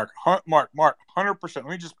 Yeah, Mark, 100%. Let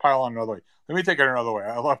me just pile on another way. Let me take it another way.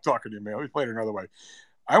 I love talking to you, man. Let me play it another way.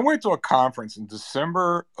 I went to a conference in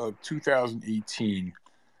December of 2018.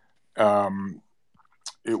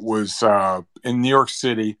 It was in New York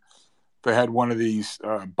City. They had one of these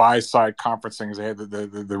buy-side conference things. They had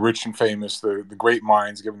the rich and famous, the great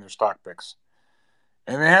minds giving their stock picks.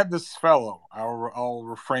 And they had this fellow, I'll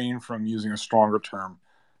refrain from using a stronger term,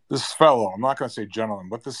 this fellow, I'm not going to say gentleman,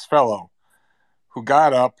 but this fellow who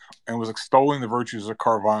got up and was extolling the virtues of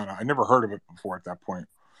Carvana. I never heard of it before at that point.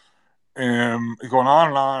 And going on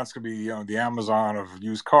and on. It's going to be, the Amazon of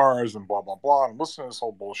used cars and blah, blah, blah. And listen to this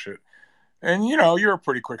whole bullshit. And, you're a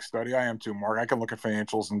pretty quick study. I am too, Mark. I can look at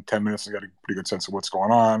financials in 10 minutes and get a pretty good sense of what's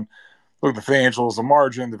going on. Look at the financials, the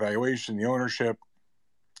margin, the valuation, the ownership.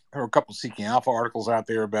 There are a couple Seeking Alpha articles out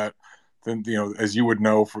there about, as you would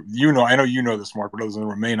know, I know you know this, Mark, but others in the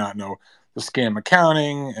room may not know, the scam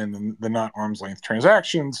accounting and the not arm's length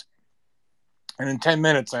transactions. And in 10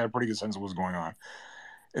 minutes, I had a pretty good sense of what was going on.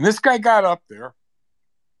 And this guy got up there.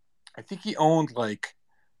 I think he owned like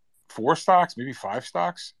 4 stocks, maybe 5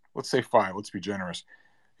 stocks. Let's say 5. Let's be generous.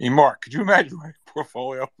 Hey, Mark, could you imagine a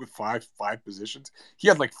portfolio with five positions? He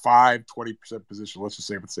had like 20% position, let's just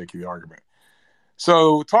say for the sake of the argument.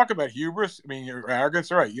 So talk about hubris. I mean, your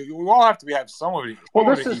arrogance. All right, you all have to have some of it.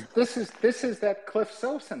 Well, this is that Cliff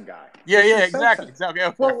Sosin guy. Yeah, exactly.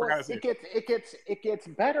 Okay, well, it gets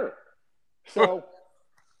better. So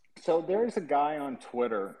there's a guy on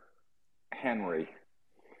Twitter, Henry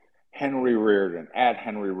Reardon, at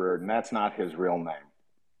Henry Reardon. That's not his real name.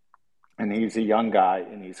 And he's a young guy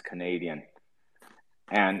and he's Canadian.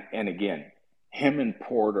 And again, him and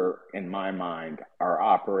Porter, in my mind, are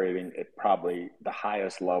operating at probably the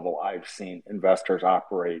highest level I've seen investors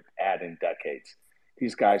operate at in decades.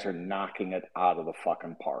 These guys are knocking it out of the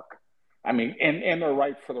fucking park. I mean, and they're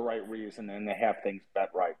right for the right reason, and they have things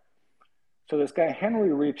bet right. So this guy,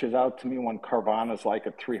 Henry, reaches out to me when Carvana's like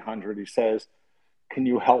at 300. He says, can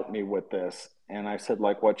you help me with this? And I said,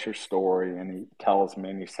 like, what's your story? And he tells me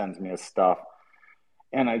and he sends me his stuff.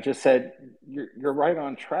 And I just said, you're right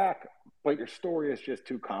on track, but your story is just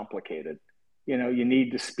too complicated. You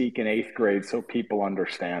need to speak in 8th grade so people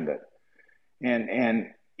understand it. And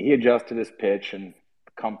he adjusted his pitch, and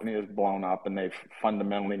the company has blown up and they've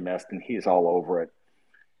fundamentally missed, and he's all over it.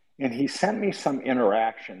 And he sent me some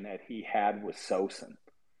interaction that he had with Sosin,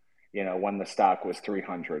 when the stock was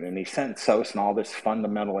 300. And he sent Sosin all this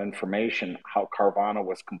fundamental information, how Carvana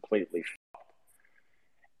was completely fucked.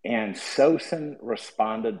 And Sosin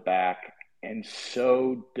responded back and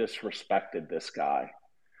so disrespected this guy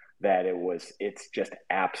that it's just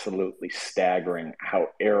absolutely staggering how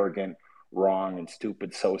arrogant, wrong, and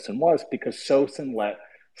stupid Sosin was, because Sosin let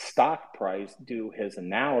stock price do his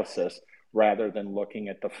analysis rather than looking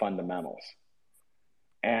at the fundamentals.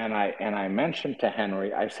 And I mentioned to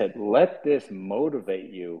Henry, I said, let this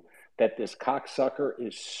motivate you, that this cocksucker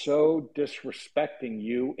is so disrespecting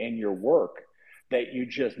you and your work that you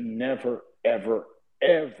just never, ever,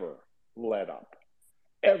 ever let up.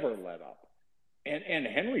 Ever let up. And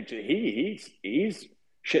Henry, he's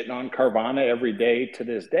shitting on Carvana every day to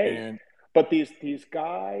this day. But these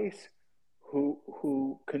guys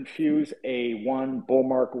who confuse one, bull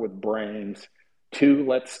market with brains, 2,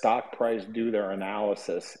 let stock price do their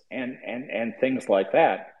analysis, and things like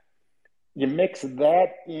that. You mix that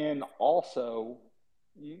in also,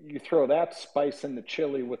 you throw that spice in the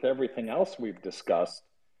chili with everything else we've discussed.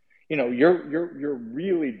 You're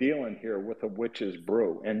really dealing here with a witch's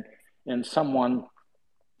brew. And someone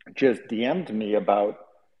just DM'd me about,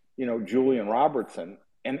 Julian Robertson,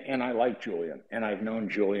 and I like Julian, and I've known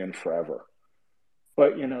Julian forever.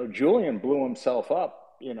 But, Julian blew himself up,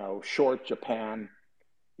 short Japan,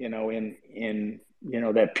 in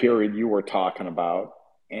that period you were talking about,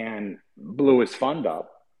 and blew his fund up,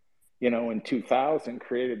 in 2000,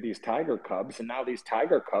 created these Tiger Cubs, and now these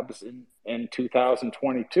Tiger Cubs in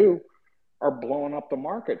 2022 are blowing up the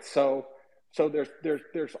market. So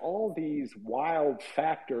there's all these wild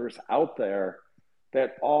factors out there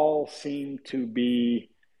that all seem to be,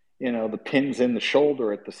 the pins in the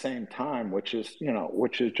shoulder at the same time, which is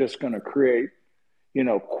just going to create,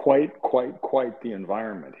 quite the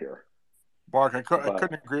environment here. Mark, I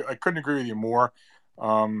couldn't agree with you more.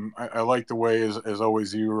 I like the way, as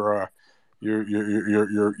always, your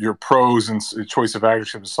pros and choice of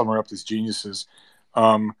adjectives to sum up these geniuses.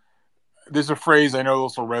 There's a phrase, I know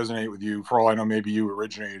this will resonate with you. For all I know, maybe you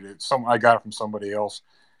originated it. I got it from somebody else.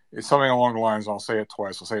 It's something along the lines, I'll say it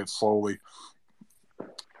twice, I'll say it slowly.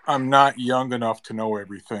 I'm not young enough to know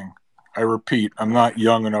everything. I repeat, I'm not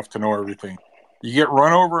young enough to know everything. You get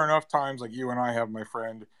run over enough times, like you and I have, my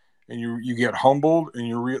friend, and you get humbled,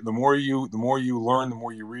 and the more you learn, the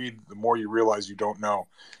more you read, the more you realize you don't know.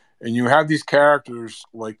 And you have these characters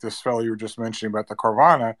like this fellow you were just mentioning about the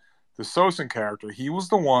Carvana, the Sosin character. He was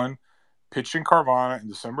the one pitching Carvana in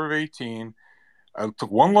December of 18. I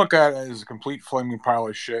took one look at it as a complete flaming pile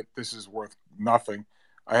of shit. This is worth nothing.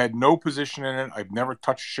 I had no position in it. I've never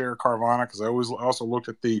touched a share of Carvana because I also looked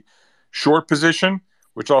at the short position,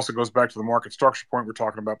 which also goes back to the market structure point we're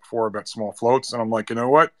talking about before about small floats. And I'm like, you know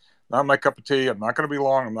what? Not my cup of tea. I'm not going to be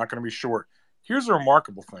long. I'm not going to be short. Here's a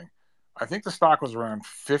remarkable thing. I think the stock was around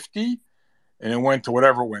 50, and it went to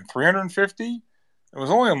whatever it went, 350. It was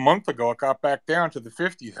only a month ago it got back down to the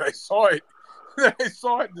 50 that I saw it. I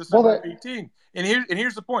saw it in December 18. And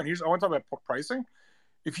here's the point. I want to talk about pricing.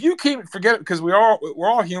 If you forget it, because we're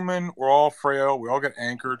all human, we're all frail, we all get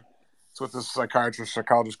anchored. It's what the psychologists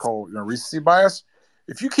call recency bias.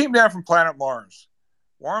 If you came down from planet Mars,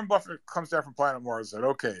 Warren Buffett comes down from planet Mars and said,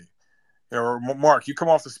 okay, or Mark, you come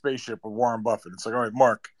off the spaceship with Warren Buffett. It's like, all right,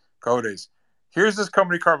 Mark, Cohodes, here's this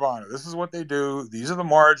company Carvana. This is what they do. These are the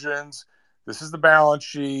margins. This is the balance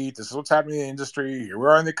sheet. This is what's happening in the industry. Here we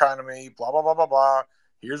are in the economy. Blah, blah, blah, blah, blah.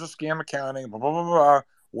 Here's a scam accounting. Blah, blah, blah, blah.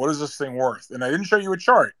 What is this thing worth? And I didn't show you a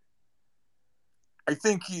chart. I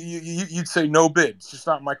think you'd say no bid. It's just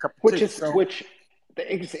not my cup of tea.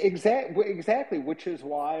 Exactly, which is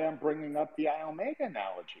why I'm bringing up the Iomega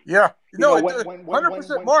analogy. Yeah, 100%.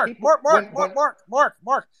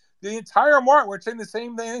 Mark. The entire Mark, we're saying the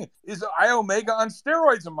same thing. Is Iomega on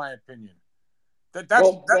steroids, in my opinion.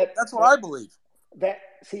 That's what I believe. That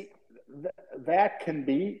can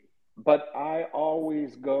be, but I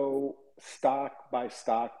always go stock by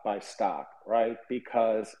stock by stock, right?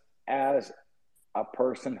 Because as a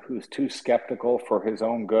person who's too skeptical for his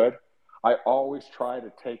own good, I always try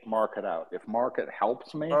to take market out. If market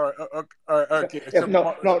helps me, okay. What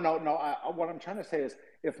I'm trying to say is,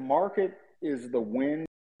 if market is the wind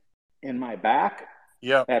in my back,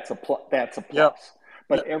 that's a plus.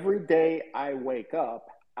 But every day I wake up,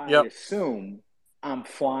 I assume I'm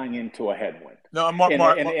flying into a headwind. No, and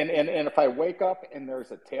if I wake up and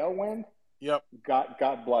there's a tailwind,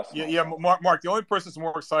 God bless. Mark. The only person that's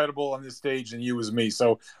more excitable on this stage than you is me.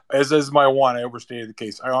 So, as is my one, I overstated the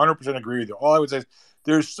case. I 100% agree with you. All I would say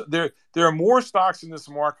is there are more stocks in this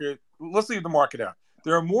market. Let's leave the market out.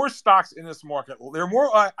 There are more stocks in this market. There are more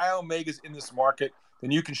Iomegas in this market than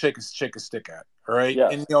you can shake a stick at. All right.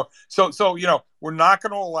 Yes. And so we're not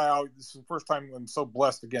going to allow. This is the first time I'm so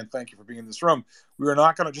blessed. Again, thank you for being in this room. We are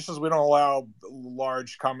not going to, just as we don't allow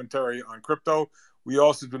large commentary on crypto, we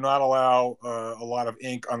also do not allow a lot of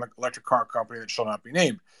ink on the electric car company that shall not be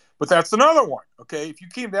named. But that's another one. Okay, if you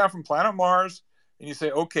came down from planet Mars and you say,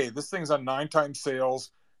 okay, this thing's on 9 times sales,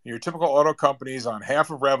 your typical auto company's on half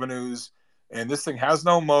of revenues, and this thing has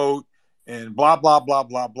no moat, and blah, blah, blah,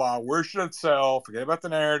 blah, blah. Where should it sell? Forget about the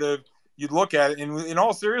narrative. You'd look at it, and in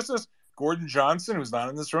all seriousness, Gordon Johnson, who's not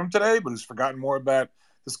in this room today, but who's forgotten more about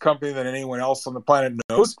this company than anyone else on the planet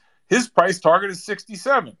knows, his price target is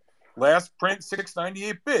 67. Last print,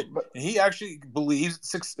 698 bid. And he actually believes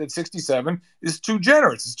that 67 is too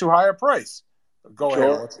generous. It's too high a price. Go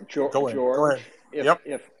ahead. George,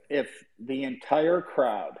 if the entire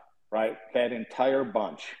crowd, right, that entire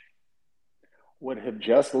bunch, would have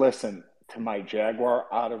just listened to my Jaguar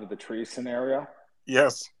out of the tree scenario,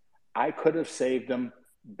 yes, I could have saved them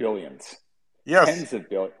billions. Yes.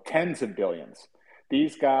 Tens of billions.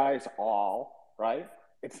 These guys all, right?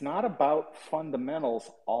 It's not about fundamentals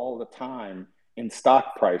all the time in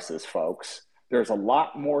stock prices, folks. There's a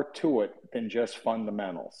lot more to it than just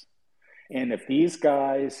fundamentals. And if these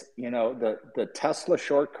guys, the Tesla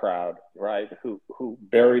short crowd, right, who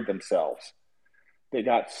buried themselves, they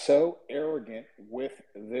got so arrogant with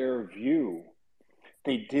their view,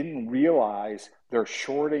 they didn't realize they're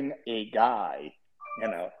shorting a guy,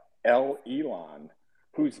 Elon,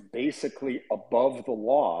 who's basically above the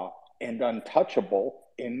law and untouchable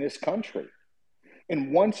in this country.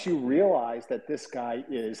 And once you realize that this guy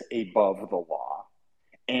is above the law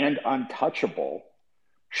and untouchable,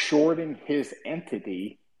 shorting his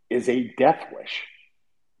entity is a death wish,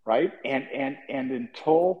 right? And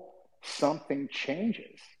until something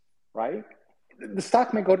changes, right? The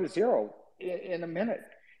stock may go to zero in a minute.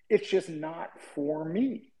 It's just not for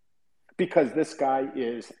me because this guy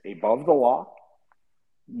is above the law.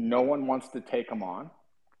 No one wants to take him on.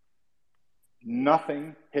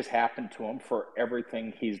 Nothing has happened to him for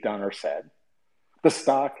everything he's done or said. The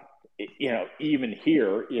stock, even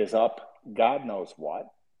here is up God knows what.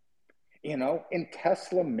 And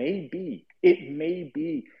Tesla may be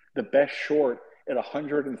the best short at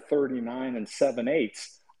 139 and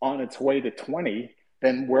 7/8 on its way to 20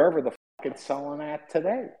 than wherever the fuck it's selling at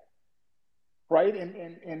today. Right?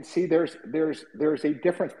 And see, there's a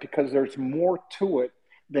difference because there's more to it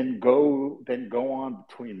than go on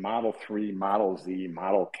between Model 3, Model Z,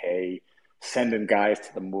 Model K, sending guys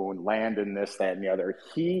to the moon, landing this, that, and the other.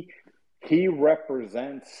 He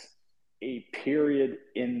represents a period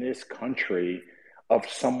in this country of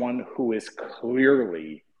someone who is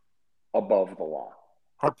clearly above the law.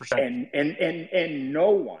 100%. And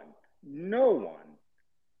no one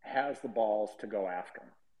has the balls to go after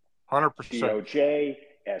him. 100%. DOJ,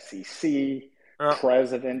 SEC,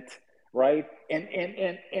 president, right?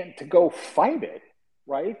 And to go fight it,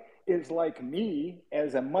 right, is like me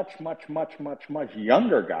as a much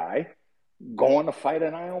younger guy going to fight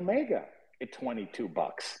an Omega at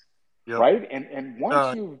 $22, Yep. right? And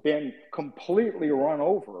once you've been completely run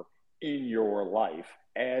over in your life,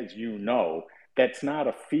 as you know, that's not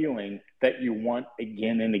a feeling that you want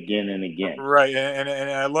again and again and again. Right, and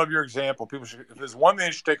I love your example. People should, if there's one thing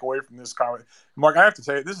they should take away from this comment, Mark, I have to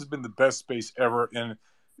tell you, this has been the best space ever, and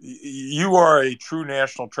you are a true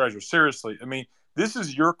national treasure. Seriously, I mean, this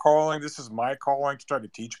is your calling. This is my calling to try to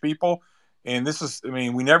teach people, and this is, I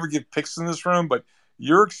mean, we never give picks in this room, but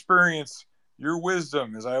your experience, your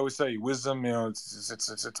wisdom, as I always say, wisdom, you know,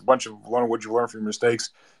 it's a bunch of learn what you learn from your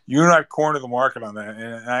mistakes. You and I corner the market on that,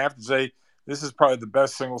 and I have to say, this is probably the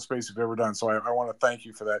best single space we've ever done. So I want to thank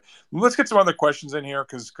you for that. Let's get some other questions in here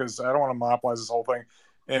because I don't want to monopolize this whole thing.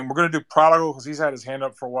 And we're going to do Prodigal because he's had his hand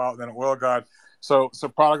up for a while. Then Oil God. So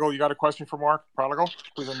Prodigal, you got a question for Mark? Prodigal,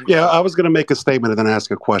 please unmute Yeah, yourself. I was going to make a statement and then ask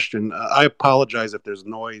a question. I apologize if there's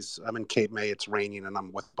noise. I'm in Cape May. It's raining and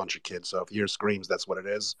I'm with a bunch of kids. So if you hear screams, that's what it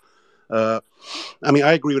is. I mean,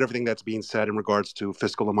 I agree with everything that's being said in regards to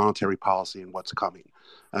fiscal and monetary policy and what's coming.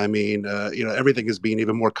 I mean, you know, everything is being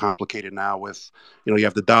even more complicated now with, you know, you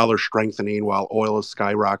have the dollar strengthening while oil is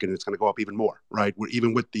skyrocketing. It's going to go up even more, right?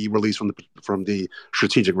 Even with the release from the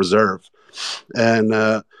strategic reserve.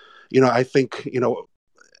 And, you know, I think, you know,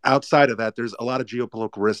 outside of that, there's a lot of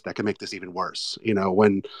geopolitical risk that can make this even worse. You know,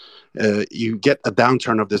 when you get a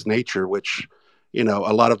downturn of this nature, which, you know,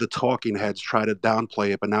 a lot of the talking heads try to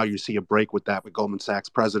downplay it, but now you see a break with that with Goldman Sachs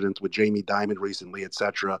president, with Jamie Dimon recently, et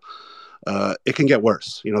cetera. It can get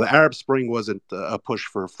worse. You know, the Arab Spring wasn't a push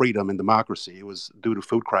for freedom and democracy. It was due to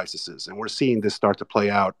food crises. And we're seeing this start to play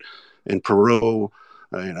out in Peru.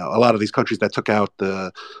 You know, a lot of these countries that took out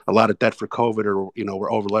a lot of debt for COVID or, you know,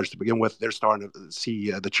 were over-leveraged to begin with, they're starting to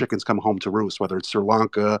see the chickens come home to roost, whether it's Sri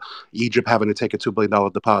Lanka, Egypt having to take a $2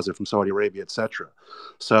 billion deposit from Saudi Arabia, et cetera.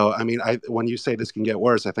 So, I mean, when you say this can get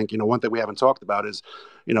worse, I think, you know, one thing we haven't talked about is,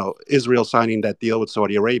 you know, Israel signing that deal with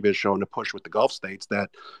Saudi Arabia is showing a push with the Gulf states that,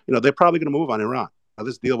 you know, they're probably going to move on Iran. Now,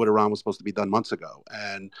 this deal with Iran was supposed to be done months ago.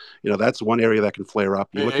 And, you know, that's one area that can flare up.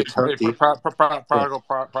 You look at Turkey. Prodigal,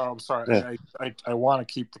 I'm sorry. Yeah. I want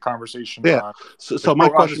to keep the conversation Yeah. So my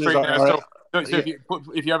on the question is, straight and narrow. So yeah,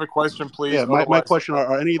 if you have a question, please. yeah, my Otherwise, question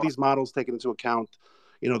are any of these models taken into account,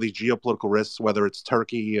 you know, these geopolitical risks, whether it's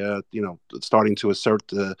Turkey, you know, starting to assert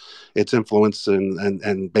its influence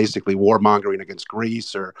and basically warmongering against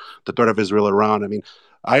Greece or the threat of Israel, Iran. I mean,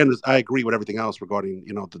 I agree with everything else regarding,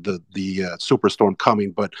 you know, the superstorm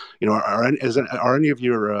coming, but, you know, are any of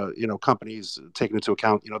your you know, companies taking into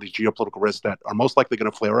account, you know, these geopolitical risks that are most likely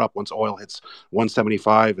going to flare up once oil hits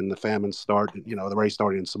 175 and the famines start, you know, the race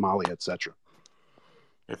starting in Somalia, et cetera?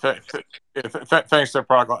 Thanks, there,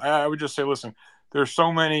 Prodigal. I would just say, listen, there's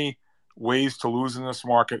so many ways to lose in this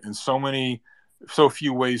market, and so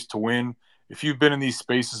few ways to win. If you've been in these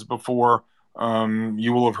spaces before,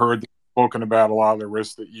 you will have heard spoken about a lot of the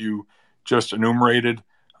risks that you just enumerated.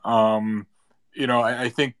 You know, I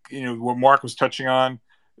think, you know, what Mark was touching on,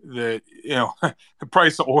 that, you know, the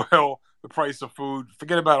price of oil, the price of food.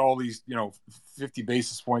 Forget about all these, you know, 50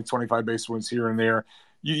 basis points, 25 basis points here and there.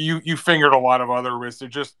 You fingered a lot of other risks. They're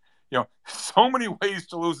just, you know, so many ways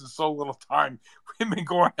to lose in so little time. We've been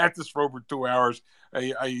going at this for over 2 hours.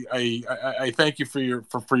 I thank you for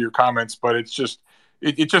your comments, but it's just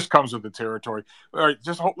it just comes with the territory. All right,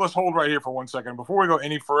 let's hold right here for 1 second before we go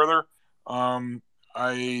any further.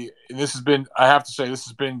 This has been, I have to say, this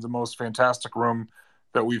has been the most fantastic room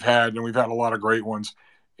that we've had, and we've had a lot of great ones.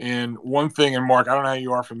 And one thing, and Mark, I don't know how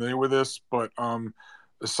you are familiar with this, but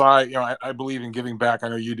aside, you know, I believe in giving back. I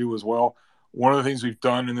know you do as well. One of the things we've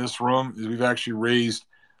done in this room is we've actually raised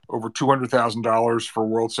over $200,000 for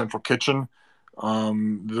World Central Kitchen.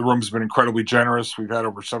 The room has been incredibly generous. We've had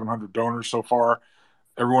over 700 donors so far.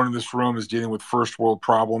 Everyone in this room is dealing with first world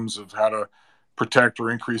problems of how to protect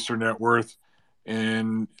or increase their net worth.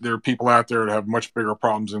 And there are people out there that have much bigger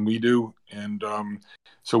problems than we do. And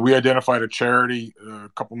so we identified a charity a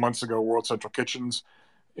couple months ago, World Central Kitchens,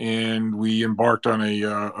 and we embarked on a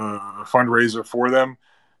fundraiser for them.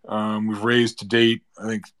 We've raised to date, I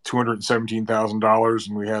think, $217,000,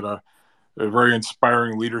 and we had a very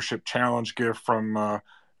inspiring leadership challenge gift from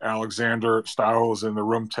Alexander Stiles in the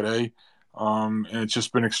room today. And it's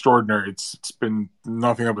just been extraordinary. It's been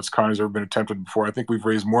nothing of its kind has ever been attempted before. I think we've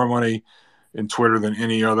raised more money in Twitter than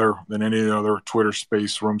any other Twitter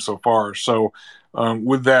space room so far. So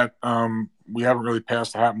with that, we haven't really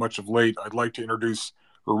passed the hat much of late. I'd like to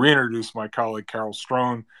reintroduce my colleague Carol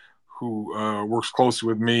Strone, who works closely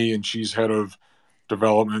with me, and she's head of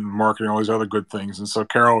development, marketing, all these other good things. And so,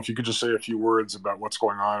 Carol, if you could just say a few words about what's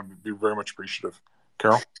going on, we'd be very much appreciative.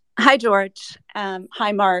 Carol? Hi, George.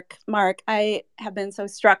 Hi, Mark. Mark, I have been so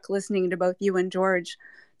struck listening to both you and George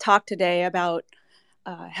talk today about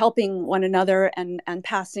helping one another and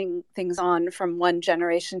passing things on from one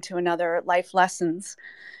generation to another, life lessons.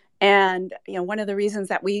 And, one of the reasons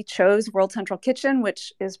that we chose World Central Kitchen,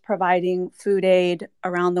 which is providing food aid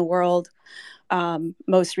around the world,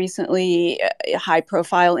 most recently high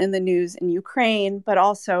profile in the news in Ukraine, but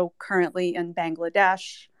also currently in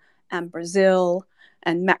Bangladesh and Brazil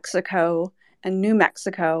and Mexico and New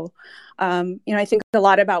Mexico. I think a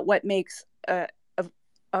lot about what makes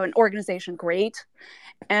an organization great,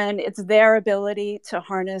 and it's their ability to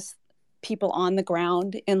harness people on the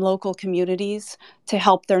ground in local communities to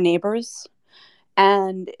help their neighbors.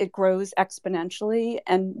 And it grows exponentially.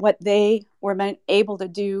 And what they were able to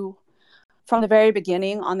do from the very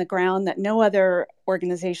beginning on the ground that no other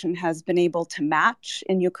organization has been able to match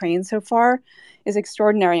in Ukraine so far is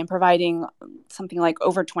extraordinary, in providing something like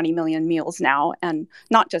over 20 million meals now, and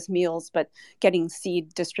not just meals, but getting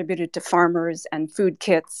seed distributed to farmers and food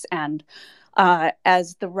kits. And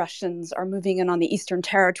as the Russians are moving in on the Eastern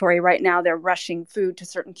Territory right now, they're rushing food to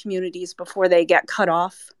certain communities before they get cut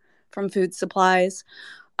off from food supplies.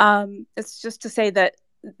 It's just to say that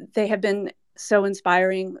they have been so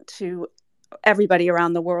inspiring to everybody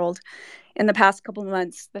around the world in the past couple of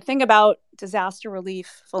months. The thing about disaster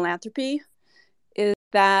relief philanthropy is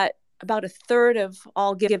that about a third of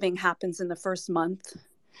all giving happens in the first month.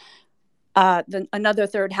 Another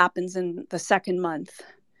third happens in the second month.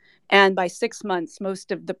 And by 6 months,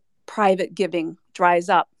 most of the private giving dries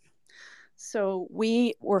up. So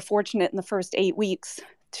we were fortunate in the first 8 weeks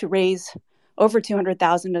to raise over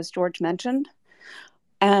 200,000, as George mentioned.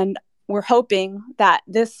 And we're hoping that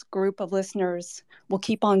this group of listeners will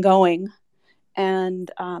keep on going and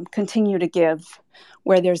continue to give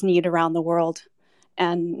where there's need around the world,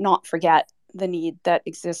 and not forget the need that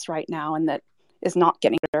exists right now and that is not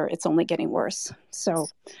getting better. It's only getting worse. So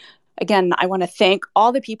again, I want to thank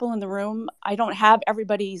all the people in the room. I don't have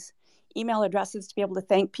everybody's email addresses to be able to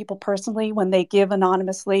thank people personally when they give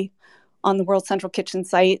anonymously on the World Central Kitchen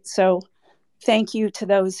site. So thank you to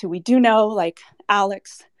those who we do know, like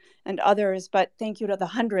Alex and others, but thank you to the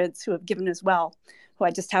hundreds who have given as well, who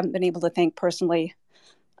I just haven't been able to thank personally.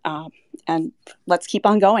 And let's keep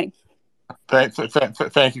on going.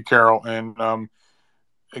 Thank you, Carol. And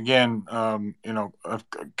again,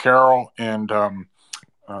 Carol and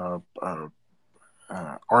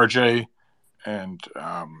RJ and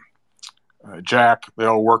Jack, they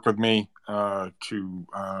all work with me to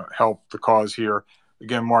help the cause here.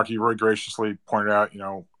 Again, Mark, you very graciously pointed out,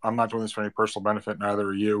 I'm not doing this for any personal benefit, neither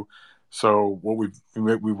are you. So what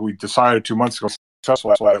we decided 2 months ago, successful,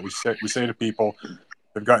 that we say to people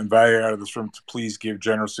who've gotten value out of this room to please give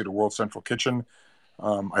generously to World Central Kitchen.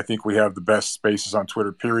 I think we have the best spaces on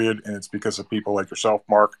Twitter, period, and it's because of people like yourself,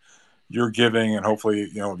 Mark. You're giving, and hopefully,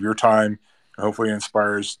 your time, and hopefully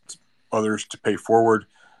inspires others to pay forward.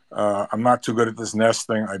 I'm not too good at this Nest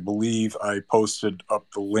thing. I believe I posted up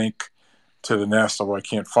the link to the Nest, although I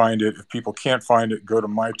can't find it. If people can't find it, go to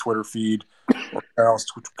my Twitter feed or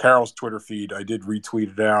Carol's Twitter feed. I did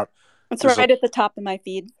retweet it out. It's right at the top of my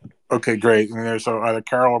feed. Okay, great. And there's either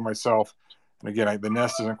Carol or myself. And again, the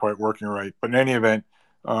Nest isn't quite working right. But in any event,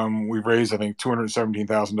 we've raised, I think,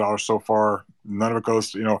 $217,000 so far. None of it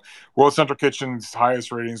goes to, World Central Kitchen's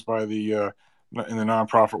highest ratings by the in the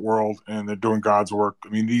nonprofit world, and they're doing God's work. I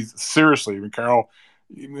mean, Carol,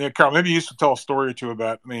 maybe you should tell a story or two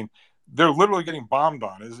about. I mean, they're literally getting bombed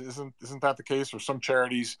on. Isn't that the case for some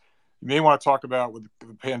charities? You may want to talk about with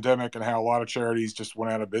the pandemic and how a lot of charities just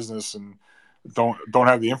went out of business and don't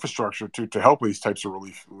have the infrastructure to help with these types of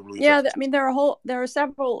relief. Yeah, efforts. I mean, there are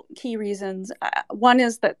several key reasons. One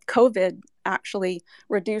is that COVID actually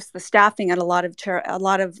reduced the staffing at a lot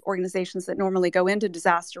of organizations that normally go into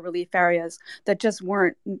disaster relief areas that just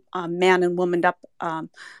weren't man and woman up,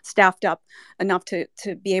 staffed up enough to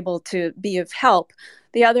be able to be of help.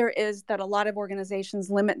 The other is that a lot of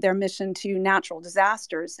organizations limit their mission to natural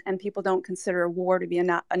disasters, and people don't consider war to be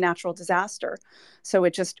a natural disaster. So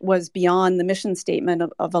it just was beyond the mission statement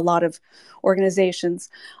of a lot of organizations.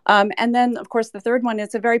 And then, of course, the third one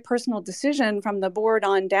is a very personal decision from the board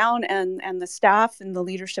on down and the staff and the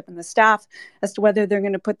leadership and the staff as to whether they're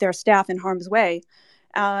going to put their staff in harm's way.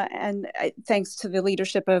 Thanks to the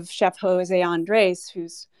leadership of Chef Jose Andres,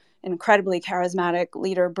 who's an incredibly charismatic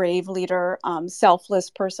leader, brave leader,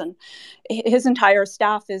 selfless person. His entire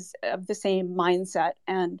staff is of the same mindset.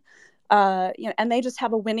 And and they just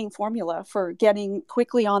have a winning formula for getting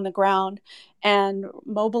quickly on the ground and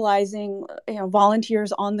mobilizing,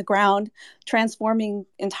 volunteers on the ground, transforming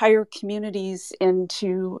entire communities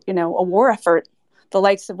into, a war effort, the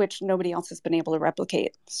likes of which nobody else has been able to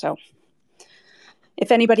replicate. So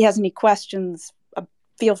if anybody has any questions,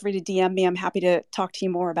 feel free to DM me. I'm happy to talk to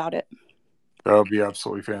you more about it. That would be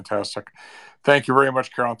absolutely fantastic. Thank you very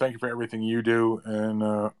much, Carolyn. Thank you for everything you do. And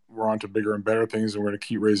we're on to bigger and better things. And we're going to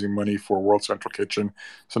keep raising money for World Central Kitchen.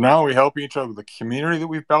 So now we help each other with the community that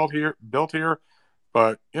we've built here.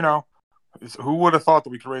 But, who would have thought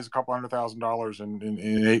that we could raise a couple $100,000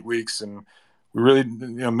 in 8 weeks? And we really,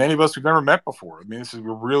 many of us we've never met before. I mean,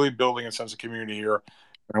 we're really building a sense of community here.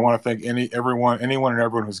 And I want to thank anyone and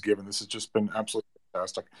everyone who's given. This has just been absolutely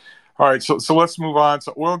fantastic. All right, so let's move on.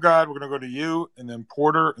 So, Oil God, we're going to go to you, and then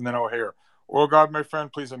Porter, and then O'Hare. Oil God, my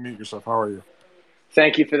friend, please unmute yourself. How are you?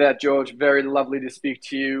 Thank you for that, George. Very lovely to speak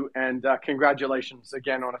to you, and congratulations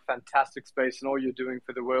again on a fantastic space and all you're doing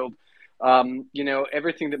for the world.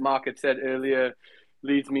 Everything that Marc had said earlier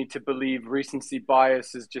leads me to believe recency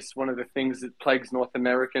bias is just one of the things that plagues North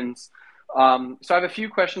Americans. So I have a few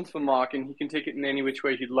questions for Marc, and he can take it in any which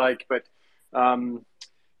way he'd like, but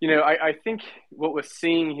I think what we're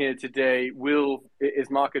seeing here today will, as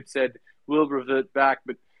Marc had said, will revert back.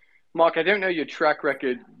 But Marc, I don't know your track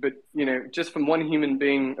record, but just from one human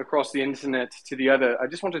being across the internet to the other, I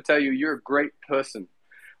just want to tell you, you're a great person.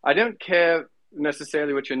 I don't care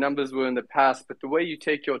necessarily what your numbers were in the past, but the way you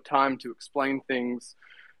take your time to explain things,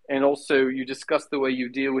 and also you discuss the way you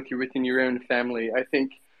deal within your own family, I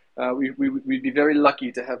think we'd be very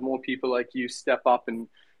lucky to have more people like you step up and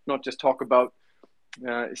not just talk about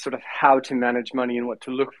sort of how to manage money and what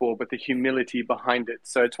to look for, but the humility behind it.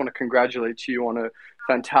 So I just want to congratulate you on a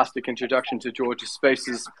fantastic introduction to George's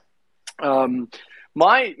Spaces.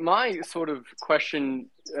 My sort of question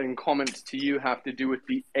and comments to you have to do with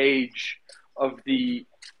the age of the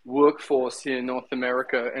workforce here in North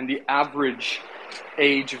America and the average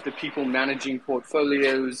age of the people managing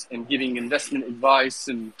portfolios and giving investment advice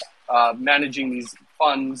and managing these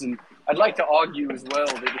funds. And I'd like to argue as well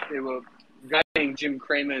that if they were guiding Jim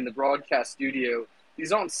Cramer in the broadcast studio,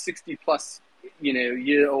 these aren't 60 plus,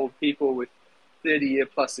 year old people with 30-year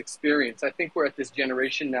plus experience. I think we're at this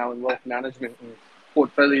generation now in wealth management and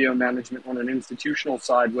portfolio management on an institutional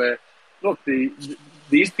side where, look,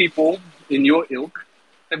 these people in your ilk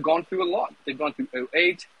have gone through a lot. They've gone through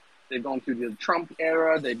 2008, they've gone through the Trump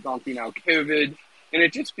era, they've gone through now COVID, and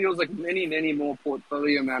it just feels like many, many more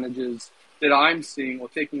portfolio managers that I'm seeing are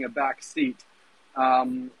taking a back seat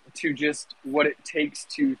to just what it takes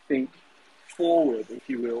to think forward, if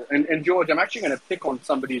you will. And George, I'm actually going to pick on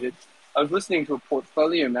somebody that I was listening to a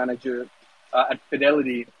portfolio manager at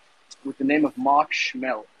Fidelity with the name of Marc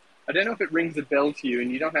Schmel. I don't know if it rings a bell to you,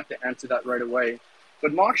 and you don't have to answer that right away,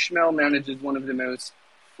 but Marc Schmel manages one of the most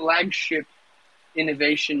flagship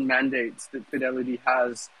innovation mandates that Fidelity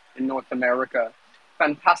has in North America.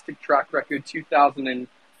 Fantastic track record,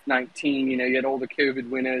 2019, you had all the COVID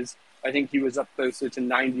winners. I think he was up closer to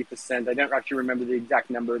 90%. I don't actually remember the exact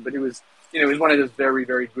number, but it was one of those very,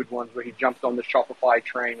 very good ones where he jumped on the Shopify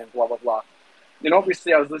train and blah, blah, blah. And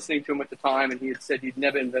obviously I was listening to him at the time, and he had said he'd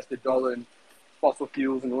never invest $1 in fossil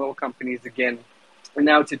fuels and oil companies again. And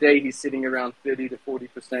now today he's sitting around 30 to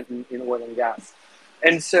 40% in oil and gas.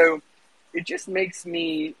 And so it just makes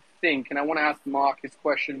me think, and I want to ask Marc his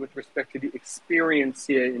question with respect to the experience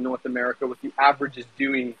here in North America, what the average is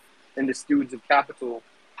doing in the stewards of capital.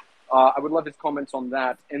 I would love his comments on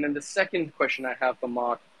that. And then the second question I have for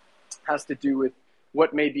Marc has to do with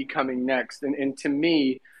what may be coming next. And to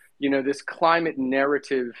me, this climate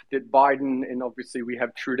narrative that Biden, and obviously we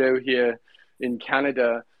have Trudeau here in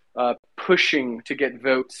Canada, pushing to get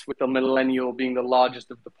votes, with the millennial being the largest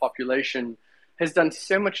of the population, has done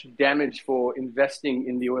so much damage for investing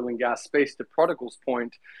in the oil and gas space. To Prodigal's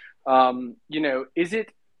point, is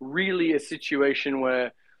it really a situation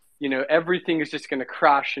where everything is just going to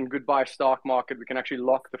crash and goodbye stock market, we can actually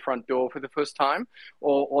lock the front door for the first time?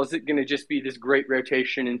 Or is it going to just be this great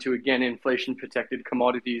rotation into, again, inflation protected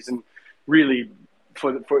commodities and really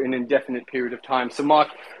for an indefinite period of time? So Marc,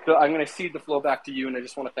 I'm going to cede the floor back to you, and I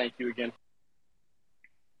just want to thank you again.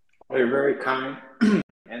 Well, you're very kind,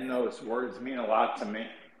 and those words mean a lot to me,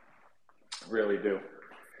 really do.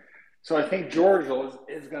 So I think George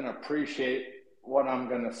is going to appreciate what I'm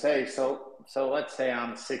going to say. So let's say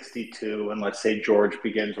I'm 62, and let's say George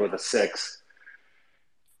begins with a 6.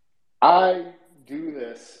 I do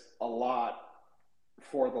this a lot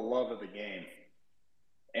for the love of the game.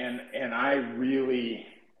 And I really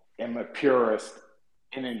am a purist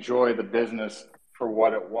and enjoy the business for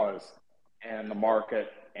what it was and the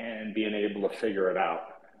market and being able to figure it out.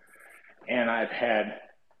 And I've had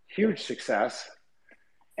huge success,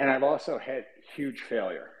 and I've also had huge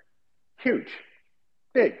failure. Huge,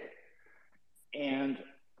 big. And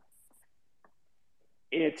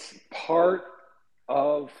it's part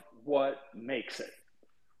of what makes it,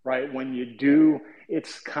 right? When you do,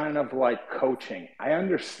 it's kind of like coaching. I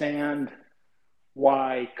understand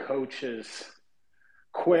why coaches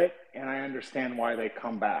quit, and I understand why they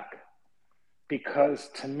come back. Because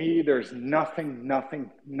to me, there's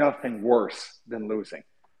nothing worse than losing.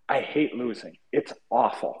 I hate losing. It's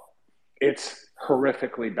awful. It's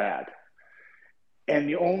horrifically bad. And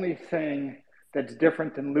the only thing that's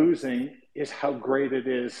different than losing is how great it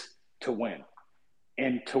is to win,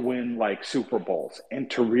 and to win like Super Bowls, and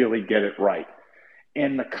to really get it right.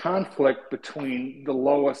 And the conflict between the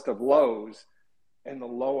lowest of lows and the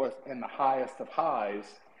lowest and the highest of highs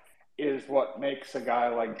is what makes a guy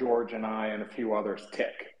like George and I and a few others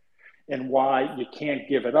tick, and why you can't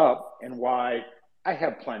give it up, and why I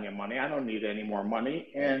have plenty of money. I don't need any more money.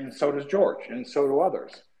 And so does George, and so do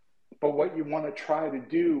others. But what you want to try to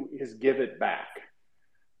do is give it back,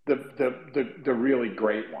 the really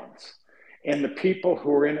great ones. And the people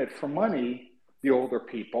who are in it for money, the older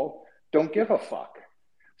people, don't give a fuck.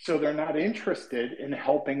 So they're not interested in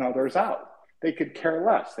helping others out. They could care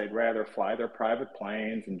less. They'd rather fly their private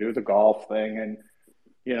planes and do the golf thing, and,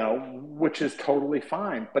 you know, which is totally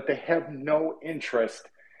fine. But they have no interest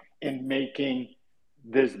in making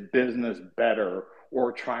this business better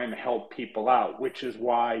or trying to help people out, which is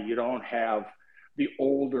why you don't have the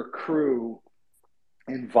older crew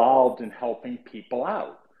involved in helping people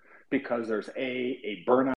out, because there's a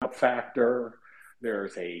burnout factor,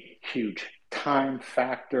 there's a huge time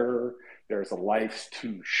factor, there's a life's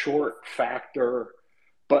too short factor.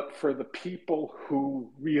 But for the people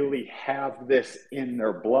who really have this in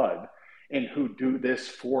their blood, and who do this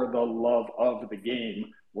for the love of the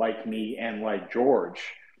game, like me and like George,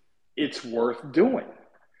 it's worth doing.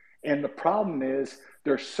 And the problem is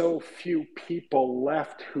there's so few people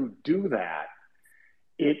left who do that.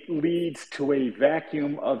 It leads to a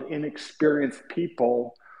vacuum of inexperienced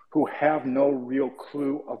people who have no real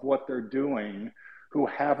clue of what they're doing, who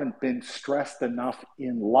haven't been stressed enough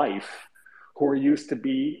in life, who are used to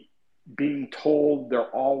being told they're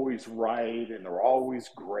always right, and they're always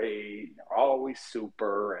great, and they're always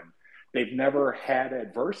super, and they've never had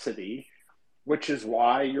adversity, which is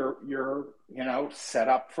why you're set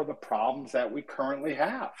up for the problems that we currently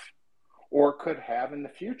have, or could have in the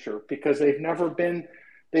future, because they've never been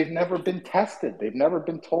tested. They've never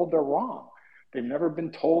been told they're wrong. They've never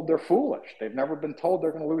been told they're foolish. They've never been told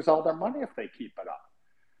they're going to lose all their money if they keep it up.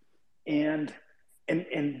 And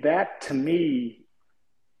that, to me,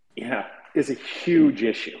 is a huge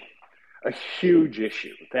issue. A huge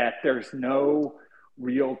issue that there's no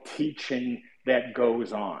real teaching that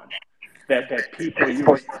goes on. That people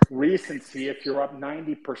use recency. If you're up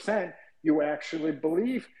 90%, you actually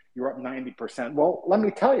believe you're up 90%. Well, let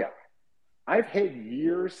me tell you, I've had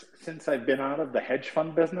years since I've been out of the hedge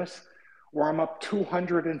fund business where I'm up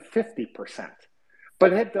 250%.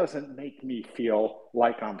 But it doesn't make me feel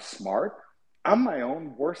like I'm smart. I'm my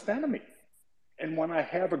own worst enemy. And when I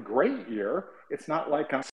have a great year, it's not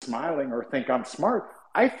like I'm smiling or think I'm smart.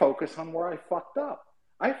 I focus on where I fucked up.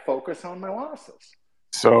 I focus on my losses.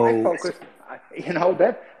 So I focus,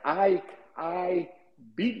 that I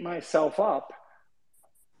beat myself up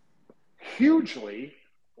hugely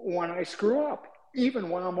when I screw up, even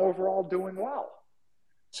when I'm overall doing well.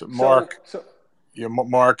 So Marc,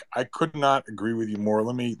 Marc, I could not agree with you more.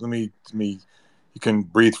 Let me. You can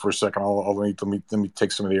breathe for a second. Let me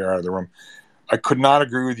take some of the air out of the room. I could not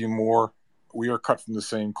agree with you more. We are cut from the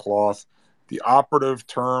same cloth. The operative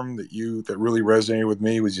term that really resonated with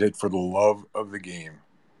me was you said, for the love of the game.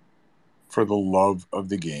 For the love of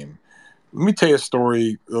the game. Let me tell you a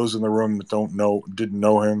story. Those in the room that didn't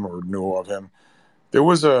know him or knew of him. There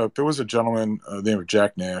was a gentleman named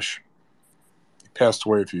Jack Nash. He passed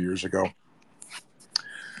away a few years ago.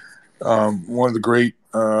 One of the great,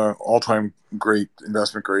 all-time great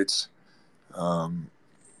investment greats.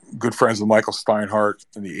 Good friends with Michael Steinhardt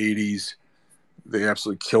in the 80s. They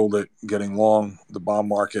absolutely killed it getting long the bond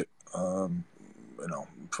market, from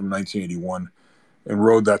 1981, and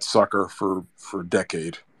rode that sucker for a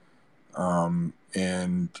decade.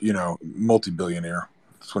 Multi-billionaire.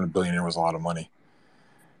 That's when a billionaire was a lot of money.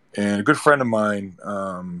 And a good friend of mine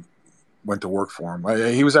went to work for him.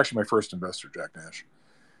 He was actually my first investor, Jack Nash.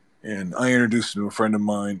 And I introduced him to a friend of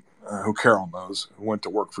mine who Carol knows, who went to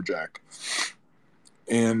work for Jack.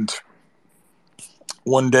 And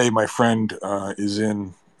one day my friend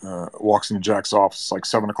walks into Jack's office, like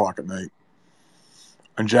 7 o'clock at night.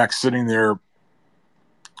 And Jack's sitting there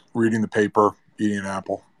reading the paper, eating an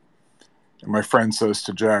apple. And my friend says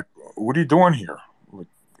to Jack, "What are you doing here? Like,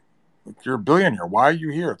 you're a billionaire. Why are you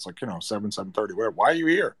here?" It's like, 7:30, whatever. "Why are you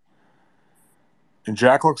here?" And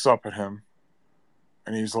Jack looks up at him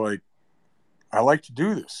and he's like, "I like to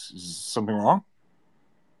do this. Is something wrong?"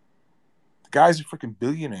 The guy's a freaking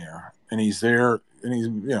billionaire, and he's there, and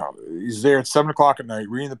he's there at 7 o'clock at night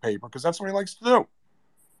reading the paper because that's what he likes to do.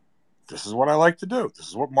 This is what I like to do. This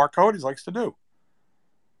is what Marc Cohodes likes to do.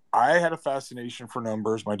 I had a fascination for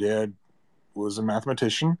numbers. My dad was a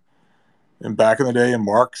mathematician, and back in the day, and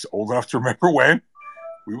Marc's old enough to remember when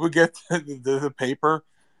we would get the paper,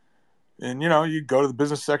 and you'd go to the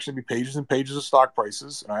business section, it'd be pages and pages of stock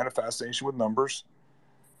prices, and I had a fascination with numbers,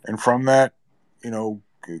 and from that,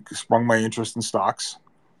 sprung my interest in stocks.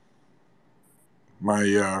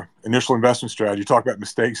 My initial investment strategy. Talk about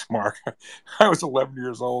mistakes, Marc. I was 11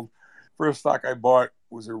 years old. First stock I bought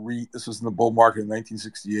was a REIT. This was in the bull market in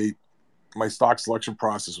 1968. My stock selection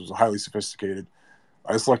process was highly sophisticated.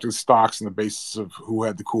 I selected stocks on the basis of who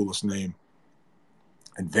had the coolest name.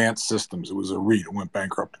 Advanced Systems. It was a REIT. It went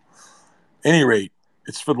bankrupt. Any rate,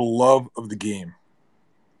 it's for the love of the game.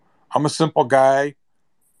 I'm a simple guy.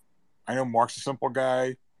 I know Marc's a simple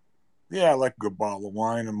guy. Yeah, I like a good bottle of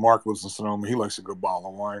wine, and Marc lives in Sonoma. He likes a good bottle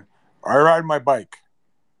of wine. I ride my bike.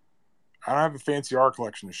 I don't have a fancy art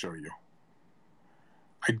collection to show you.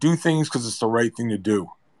 I do things because it's the right thing to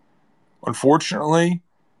do. Unfortunately,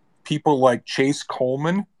 people like Chase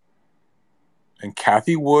Coleman and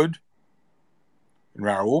Kathy Wood and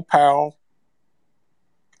Raoul Powell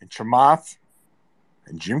and Chamath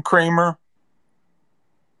and Jim Cramer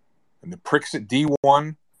and the pricks at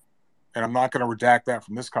D1, and I'm not going to redact that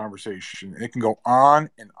from this conversation, and it can go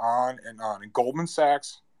on and on and on. And Goldman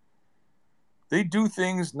Sachs, they do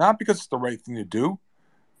things not because it's the right thing to do.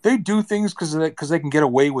 They do things because they can get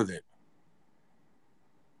away with it.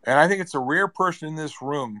 And I think it's a rare person in this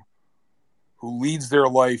room who leads their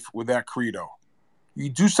life with that credo. You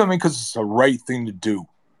do something because it's the right thing to do,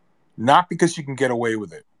 not because you can get away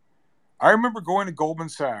with it. I remember going to Goldman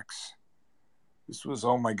Sachs. This was,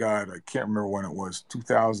 oh my God, I can't remember when it was,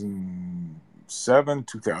 2007,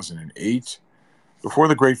 2008, before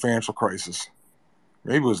the great financial crisis.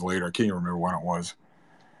 Maybe it was later. I can't even remember when it was.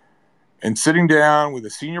 And sitting down with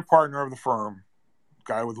a senior partner of the firm, a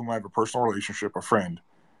guy with whom I have a personal relationship, a friend,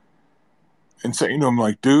 and saying to him,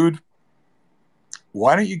 like, "Dude,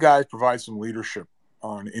 why don't you guys provide some leadership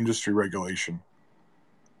on industry regulation?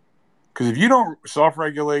 Because if you don't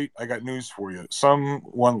self-regulate, I got news for you.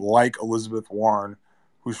 Someone like Elizabeth Warren,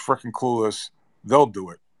 who's freaking clueless, they'll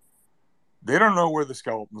do it. They don't know where the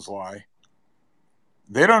skeletons lie.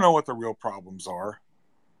 They don't know what the real problems are.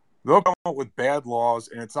 They'll come up with bad laws,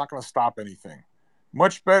 and it's not going to stop anything.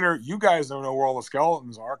 Much better, you guys don't know where all the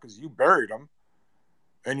skeletons are because you buried them,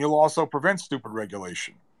 and you'll also prevent stupid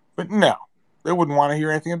regulation." But no, they wouldn't want to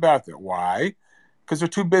hear anything about that. Why? Because they're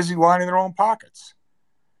too busy lining their own pockets.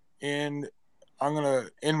 And I'm going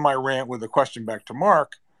to end my rant with a question back to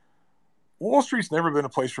Marc. Wall Street's never been a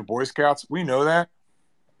place for Boy Scouts. We know that.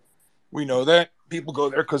 We know that. People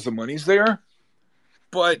go there because the money's there.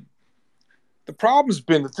 But the problem's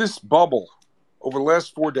been that this bubble over the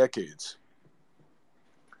last 4 decades,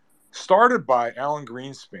 started by Alan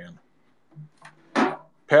Greenspan,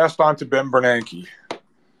 passed on to Ben Bernanke,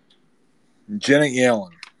 Janet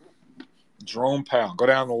Yellen, Jerome Powell, go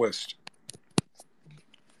down the list.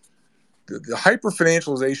 The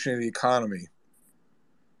hyper-financialization of the economy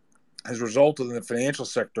has resulted in the financial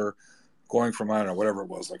sector going from, I don't know, whatever it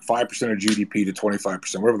was, like 5% of GDP to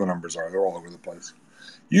 25%, whatever the numbers are. They're all over the place.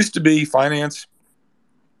 Used to be finance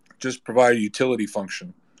just provided a utility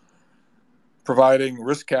function, providing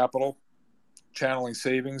risk capital, channeling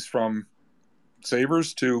savings from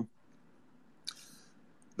savers to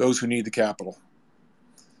those who need the capital.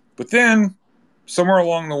 But then, somewhere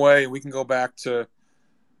along the way, we can go back to,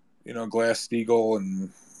 Glass-Steagall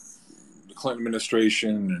and the Clinton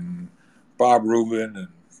administration and Bob Rubin and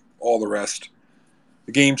all the rest.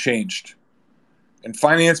 The game changed. And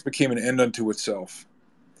finance became an end unto itself.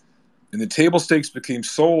 And the table stakes became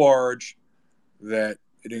so large that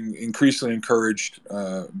it increasingly encouraged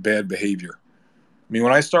bad behavior. I mean,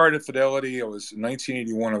 when I started at Fidelity, I was in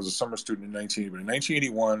 1981. I was a summer student in 1980. But in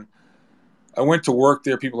 1981, I went to work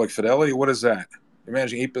there. People like, Fidelity, what is that? They're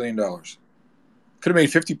managing $8 billion. Could have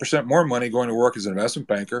made 50% more money going to work as an investment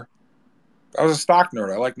banker. I was a stock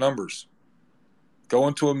nerd. I like numbers. Go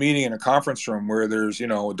into a meeting in a conference room where there's,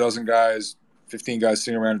 a dozen guys, 15 guys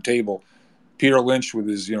sitting around a table. Peter Lynch with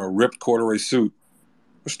his, ripped corduroy suit.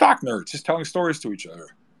 We're stock nerds, just telling stories to each other.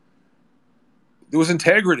 There was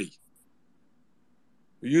integrity.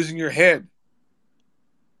 You're using your head.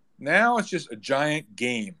 Now it's just a giant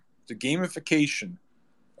game. It's a gamification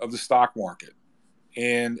of the stock market.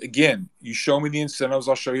 And again, you show me the incentives,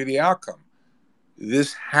 I'll show you the outcome.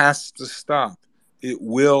 This has to stop. It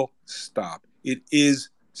will stop. It is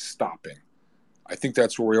stopping. I think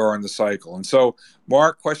that's where we are in the cycle. And so,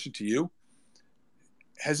 Mark, question to you.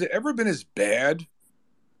 Has it ever been as bad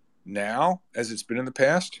now as it's been in the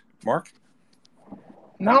past, Mark?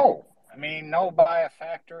 No. I mean, no by a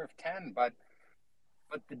factor of 10, but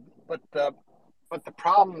the but the but the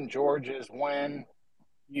problem, George, is when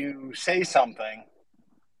you say something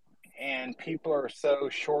and people are so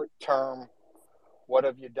short term, what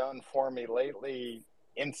have you done for me lately,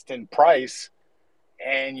 instant price,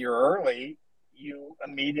 and you're early, you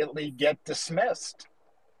immediately get dismissed.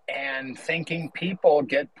 And thinking people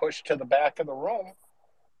get pushed to the back of the room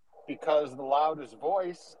because the loudest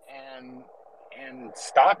voice and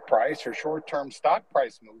stock price or short-term stock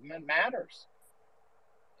price movement matters.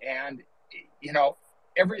 And you know,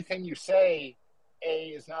 everything you say,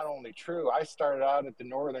 is not only true. I started out at the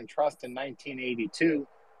Northern Trust in 1982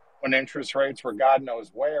 when interest rates were God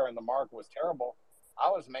knows where and the market was terrible. I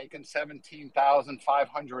was making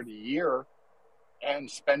 $17,500 a year and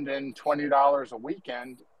spending $20 a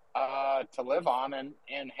weekend to live on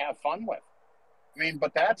and have fun with. I mean,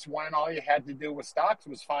 but that's when all you had to do with stocks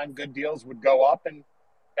was find good deals would go up and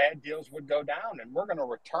bad deals would go down. And we're going to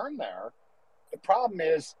return there. The problem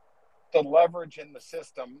is the leverage in the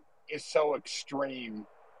system is so extreme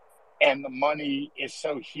and the money is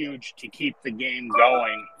so huge to keep the game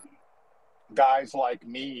going. Guys like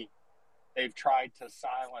me, they've tried to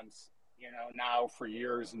silence, now for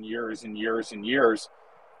years and years and years and years.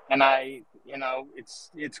 And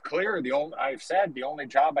it's clear I've said the only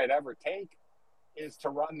job I'd ever take is to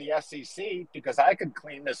run the SEC because I could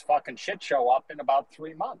clean this fucking shit show up in about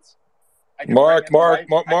 3 months. Mark,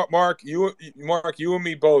 you and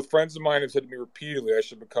me both. Friends of mine have said to me repeatedly, I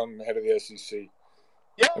should become head of the SEC.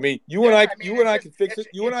 Yeah, I mean, you and I can fix it.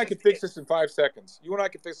 You and I can fix this in 5 seconds. You and I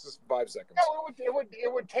can fix this in 5 seconds. No,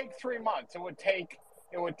 it would take 3 months. It would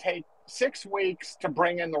take 6 weeks to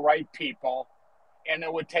bring in the right people, and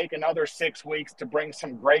it would take another 6 weeks to bring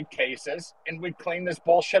some great cases, and we'd clean this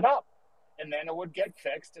bullshit up, and then it would get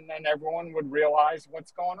fixed, and then everyone would realize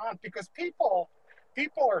what's going on because people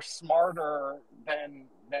are smarter than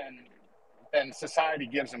society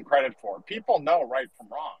gives them credit for. People know right from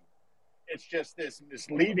wrong. It's just this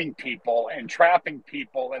misleading people and trapping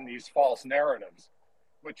people in these false narratives,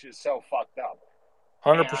 which is so fucked up.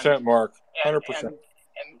 100%, Mark. 100%.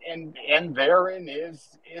 And therein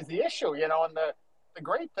is the issue, and the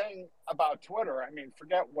great thing about Twitter, I mean,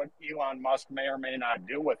 forget what Elon Musk may or may not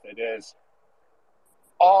do with it, is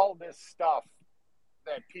all this stuff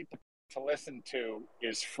that people to listen to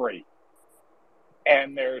is free.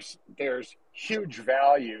 And there's huge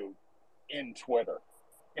value in Twitter.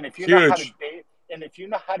 And if you know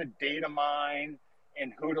how to data mine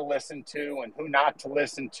and who to listen to and who not to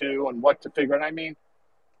listen to and what to figure out. I mean,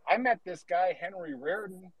 I met this guy, Henry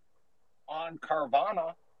Reardon, on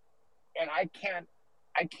Carvana, and I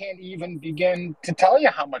can't even begin to tell you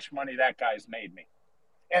how much money that guy's made me.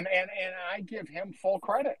 And I give him full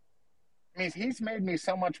credit. I mean, he's made me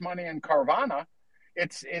so much money in Carvana,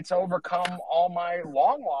 it's overcome all my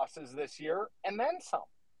long losses this year and then some.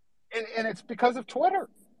 And it's because of Twitter.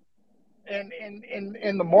 And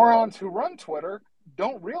the morons who run Twitter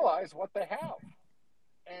don't realize what they have.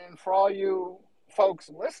 And for all you folks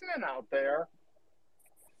listening out there,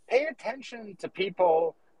 pay attention to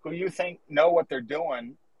people who you think know what they're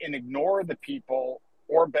doing and ignore the people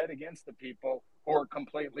or bet against the people who are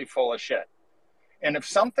completely full of shit. And if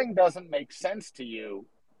something doesn't make sense to you,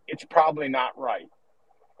 it's probably not right.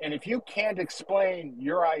 And if you can't explain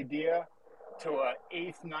your idea to a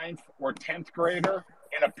 8th, 9th, or 10th grader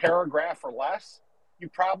in a paragraph or less, you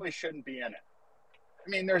probably shouldn't be in it. I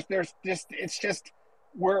mean,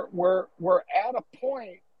 we're at a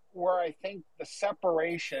point where I think the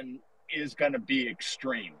separation is going to be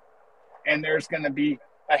extreme, and there's going to be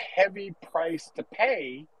a heavy price to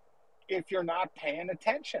pay if you're not paying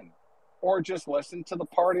attention or just listen to the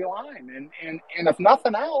party line. And if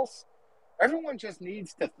nothing else, everyone just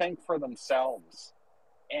needs to think for themselves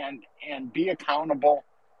and be accountable,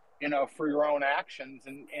 for your own actions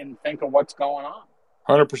and think of what's going on.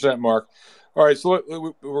 100%, Mark. All right, so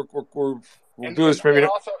we'll do this maybe. And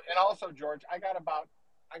also, George, I got about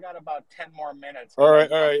 10 more minutes. All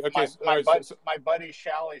right, okay. My buddy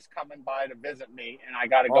Shally's coming by to visit me, and I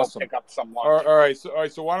got to go pick up some lunch. All right.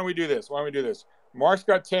 So why don't we do this? Mark's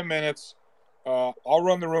got 10 minutes. I'll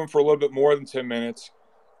run the room for a little bit more than 10 minutes.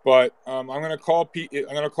 But I'm going to call. I'm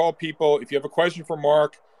going to call people. If you have a question for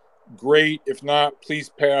Mark, great. If not, please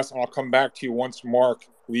pass, and I'll come back to you once Mark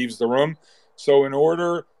leaves the room. So in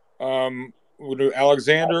order, we'll do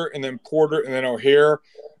Alexander, and then Porter, and then O'Hare.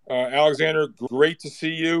 Alexander, great to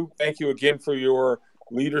see you. Thank you again for your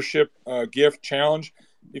leadership gift challenge.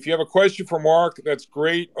 If you have a question for Mark, that's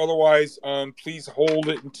great. Otherwise, please hold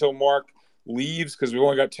it until Mark leaves, because we've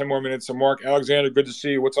only got 10 more minutes. So Mark, Alexander, good to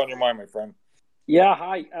see you. What's on your mind, my friend? Yeah,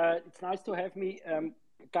 hi. It's nice to have me.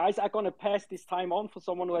 Guys, I'm going to pass this time on for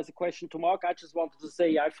someone who has a question to Mark. I just wanted to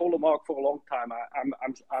say I follow Mark for a long time.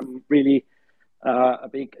 I'm really a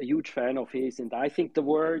huge fan of his, and I think the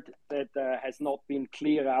word that has not been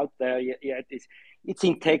clear out there yet is it's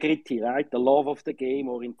integrity, right? The love of the game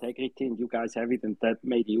or integrity, and you guys have it, and that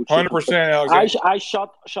made a huge difference. 100%, Alexander. I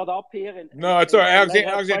shut up here, and no, it's all right.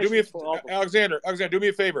 Alexander, do me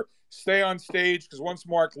a favor. Stay on stage, because once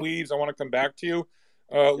Mark leaves, I want to come back to you.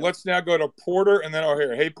 Let's now go to Porter and then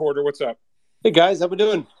O'Hare. Hey, Porter, what's up? Hey guys, how we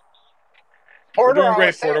doing? Porter, we're doing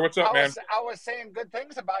great, Porter. What's up, man? I was saying good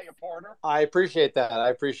things about you, Porter. I appreciate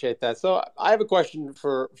that. So I have a question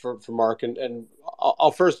for Mark, and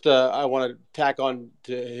I'll first I want to tack on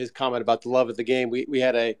to his comment about the love of the game. We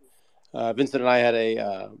had Vincent and I had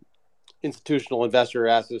a institutional investor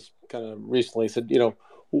ask us kind of recently, said,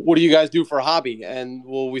 what do you guys do for a hobby? And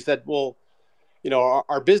we said,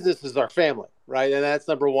 our business is our family, right? And that's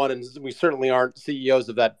number one. And we certainly aren't CEOs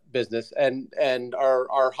of that business. And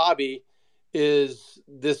our hobby is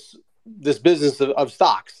this business of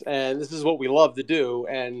stocks, and this is what we love to do,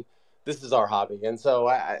 and this is our hobby. And so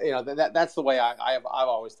that's the way I've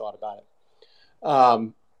always thought about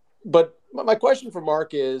it. But my question for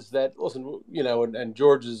Mark is that, listen, and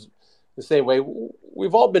George is the same way.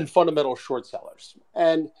 We've all been fundamental short sellers,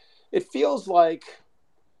 and it feels like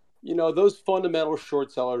those fundamental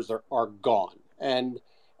short sellers are gone, and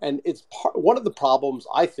it's one of the problems,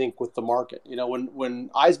 I think, with the market. When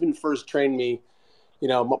Eisman first trained me,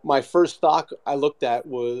 my first stock I looked at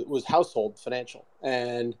was Household Financial,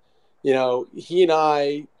 and he and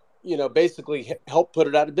I basically helped put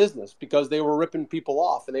it out of business because they were ripping people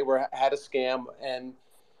off, and they had a scam, and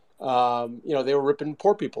they were ripping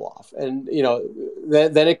poor people off, and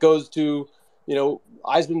then it goes to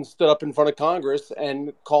Eisman stood up in front of Congress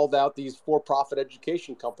and called out these for-profit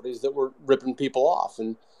education companies that were ripping people off.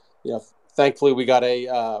 And, thankfully we got a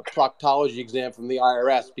proctology exam from the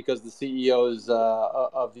IRS because the CEOs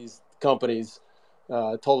of these companies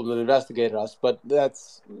told them to investigate us, but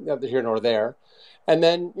that's neither here nor there. And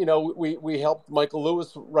then, we helped Michael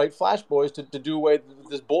Lewis write Flash Boys to do away with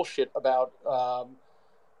this bullshit about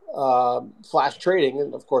flash trading,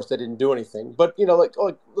 and of course they didn't do anything. But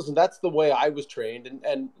listen, that's the way I was trained,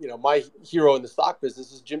 and my hero in the stock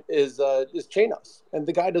business is Chanos, and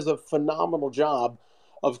the guy does a phenomenal job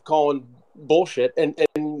of calling bullshit and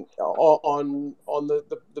on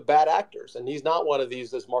the bad actors, and he's not one of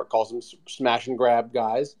these, as Mark calls them, smash and grab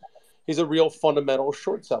guys. He's a real fundamental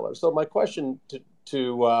short seller. So my question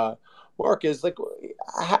to Mark is,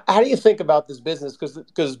 how do you think about this business?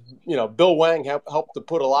 Because Bill Wang helped to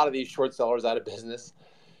put a lot of these short sellers out of business.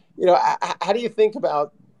 How do you think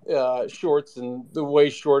about shorts and the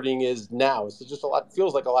way shorting is now? It's just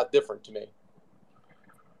feels like a lot different to me.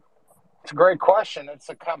 It's a great question. It's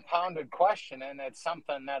a compounded question, and it's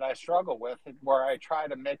something that I struggle with, where I try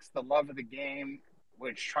to mix the love of the game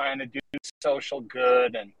with trying to do social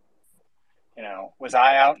good. And was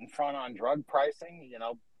I out in front on drug pricing?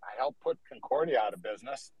 I helped put Concordia out of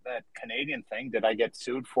business. That Canadian thing, did I get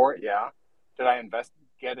sued for it? Yeah. Did I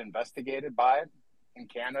get investigated by it in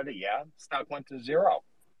Canada? Yeah. Stock went to zero.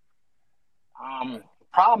 The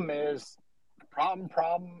problem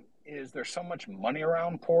is there's so much money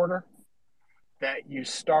around, Porter, that you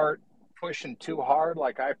start pushing too hard,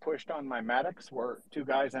 like I pushed on my medics, where 2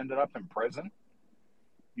 guys ended up in prison.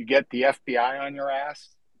 You get the FBI on your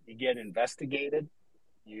ass. You get investigated.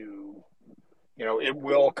 It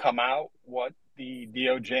will come out what the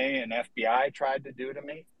DOJ and FBI tried to do to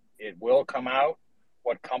me. It will come out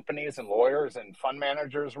what companies and lawyers and fund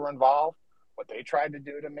managers were involved, what they tried to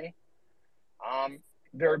do to me.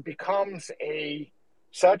 There becomes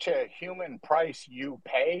such a human price you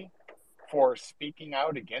pay for speaking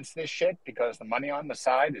out against this shit, because the money on the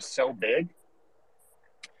side is so big.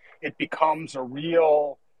 It becomes a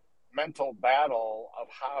real mental battle of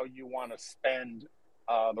how you want to spend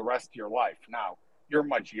the rest of your life. Now, you're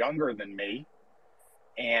much younger than me,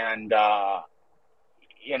 and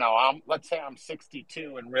let's say I'm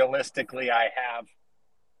 62, and realistically I have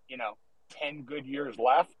 10 good years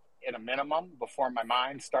left at a minimum before my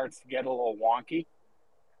mind starts to get a little wonky.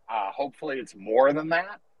 Hopefully it's more than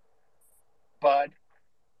that, but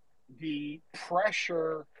the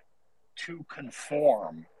pressure to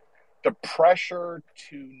conform, the pressure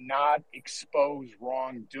to not expose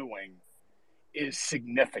wrongdoing is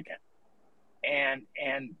significant. And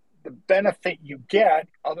the benefit you get,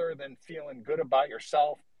 other than feeling good about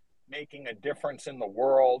yourself, making a difference in the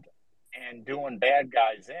world, and doing bad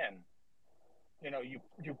guys in,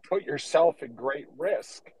 you put yourself at great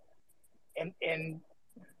risk. And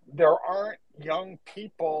there aren't young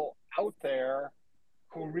people out there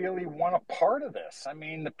who really want a part of this. I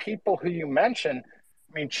mean, the people who you mentioned,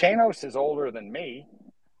 I mean, Chanos is older than me.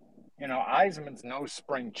 Eisman's no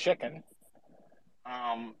spring chicken.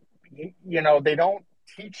 They don't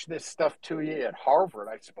teach this stuff to you at Harvard.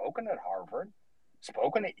 I've spoken at Harvard,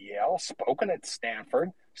 spoken at Yale, spoken at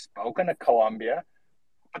Stanford, spoken at Columbia,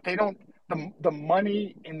 but they don't, the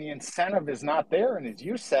money and the incentive is not there. And as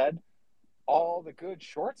you said, all the good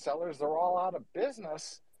short sellers are all out of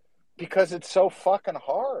business because it's so fucking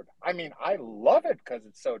hard. I mean, I love it because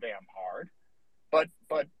it's so damn hard, but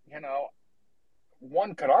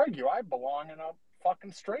one could argue I belong in a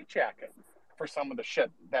fucking straitjacket for some of the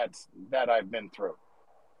shit that I've been through.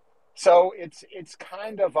 So it's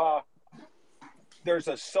kind of there's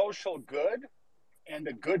a social good and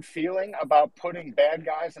a good feeling about putting bad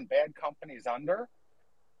guys and bad companies under,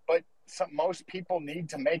 but most people need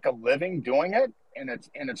to make a living doing it, and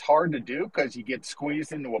it's hard to do because you get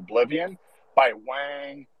squeezed into oblivion by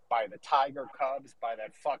Wang, by the Tiger Cubs, by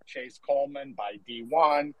that fuck Chase Coleman, by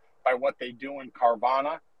D1, by what they do in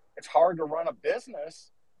Carvana. It's hard to run a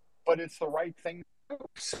business, but it's the right thing to do.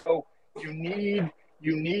 So you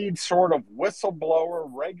need sort of whistleblower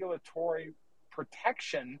regulatory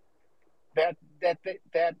protection that the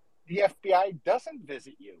FBI doesn't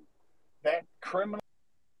visit you, that criminal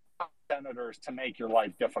senators to make your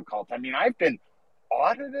life difficult. I mean, I've been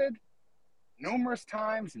audited numerous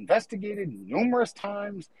times, investigated numerous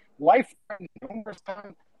times, lifetime numerous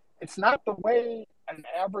times. It's not the way an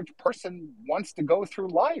average person wants to go through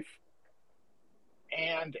life.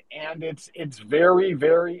 And it's very,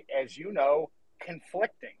 very, as you know,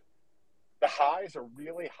 conflicting. The highs are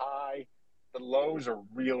really high, the lows are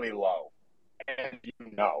really low. And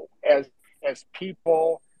as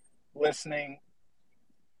people listening,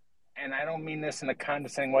 and I don't mean this in a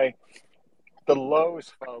condescending way, the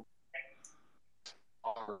lows, folks,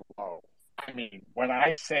 are low. I mean, when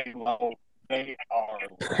I say low, they are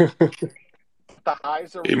low. The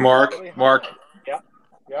highs are Hey, Mark. really high. Mark.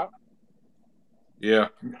 Yeah.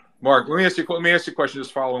 Mark, let me ask you a question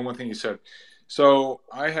just following one thing you said. So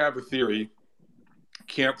I have a theory.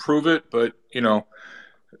 Can't prove it, but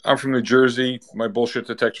I'm from New Jersey. My bullshit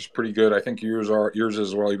detector's pretty good. I think yours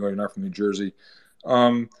as well, even though you're not from New Jersey.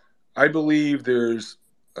 I believe there's,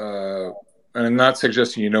 and I'm not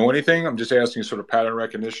suggesting you know anything. I'm just asking sort of pattern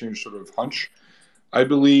recognition, sort of hunch. I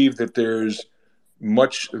believe that there's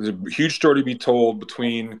a huge story to be told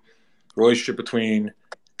relationship between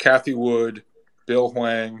Kathy Wood, Bill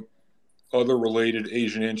Huang, other related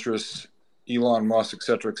Asian interests, Elon Musk, et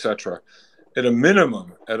cetera, et cetera. At a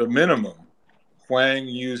minimum, Huang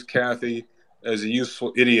used Kathy as a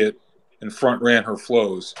useful idiot and front ran her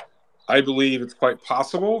flows. I believe it's quite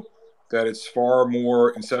possible that it's far more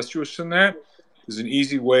incestuous than that. There's an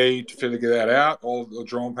easy way to figure that out. All that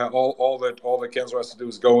Kenzo has to do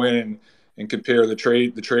is go in and compare the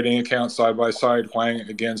trading account side by side, Huang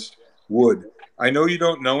against Wood. I know you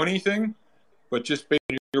don't know anything, but just based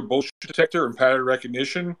on your bullshit detector and pattern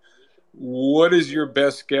recognition, what is your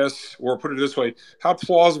best guess, or put it this way, how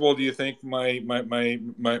plausible do you think my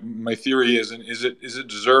theory is, and is it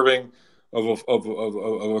deserving of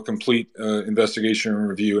a complete investigation and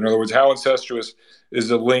review? In other words, how incestuous is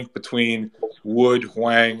the link between Wood,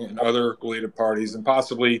 Huang, and other related parties, and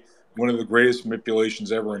possibly one of the greatest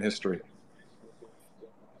manipulations ever in history?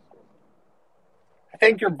 I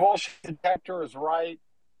think your bullshit detector is right.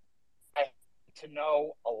 I need to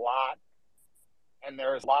know a lot, and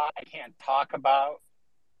there's a lot I can't talk about,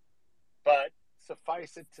 but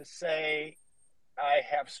suffice it to say, I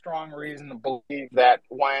have strong reason to believe that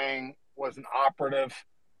Wang was an operative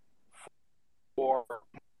for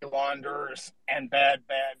launderers and bad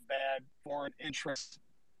foreign interests.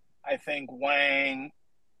 I think Wang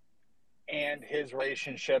and his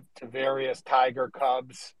relationship to various Tiger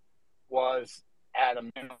Cubs was at a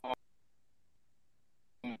minimum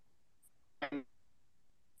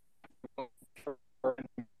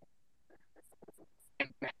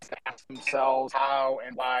ask themselves how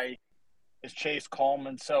and why is Chase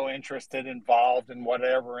Coleman so involved in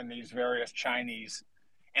whatever in these various Chinese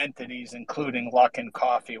entities, including Luckin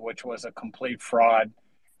Coffee, which was a complete fraud,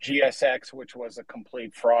 GSX, which was a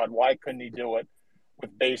complete fraud. Why couldn't he do it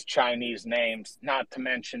with base Chinese names, not to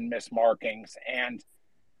mention mismarkings. And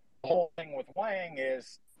the whole thing with Wang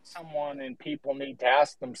is someone and people need to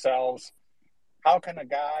ask themselves, how can a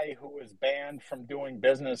guy who is banned from doing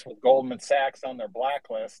business with Goldman Sachs on their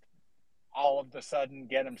blacklist all of a sudden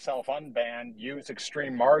get himself unbanned, use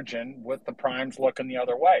extreme margin with the primes looking the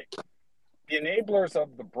other way? The enablers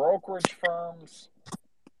of the brokerage firms,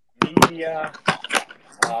 media,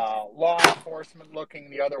 law enforcement looking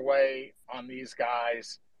the other way on these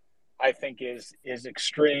guys, I think is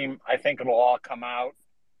extreme. I think it'll all come out.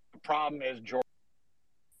 The problem is George,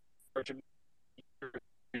 at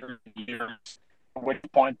which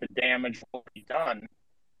point the damage will be done.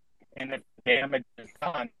 And if the damage is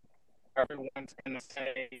done, everyone's going to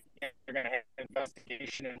say they're going to have an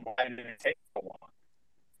investigation and why did it take so long?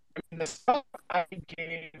 I mean, the stuff I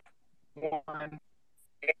gave Warren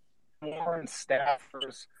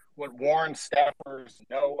staffers, what Warren staffers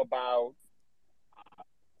know about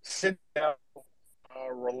Citadel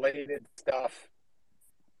related stuff,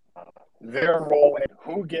 their role in it,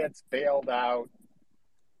 who gets bailed out,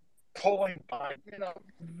 pulling by,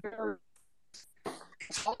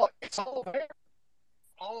 it's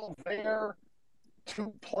all there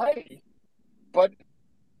to play, but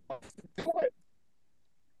do it.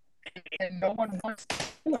 And no one wants to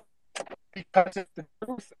do it because it's the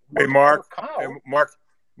truth. Hey, Mark. Mark.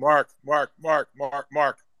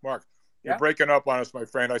 You're breaking up on us, my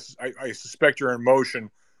friend. I suspect you're in motion.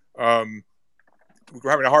 We're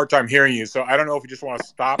having a hard time hearing you, so I don't know if you just want to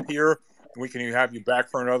stop here and we can have you back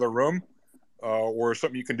for another room, or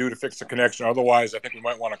something you can do to fix the connection. Otherwise, I think we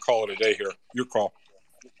might want to call it a day here. Your call.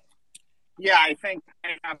 Yeah, I think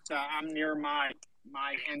I'm near my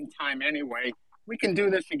end time anyway. We can do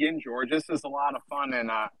this again, George. This is a lot of fun, and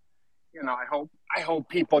I hope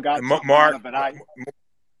people got something out of it.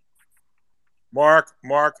 Mark,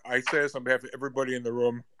 I say this on behalf of everybody in the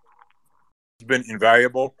room. It's been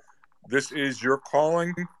invaluable. This is your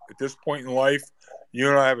calling at this point in life. You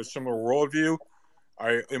and I have a similar worldview.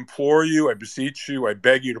 I implore you, I beseech you, I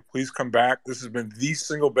beg you to please come back. This has been the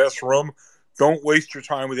single best room. Don't waste your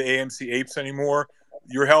time with the AMC apes anymore.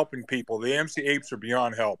 You're helping people. The AMC apes are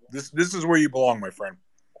beyond help. This is where you belong, my friend.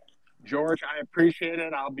 George, I appreciate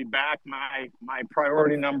it. I'll be back. My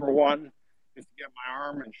priority number one is to get my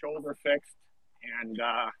arm and shoulder fixed. And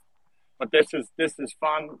but this is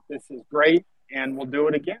fun. This is great, and we'll do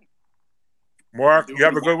it again. Mark, you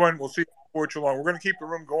have a good one. We'll see you before too long. We're going to keep the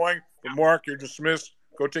room going, but Mark, you're dismissed.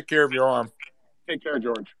 Go take care of your arm. Take care,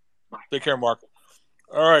 George. Bye. Take care, Mark.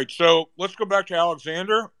 All right, so let's go back to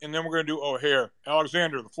Alexander, and then we're going to do O'Hare.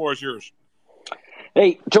 Alexander, the floor is yours.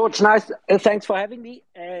 Hey, George, nice. Thanks for having me.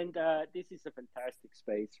 And this is a fantastic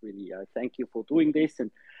space, really. Thank you for doing this.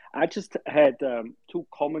 And I just had two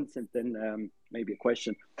comments and then maybe a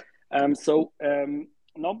question.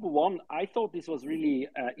 Number one, I thought this was really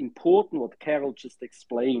important what Carol just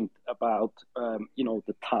explained about,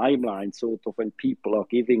 the timeline, sort of when people are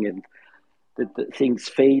giving and the things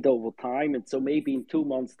fade over time. And so maybe in 2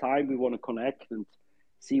 months' time, we want to connect and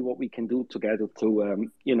see what we can do together to,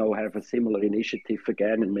 have a similar initiative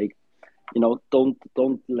again and make,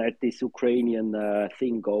 don't let this Ukrainian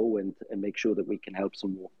thing go and make sure that we can help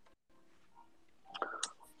some more.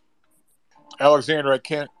 Alexander, I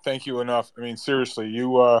can't thank you enough. I mean, seriously,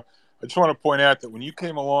 I just want to point out that when you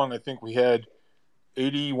came along, I think we had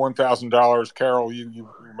 $81,000. Carol, you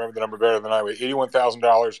remember the number better than I. We had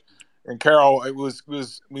 $81,000, and Carol,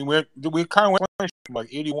 we kind of went from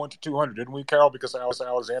like 81 to 200, didn't we, Carol? Because I was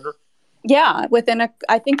Alexander. Yeah,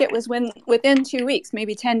 I think it was within 2 weeks,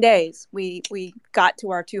 maybe 10 days, we got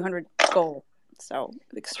to our 200 goal. So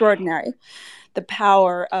extraordinary. The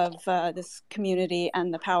power of this community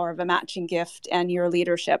and the power of a matching gift and your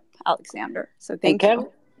leadership, Alexander. So thank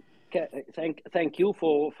you. Thank you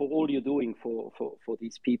for all you're doing for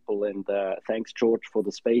these people. And thanks, George, for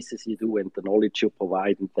the spaces you do and the knowledge you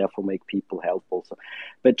provide and therefore make people help also.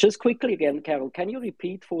 But just quickly again, Carol, can you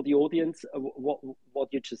repeat for the audience what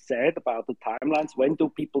you just said about the timelines? When do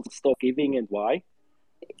people stop giving and why?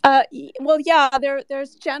 Well, yeah,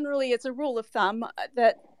 there's generally, it's a rule of thumb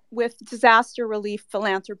that with disaster relief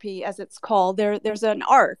philanthropy, as it's called, there's an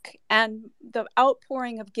arc, and the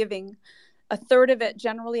outpouring of giving, a third of it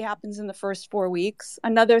generally happens in the first 4 weeks,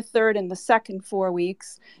 another third in the second 4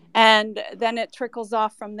 weeks, and then it trickles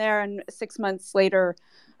off from there. And 6 months later,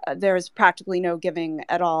 there's practically no giving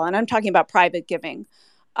at all. And I'm talking about private giving.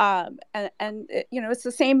 It's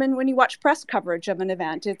the same when you watch press coverage of an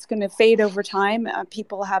event. It's going to fade over time.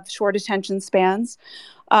 People have short attention spans.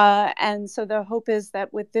 And so the hope is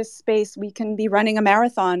that with this space, we can be running a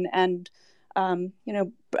marathon and,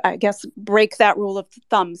 I guess, break that rule of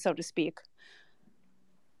thumb, so to speak.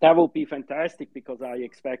 That would be fantastic because I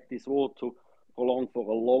expect this war to prolong for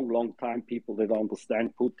a long, long time. People that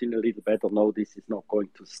understand Putin a little better know this is not going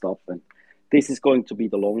to stop, and this is going to be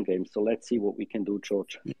the long game. So let's see what we can do,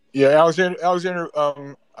 George. Yeah, Alexander,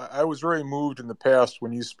 I was very moved in the past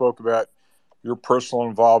when you spoke about your personal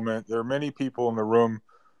involvement. There are many people in the room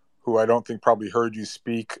who I don't think probably heard you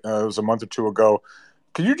speak. It was a month or two ago.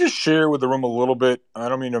 Could you just share with the room a little bit? I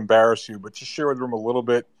don't mean to embarrass you, but just share with the room a little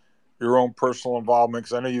bit your own personal involvement,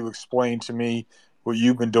 because I know you explained to me what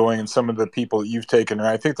you've been doing and some of the people that you've taken, and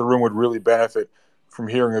I think the room would really benefit from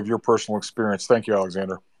hearing of your personal experience. Thank you,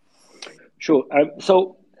 Alexander. Sure.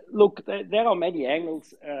 So, look, there are many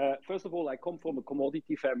angles. First of all, I come from a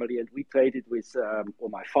commodity family, and we traded with, or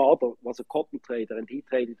my father was a cotton trader, and he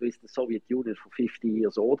traded with the Soviet Union for 50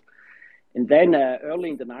 years old. And then early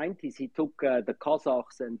in the 90s, he took the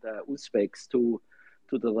Kazakhs and Uzbeks to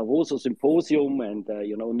the Davos Symposium, and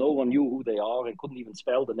no one knew who they are and couldn't even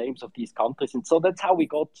spell the names of these countries. And so that's how we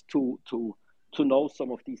got to know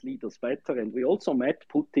some of these leaders better. And we also met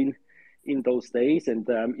Putin in those days, and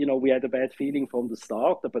we had a bad feeling from the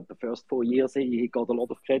start. But the first 4 years, he got a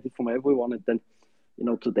lot of credit from everyone. And then,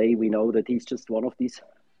 today we know that he's just one of these,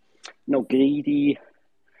 greedy,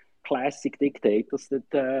 classic dictators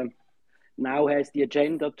that now has the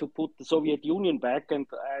agenda to put the Soviet Union back, and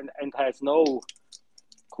has no,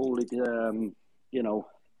 call it,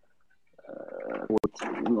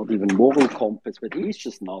 not even moral compass, but he's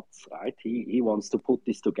just nuts, right? He wants to put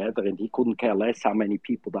this together, and he couldn't care less how many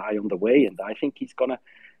people die on the way. And I think he's gonna,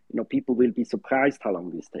 people will be surprised how long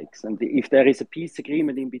this takes. And if there is a peace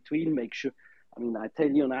agreement in between, make sure. I mean, I tell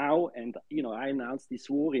you now, and I announced this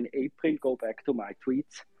war in April. Go back to my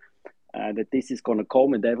tweets. That this is going to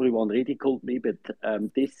come, and everyone ridiculed me. But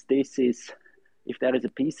this is, if there is a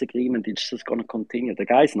peace agreement, it's just going to continue. The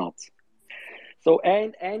guy's nuts. So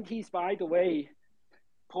and he's, by the way,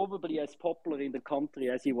 probably as popular in the country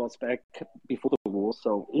as he was back before the war.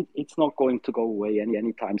 So it's not going to go away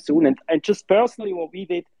anytime soon. And just personally, what we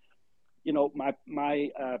did, my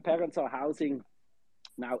parents are housing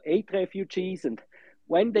now 8 refugees, and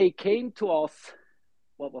when they came to us,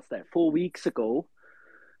 what was that, 4 weeks ago?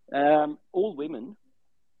 All women,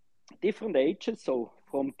 different ages, so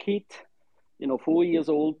from kid, 4 years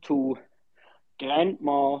old, to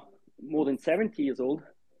grandma, more than 70 years old,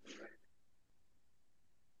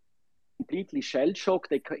 completely shell-shocked.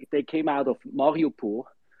 They came out of Mariupol,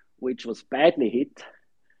 which was badly hit.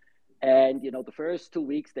 And, the first 2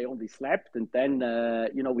 weeks they only slept. And then,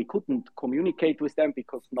 we couldn't communicate with them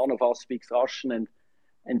because none of us speaks Russian,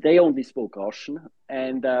 and they only spoke Russian.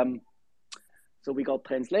 And so we got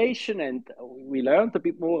translation, and we learned a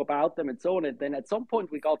bit more about them and so on. And then at some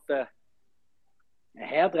point we got a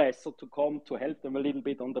hairdresser to come to help them a little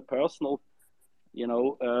bit on the personal,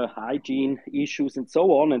 hygiene issues and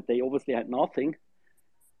so on. And they obviously had nothing.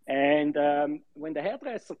 And when the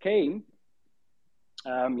hairdresser came,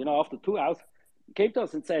 after 2 hours, he came to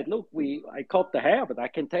us and said, look, I cut the hair, but I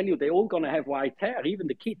can tell you they're all going to have white hair, even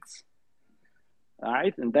the kids.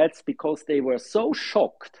 Right? And that's because they were so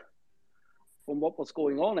shocked from what was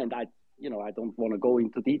going on. And I don't want to go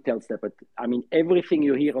into details there, but I mean, everything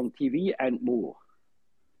you hear on TV and more,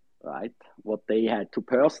 right? What they had to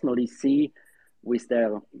personally see with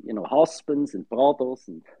their, husbands and brothers,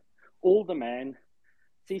 and all the men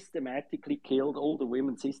systematically killed, all the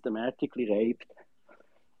women systematically raped.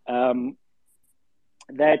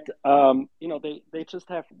 They just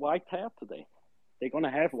have white hair today. They're going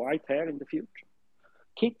to have white hair in the future.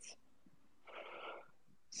 Kids.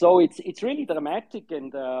 So it's really dramatic,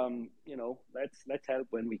 and let's help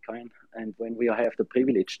when we can, and when we have the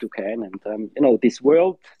privilege to can. And this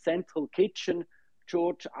World Central Kitchen,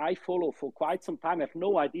 George, I follow for quite some time. I have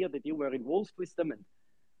no idea that you were involved with them, and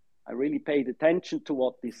I really paid attention to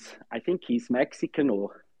what this. I think he's Mexican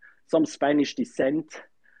or some Spanish descent.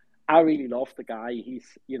 I really love the guy. He's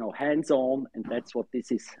hands-on, and that's what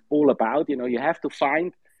this is all about. You have to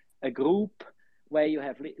find a group where you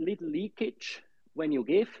have little leakage when you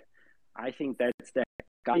give. I think that's that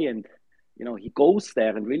guy, and he goes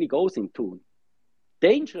there and really goes into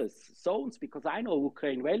dangerous zones, because I know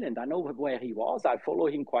Ukraine well, and I know where he was. I follow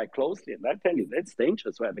him quite closely, and I tell you, that's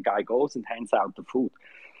dangerous where the guy goes and hands out the food.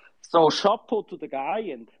 So chapeau to the guy,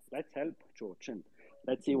 and let's help, George, and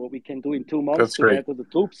let's see what we can do in 2 months to gather the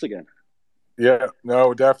troops again. Yeah,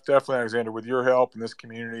 no, definitely, Alexander. With your help in this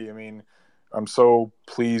community, I mean, I'm so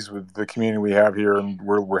pleased with the community we have here, and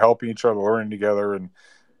we're helping each other, learning together, and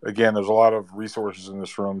again, there's a lot of resources in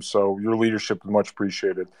this room, so your leadership is much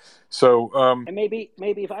appreciated. So, and maybe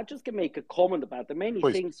if I just can make a comment about the many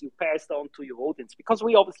please. things you passed on to your audience, because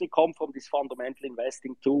we obviously come from this fundamental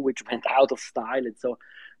investing too, which went out of style, and so,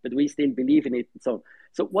 but we still believe in it. And so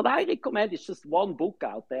what I recommend is just one book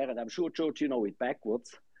out there, and I'm sure, George, you know it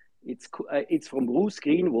backwards. It's from Bruce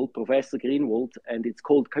Greenwald, Professor Greenwald, and it's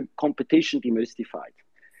called Competition Demystified.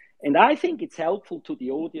 And I think it's helpful to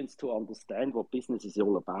the audience to understand what business is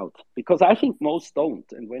all about, because I think most don't.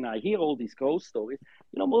 And when I hear all these growth stories,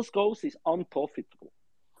 most growth is unprofitable,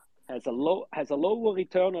 has a lower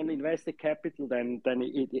return on invested capital than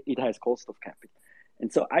it has cost of capital.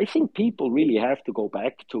 And so I think people really have to go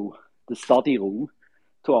back to the study room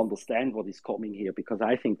to understand what is coming here, because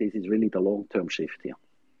I think this is really the long-term shift here.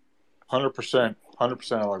 100%,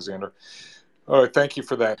 Alexander. All right, thank you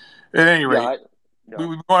for that. At any rate, we've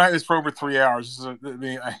been going at this for over 3 hours.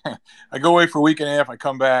 I go away for a week and a half. I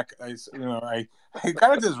come back. I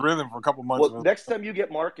got into this rhythm for a couple months. Well, next time you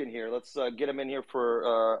get Marc in here, let's get him in here for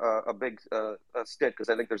a big stint, because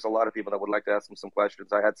I think there's a lot of people that would like to ask him some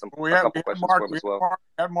questions. I had a couple questions for him as well.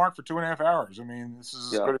 We had Marc for 2.5 hours. I mean, this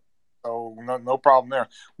is as good. So no problem there.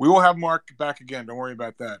 We will have Marc back again. Don't worry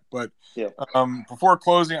about that. But before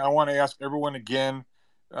closing, I want to ask everyone again.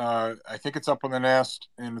 I think it's up on the Nest,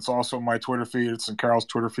 and it's also on my Twitter feed. It's in Carol's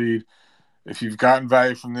Twitter feed. If you've gotten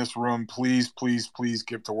value from this room, please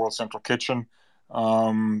give to World Central Kitchen.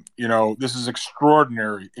 This is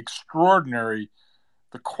extraordinary.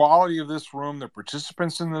 The quality of this room, the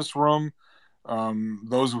participants in this room,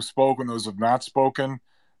 those who've spoken, those who have not spoken.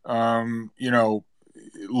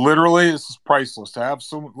 Literally, this is priceless. To have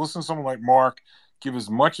listen to someone like Marc give as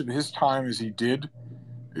much of his time as he did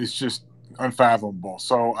is just unfathomable.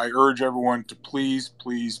 So I urge everyone to please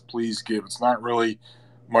give. It's not really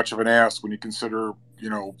much of an ask when you consider,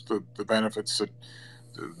 the benefits,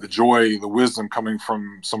 the joy, the wisdom coming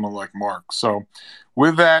from someone like Marc. So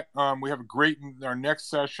with that, we have our next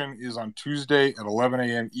session is on Tuesday at 11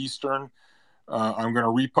 a.m. Eastern. I'm going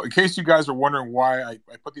to in case you guys are wondering why I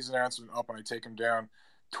put these announcements up and I take them down.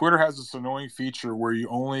 Twitter has this annoying feature where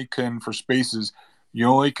for Spaces, you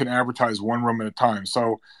only can advertise one room at a time.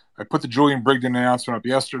 So I put the Julian Brigden announcement up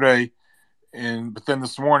yesterday, but then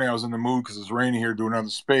this morning I was in the mood because it's raining here to do another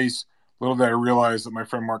space. Little did I realize that my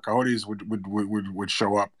friend Marc Cohodes would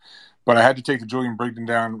show up, but I had to take the Julian Brigden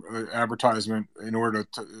down advertisement in order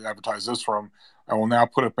to advertise this room. I will now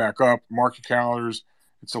put it back up. Mark your calendars.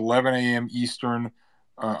 It's 11 a.m. Eastern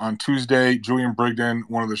on Tuesday. Julian Brigden,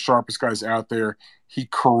 one of the sharpest guys out there. He's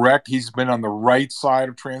been on the right side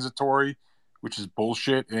of transitory, which is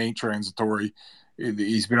bullshit. It ain't transitory.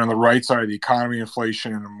 He's been on the right side of the economy,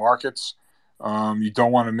 inflation, and the markets. You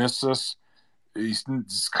don't want to miss this.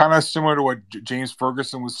 It's kind of similar to what James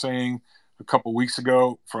Ferguson was saying a couple weeks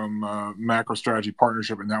ago from Macro Strategy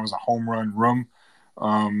Partnership, and that was a home run room.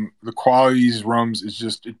 The quality of these rooms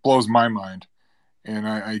it blows my mind. And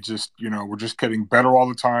I just, we're just getting better all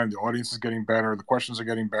the time. The audience is getting better. The questions are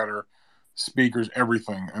getting better. Speakers,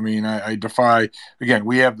 everything. I mean, I defy, again,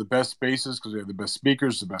 we have the best spaces because we have the best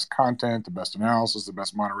speakers, the best content, the best analysis, the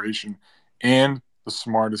best moderation, and the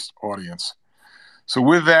smartest audience. So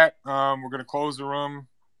with that, we're going to close the room.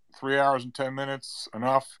 3 hours and 10 minutes,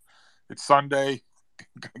 enough. It's Sunday.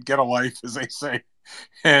 Get a life, as they say.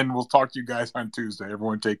 And we'll talk to you guys on Tuesday.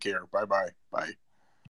 Everyone take care. Bye-bye. Bye.